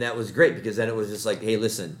that was great, because then it was just like, hey,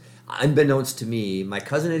 listen, unbeknownst to me, my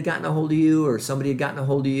cousin had gotten a hold of you, or somebody had gotten a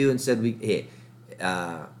hold of you and said,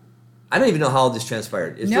 I don't even know how all this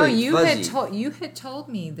transpired. It's no, really you fuzzy. had told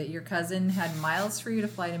me that your cousin had miles for you to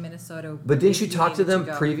fly to Minnesota. But didn't you talk to them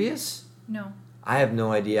previous? No. I have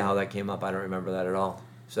no idea how that came up. I don't remember that at all.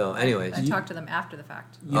 So, anyways. I talked to them after the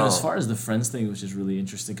fact. As far as the friends thing, which is really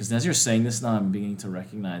interesting, because as you're saying this now, I'm beginning to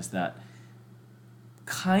recognize that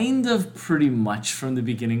kind of pretty much from the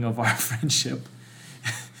beginning of our friendship,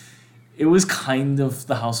 it was kind of,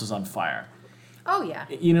 the house was on fire. Oh, yeah.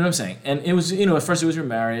 You know what I'm saying? And it was, at first it was your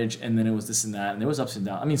marriage, and then it was this and that, and there was ups and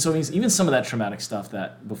downs. I mean, so even some of that traumatic stuff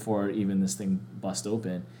that before even this thing bust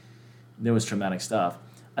open, there was traumatic stuff.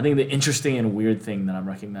 I think the interesting and weird thing that I'm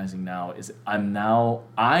recognizing now is I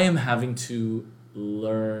am having to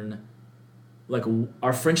learn, like,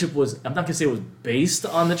 our friendship was, I'm not going to say it was based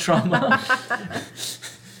on the trauma,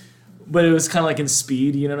 but it was kind of like in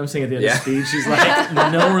Speed, you know what I'm saying? At the end of Speed, she's like,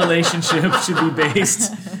 no relationship should be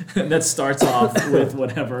based, that starts off with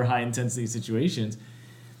whatever high-intensity situations.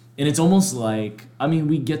 And it's almost like,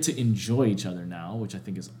 we get to enjoy each other now, which I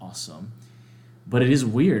think is awesome. But it is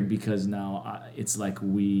weird, because now it's like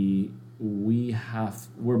we're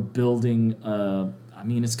building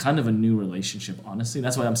it's kind of a new relationship, honestly.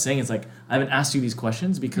 That's why I'm saying, it's like, I haven't asked you these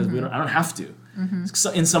questions because I don't have to.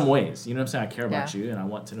 In some ways, you know what I'm saying? I care about you and I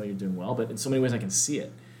want to know you're doing well, but in so many ways I can see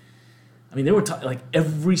it. They were like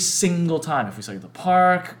every single time, if we saw at the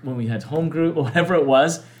park, when we had home group, or whatever it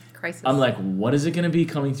was, crisis. I'm like, what is it going to be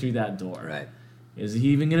coming through that door? Right. Is he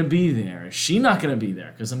even going to be there? Is she not going to be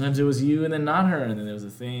there? Because sometimes it was you and then not her, and then there was a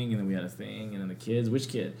thing, and then we had a thing, and then the kids. Which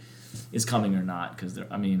kid is coming or not? Because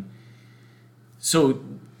so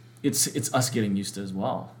it's us getting used to as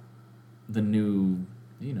well. The new,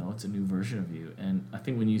 it's a new version of you. And I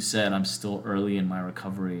think when you said I'm still early in my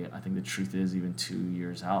recovery, I think the truth is even 2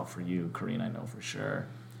 years out for you, Kareen, I know for sure.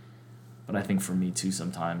 But I think for me too,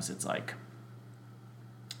 sometimes it's like,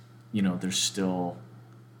 there's still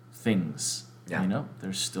things. Yeah.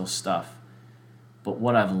 There's still stuff. But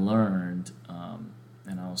what I've learned,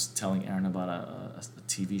 and I was telling Aaron about a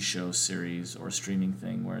TV show series or a streaming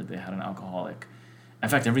thing where they had an alcoholic. In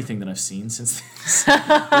fact, everything that I've seen since this,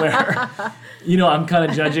 where, I'm kind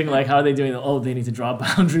of judging, like, how are they doing? Oh, they need to draw a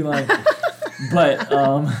boundary line. But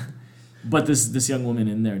this young woman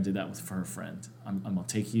in there did that for her friend. I'm gonna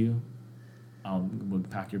take you. We'll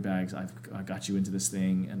pack your bags. I got you into this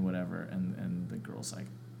thing and whatever. And the girl's like,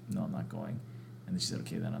 no, I'm not going. And then she said,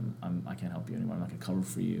 okay, then I can't help you anymore. I'm not going to cover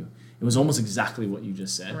for you. It was almost exactly what you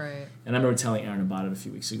just said. Right. And I remember telling Aaron about it a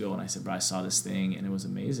few weeks ago, and I said, bro, I saw this thing, and it was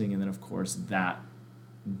amazing. And then, of course, that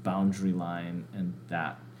boundary line and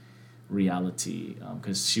that reality,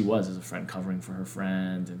 because she was, as a friend, covering for her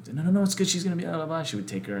friend. And no, it's good. She's going to be, blah, blah, blah. She would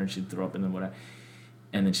take her, and she'd throw up, and then whatever.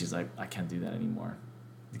 And then she's like, I can't do that anymore,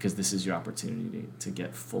 because this is your opportunity to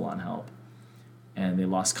get full-on help. And they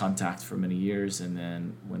lost contact for many years, and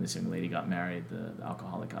then when this young lady got married, the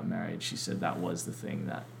alcoholic got married, she said that was the thing,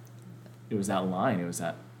 that it was that line, it was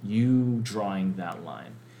that you drawing that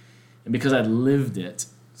line. And because I'd lived it,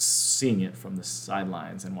 seeing it from the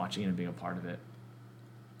sidelines and watching it and being a part of it,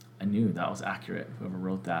 I knew that was accurate. Whoever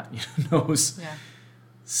wrote that knows. Yeah.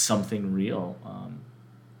 something real.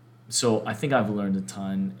 So I think I've learned a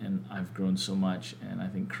ton, and I've grown so much. And I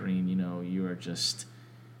think, Kareen, you are just,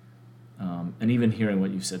 and even hearing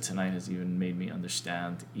what you've said tonight has even made me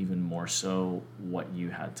understand even more so what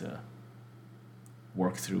you had to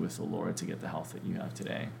work through with the Lord to get the health that you have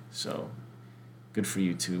today. So good for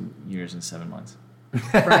you, 2 years and 7 months.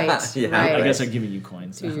 Right. Yeah, right. I guess I'll give you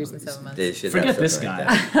coins. 2 years and 7 months. They should Forget have this something guy.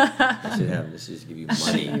 Like they should have this. Just give you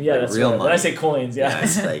money. Yeah, like that's real right. money. When I say coins, yeah. Yeah,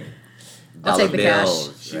 it's like I'll dollar take the cash.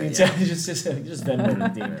 bills. Right, just yeah. just Venmo me,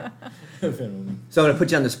 Dean. Venmo me. So I'm going to put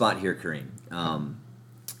you on the spot here, Kareen.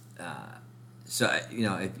 So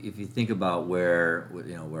if you think about where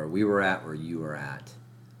we were at, where you were at,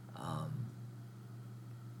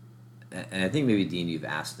 and I think maybe Dean, you've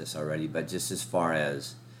asked this already, but just as far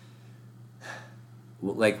as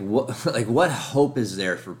what hope is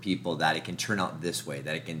there for people that it can turn out this way,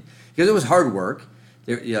 that it can, because it was hard work.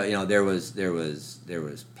 There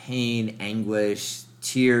was pain, anguish,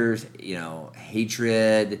 tears,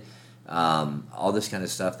 hatred, all this kind of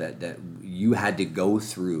stuff that you had to go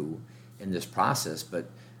through in this process. But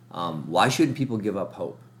why shouldn't people give up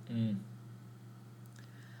hope?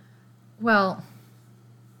 Well,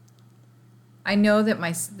 I know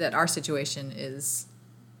that our situation is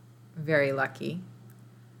very lucky.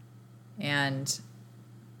 And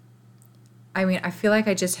I mean, I feel like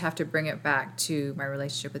I just have to bring it back to my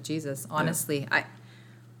relationship with Jesus. Honestly, yeah.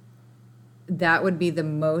 That would be the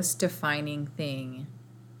most defining thing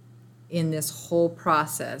in this whole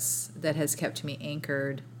process that has kept me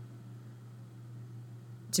anchored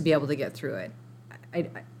to be able to get through it.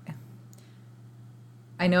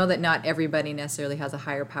 I know that not everybody necessarily has a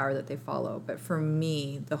higher power that they follow, but for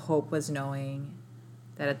me, the hope was knowing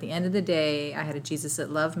that at the end of the day, I had a Jesus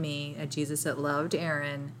that loved me, a Jesus that loved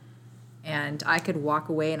Aaron, and I could walk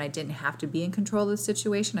away and I didn't have to be in control of the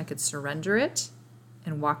situation. I could surrender it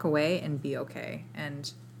and walk away and be okay.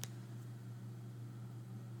 And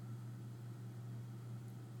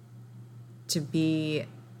to be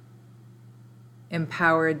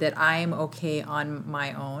empowered that I'm okay on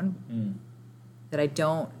my own, that I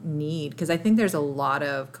don't need, because I think there's a lot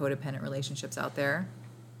of codependent relationships out there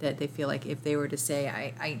that they feel like if they were to say,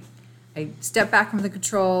 I step back from the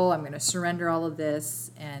control, I'm going to surrender all of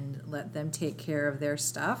this and let them take care of their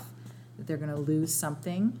stuff, that they're going to lose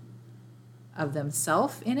something of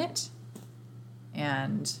themselves in it.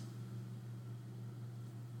 And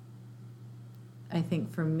I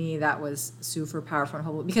think for me, that was super powerful and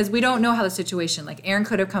hopeful, because we don't know how the situation, like Aaron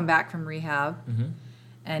could have come back from rehab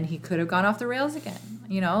and he could have gone off the rails again,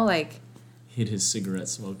 hid his cigarette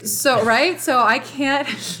smoking. So, right? So I can't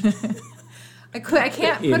I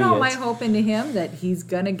can't put all my hope into him that he's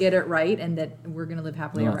going to get it right and that we're going to live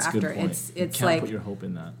happily ever after. It's you can't like, put your hope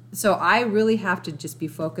in that. So I really have to just be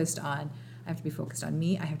focused on, I have to be focused on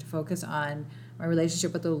me. I have to focus on my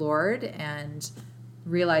relationship with the Lord and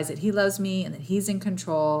realize that he loves me and that he's in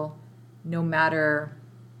control no matter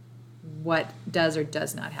what does or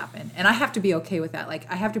does not happen. And I have to be okay with that.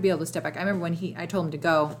 Like, I have to be able to step back. I remember when I told him to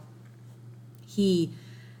go, he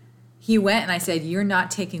went and I said, you're not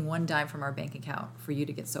taking one dime from our bank account for you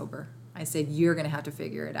to get sober. I said, you're going to have to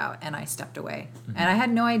figure it out. And I stepped away. And I had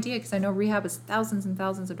no idea, because I know rehab is thousands and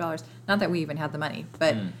thousands of dollars. Not that we even had the money,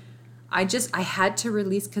 but I had to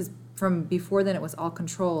release, because from before then it was all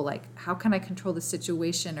control. Like, how can I control the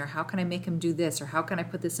situation, or how can I make him do this, or how can I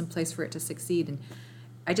put this in place for it to succeed? And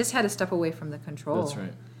I just had to step away from the control. That's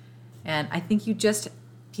right. And I think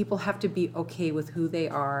people have to be okay with who they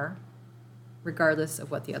are, regardless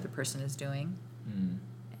of what the other person is doing,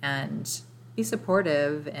 and be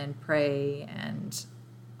supportive and pray and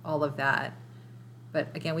all of that.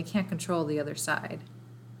 But again, we can't control the other side.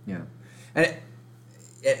 Yeah. And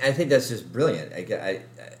I think that's just brilliant.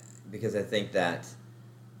 Because I think that,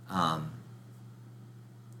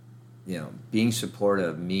 being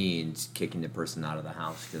supportive means kicking the person out of the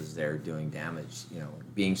house because they're doing damage.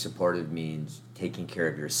 Being supportive means taking care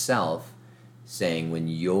of yourself, saying when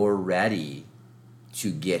you're ready to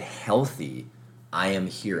get healthy, I am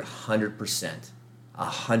here 100%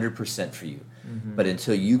 for you. But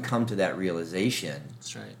until you come to that realization,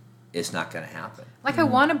 that's right, it's not going to happen. Like, I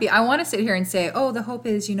want to sit here and say, oh, the hope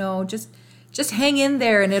is, just hang in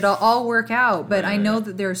there and it'll all work out. But I know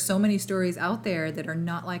that there are so many stories out there that are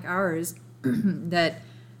not like ours, that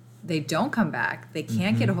they don't come back. They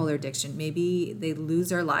can't get a hold of their addiction. Maybe they lose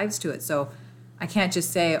their lives to it. So I can't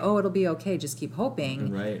just say, oh, it'll be okay, just keep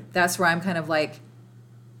hoping. Right. That's where I'm kind of like,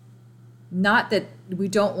 not that we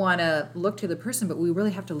don't want to look to the person, but we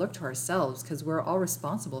really have to look to ourselves, because we're all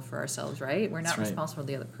responsible for ourselves, right? We're not responsible for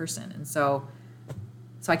the other person. And so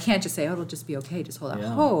I can't just say, oh, it'll just be okay, just hold out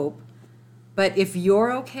hope. But if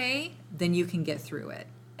you're okay, then you can get through it.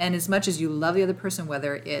 And as much as you love the other person,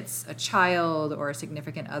 whether it's a child or a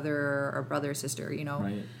significant other or brother or sister, you know,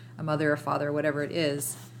 Right. a mother or father, whatever it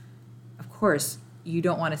is, of course, you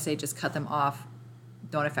don't want to say just cut them off,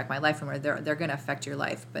 don't affect my life anymore. They're going to affect your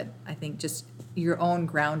life. But I think just your own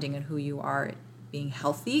grounding and who you are, being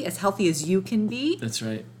healthy as you can be. That's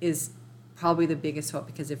right. Is probably the biggest hope,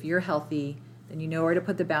 because if you're healthy, then you know where to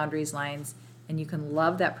put the boundaries, lines, and you can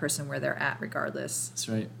love that person where they're at regardless. That's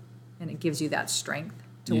right. And it gives you that strength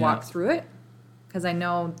to Yeah. walk through it, because I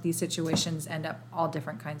know these situations end up all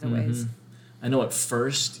different kinds of ways. I know at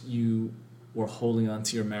first you were holding on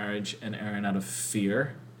to your marriage and Aaron out of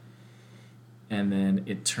fear, and then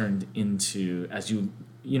it turned into, as you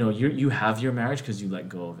have your marriage because you let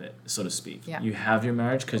go of it, so to speak. Yeah. You have your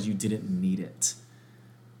marriage because you didn't need it.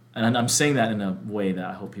 And I'm saying that in a way that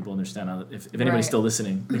I hope people understand. If anybody's Right. still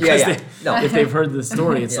listening, Yeah. if they've heard the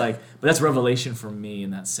story, it's Yeah. like, but that's revelation for me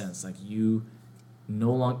in that sense. Like you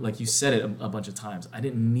no longer, like you said it a bunch of times, I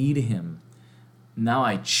didn't need him. Now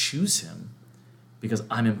I choose him because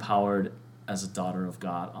I'm empowered as a daughter of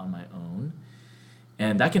God on my own.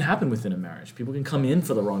 And that can happen within a marriage. People can come in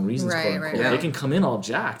for the wrong reasons, Right, quote unquote. right, right. They can come in all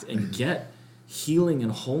jacked and get healing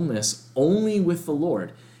and wholeness only with the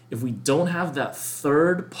Lord. If we don't have that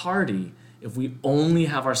third party, if we only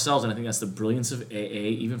have ourselves, and I think that's the brilliance of AA,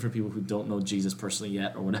 even for people who don't know Jesus personally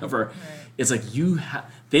yet or whatever, Right. it's like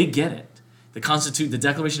they get it. The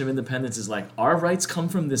Declaration of Independence is like, our rights come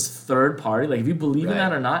from this third party. Like, if you believe in Right.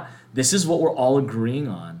 that or not, this is what we're all agreeing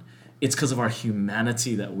on. It's because of our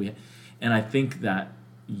humanity that and I think that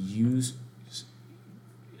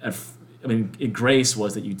grace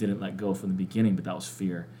was that you didn't let go from the beginning, but that was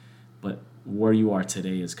fear. But where you are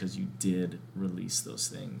today is because you did release those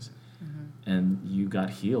things. And you got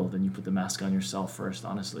healed, and you put the mask on yourself first,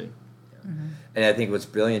 honestly. And I think what's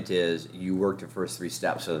brilliant is you worked the first 3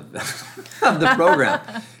 steps of the program.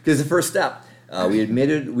 Because the first step, we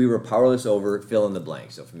admitted we were powerless over fill in the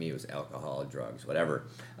blank. So for me, it was alcohol, drugs, whatever.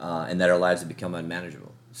 And that our lives had become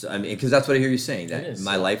unmanageable. So I mean, because that's what I hear you saying, that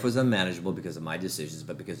my life was unmanageable because of my decisions,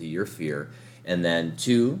 but because of your fear. And then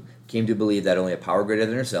 2, came to believe that only a power greater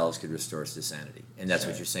than ourselves could restore us to sanity. And that's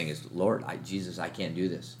what you're saying is, Lord, Jesus, I can't do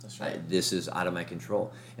this. That's right. This is out of my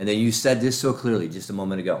control. And then you said this so clearly just a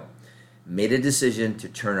moment ago. Made a decision to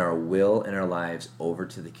turn our will and our lives over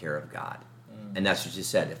to the care of God. And that's what you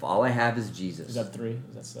said. If all I have is Jesus. Is that 3?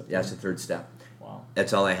 Is that step 3? That's the 3rd step. Wow.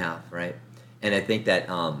 That's all I have, right? And I think that,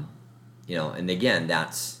 and again,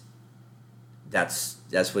 that's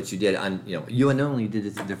what you did. You and only did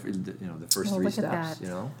it the first 3 look at steps, that.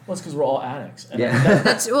 Well, it's because we're all addicts. And Yeah.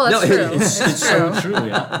 That's true. It's so true. true,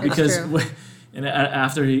 yeah. Because true. and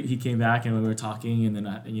after he came back and we were talking, and then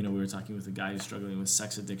we were talking with a guy who's struggling with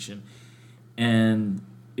sex addiction, and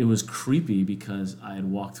it was creepy because I had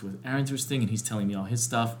walked with Aaron through his thing, and he's telling me all his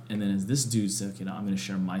stuff, and then as this dude said, okay, now I'm going to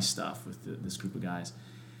share my stuff with this group of guys.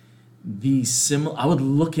 I would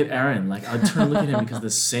look at Aaron, like I'd turn and look at him because the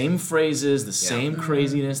same phrases, the same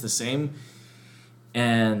craziness, the same,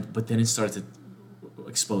 but then it started to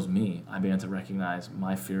expose me. I began to recognize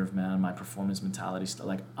my fear of man, my performance mentality stuff.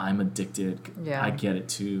 Like, I'm addicted. Yeah. I get it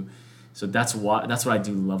too. So that's what I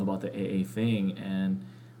do love about the AA thing. And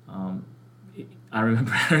I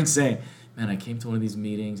remember Aaron saying, man, I came to one of these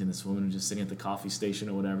meetings and this woman was just sitting at the coffee station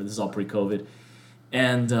or whatever. This is all pre-COVID.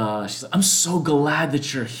 And she's like, I'm so glad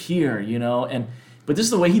that you're here, but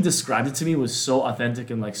just the way he described it to me was so authentic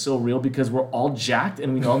and like so real, because we're all jacked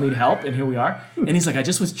and we all need help, and here we are. And he's like, I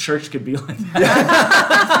just wish church could be like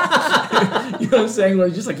that. You know what I'm saying?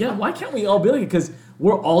 Like, just like, yeah, why can't we all be like it? Because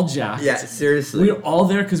we're all jacked. Yeah, seriously. We're all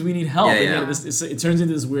there because we need help. Yeah, and yeah. It turns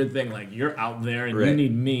into this weird thing, like you're out there and you Right.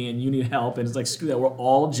 need me and you need help, and it's like, screw that, we're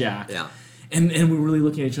all jacked. Yeah. And we're really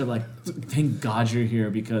looking at each other like, thank God you're here,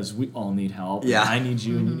 because we all need help. Yeah. And I need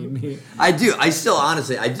you and you need me. I do. I still,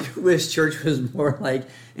 honestly, I do wish church was more like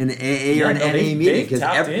an AA Yeah, or an no, NA they've meeting, because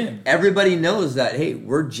tapped in. everybody knows that, hey,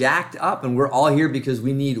 we're jacked up and we're all here because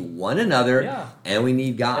we need one another, Yeah. and we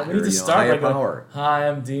need God, And we need or to start higher by going, power. hi,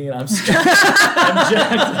 I'm Dean. I'm jacked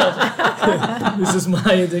up. This is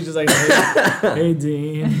my addiction. It's like, hey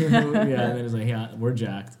Dean. Yeah, and then it's like, yeah, we're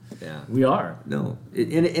jacked. Yeah. We are. No,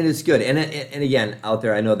 and it's good. And again, out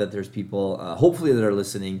there, I know that there's people, hopefully, that are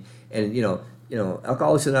listening, and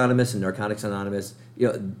Alcoholics Anonymous and Narcotics Anonymous,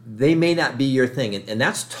 they may not be your thing, and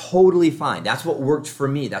that's totally fine. That's what worked for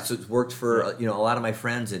me. That's what worked for a lot of my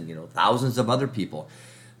friends and thousands of other people.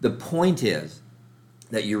 The point is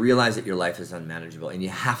that you realize that your life is unmanageable, and you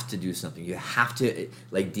have to do something. You have to,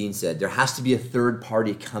 like Dean said, there has to be a third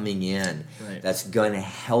party coming in Right. that's going to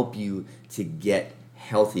help you to get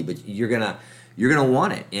healthy. But you're gonna you're going to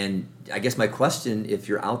want it. And I guess my question, if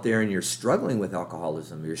you're out there and you're struggling with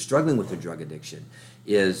alcoholism, or you're struggling with a drug addiction,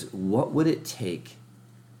 is what would it take,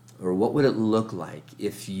 or what would it look like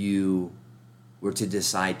if you were to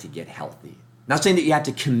decide to get healthy? Not saying that you have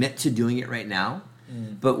to commit to doing it right now,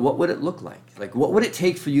 but what would it look like? Like, what would it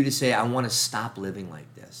take for you to say, I want to stop living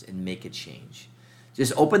like this and make a change?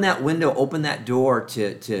 Just open that window, open that door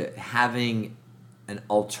to having an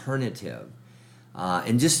alternative,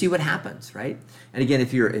 and just see what happens, right? And again,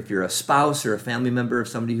 if you're a spouse or a family member of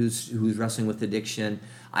somebody who's wrestling with addiction,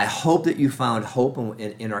 I hope that you found hope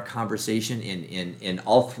in our conversation, in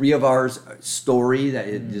all three of our story,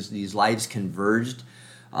 that just these lives converged,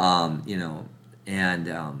 that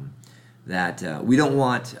I don't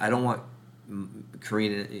want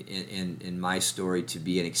Corrine in my story to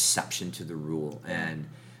be an exception to the rule. And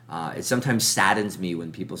it sometimes saddens me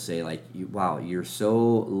when people say, like, wow, you're so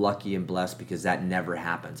lucky and blessed because that never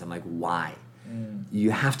happens. I'm like, why?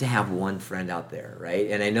 You have to have one friend out there, right?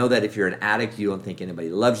 And I know that if you're an addict, you don't think anybody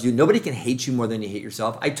loves you. Nobody can hate you more than you hate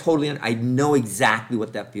yourself. I know exactly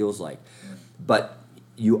what that feels like. But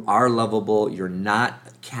you are lovable. You're not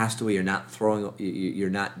castaway. You're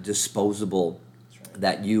not disposable.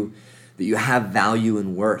 That you have value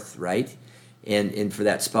and worth, right? And for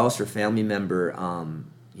that spouse or family member,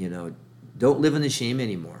 don't live in the shame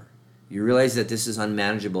anymore. You realize that this is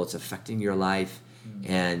unmanageable. It's affecting your life.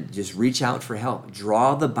 And just reach out for help.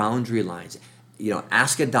 Draw the boundary lines.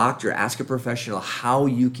 Ask a doctor, ask a professional how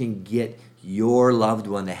you can get your loved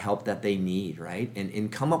one the help that they need, right?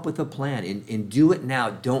 And come up with a plan and do it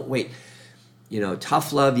now. Don't wait.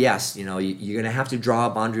 Tough love, yes. You're going to have to draw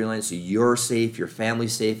a boundary line so you're safe, your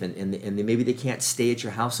family's safe, and maybe they can't stay at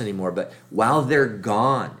your house anymore. But while they're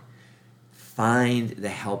gone, find the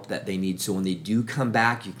help that they need. So when they do come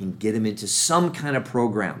back, you can get them into some kind of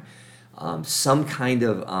program. Some kind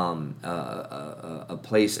of a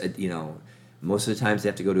place, most of the times they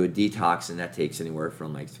have to go to a detox, and that takes anywhere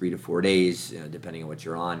from like 3 to 4 days, depending on what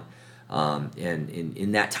you're on. And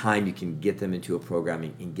in that time, you can get them into a program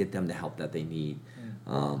and get them the help that they need.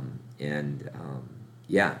 That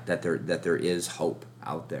there is hope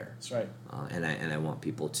out there. That's right. And I want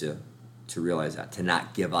people to realize that, to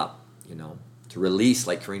not give up, to release,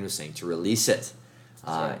 like Corrine was saying, to release it,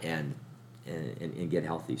 and get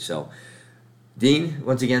healthy. So, Dean,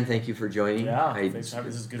 once again, thank you for joining. Yeah, thanks for having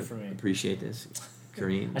me. This is good for me. Appreciate this.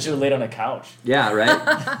 Corrine. I should have laid on a couch. Yeah,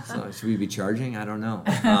 right? So should we be charging? I don't know.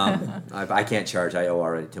 I can't charge. I owe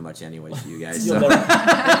already too much anyway to you guys. You'll never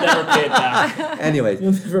pay it back. Anyways.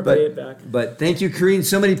 You'll never pay it back. But thank you, Corrine.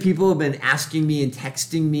 So many people have been asking me and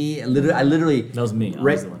texting me. I literally that was me.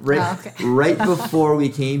 Right before we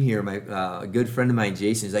came here, my a good friend of mine,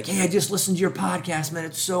 Jason, is like, hey, I just listened to your podcast, man.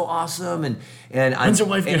 It's so awesome. And when's your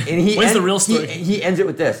wife when's the real story? He ends it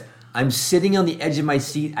with this. I'm sitting on the edge of my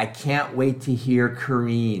seat. I can't wait to hear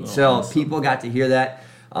Corrine. So awesome. People got to hear that.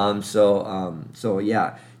 So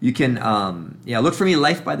yeah, you can look for me,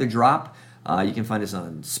 Life by the Drop. You can find us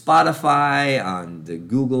on Spotify, on the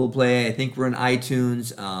Google Play. I think we're in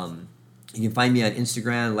iTunes. You can find me on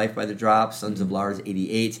Instagram, Life by the Drop, Sons of Lars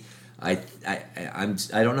 88. I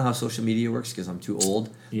don't know how social media works because I'm too old.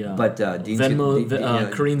 Yeah. But Dean's Venmo,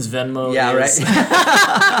 Corrine's Venmo. Yeah, right.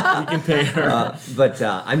 You can pay her. But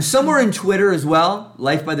I'm somewhere in Twitter as well.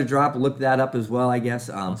 Life by the Drop. Look that up as well, I guess.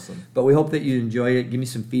 Awesome. But we hope that you enjoy it. Give me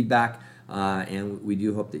some feedback. And we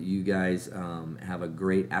do hope that you guys have a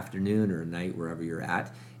great afternoon or night wherever you're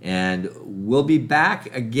at. And we'll be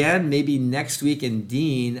back again maybe next week. And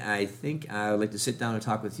Dean, I think I would like to sit down and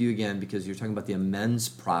talk with you again because you're talking about the amends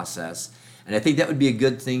process. And I think that would be a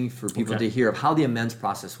good thing for people to hear of how the amends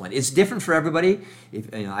process went. It's different for everybody.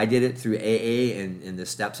 I did it through AA and the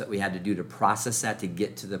steps that we had to do to process that to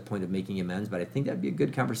get to the point of making amends. But I think that would be a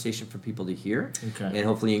good conversation for people to hear and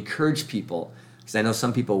hopefully encourage people. Because I know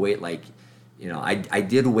some people wait I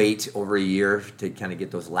did wait over a year to kind of get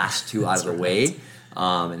those last two out of the way.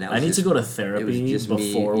 And that was I need to go to therapy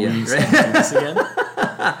before we start do this again.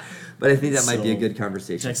 But I think that might be a good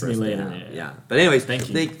conversation. Text me later. Yeah. But anyways, thank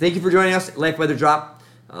you for joining us. Life by the Drop.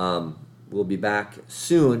 We'll be back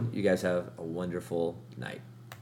soon. You guys have a wonderful night.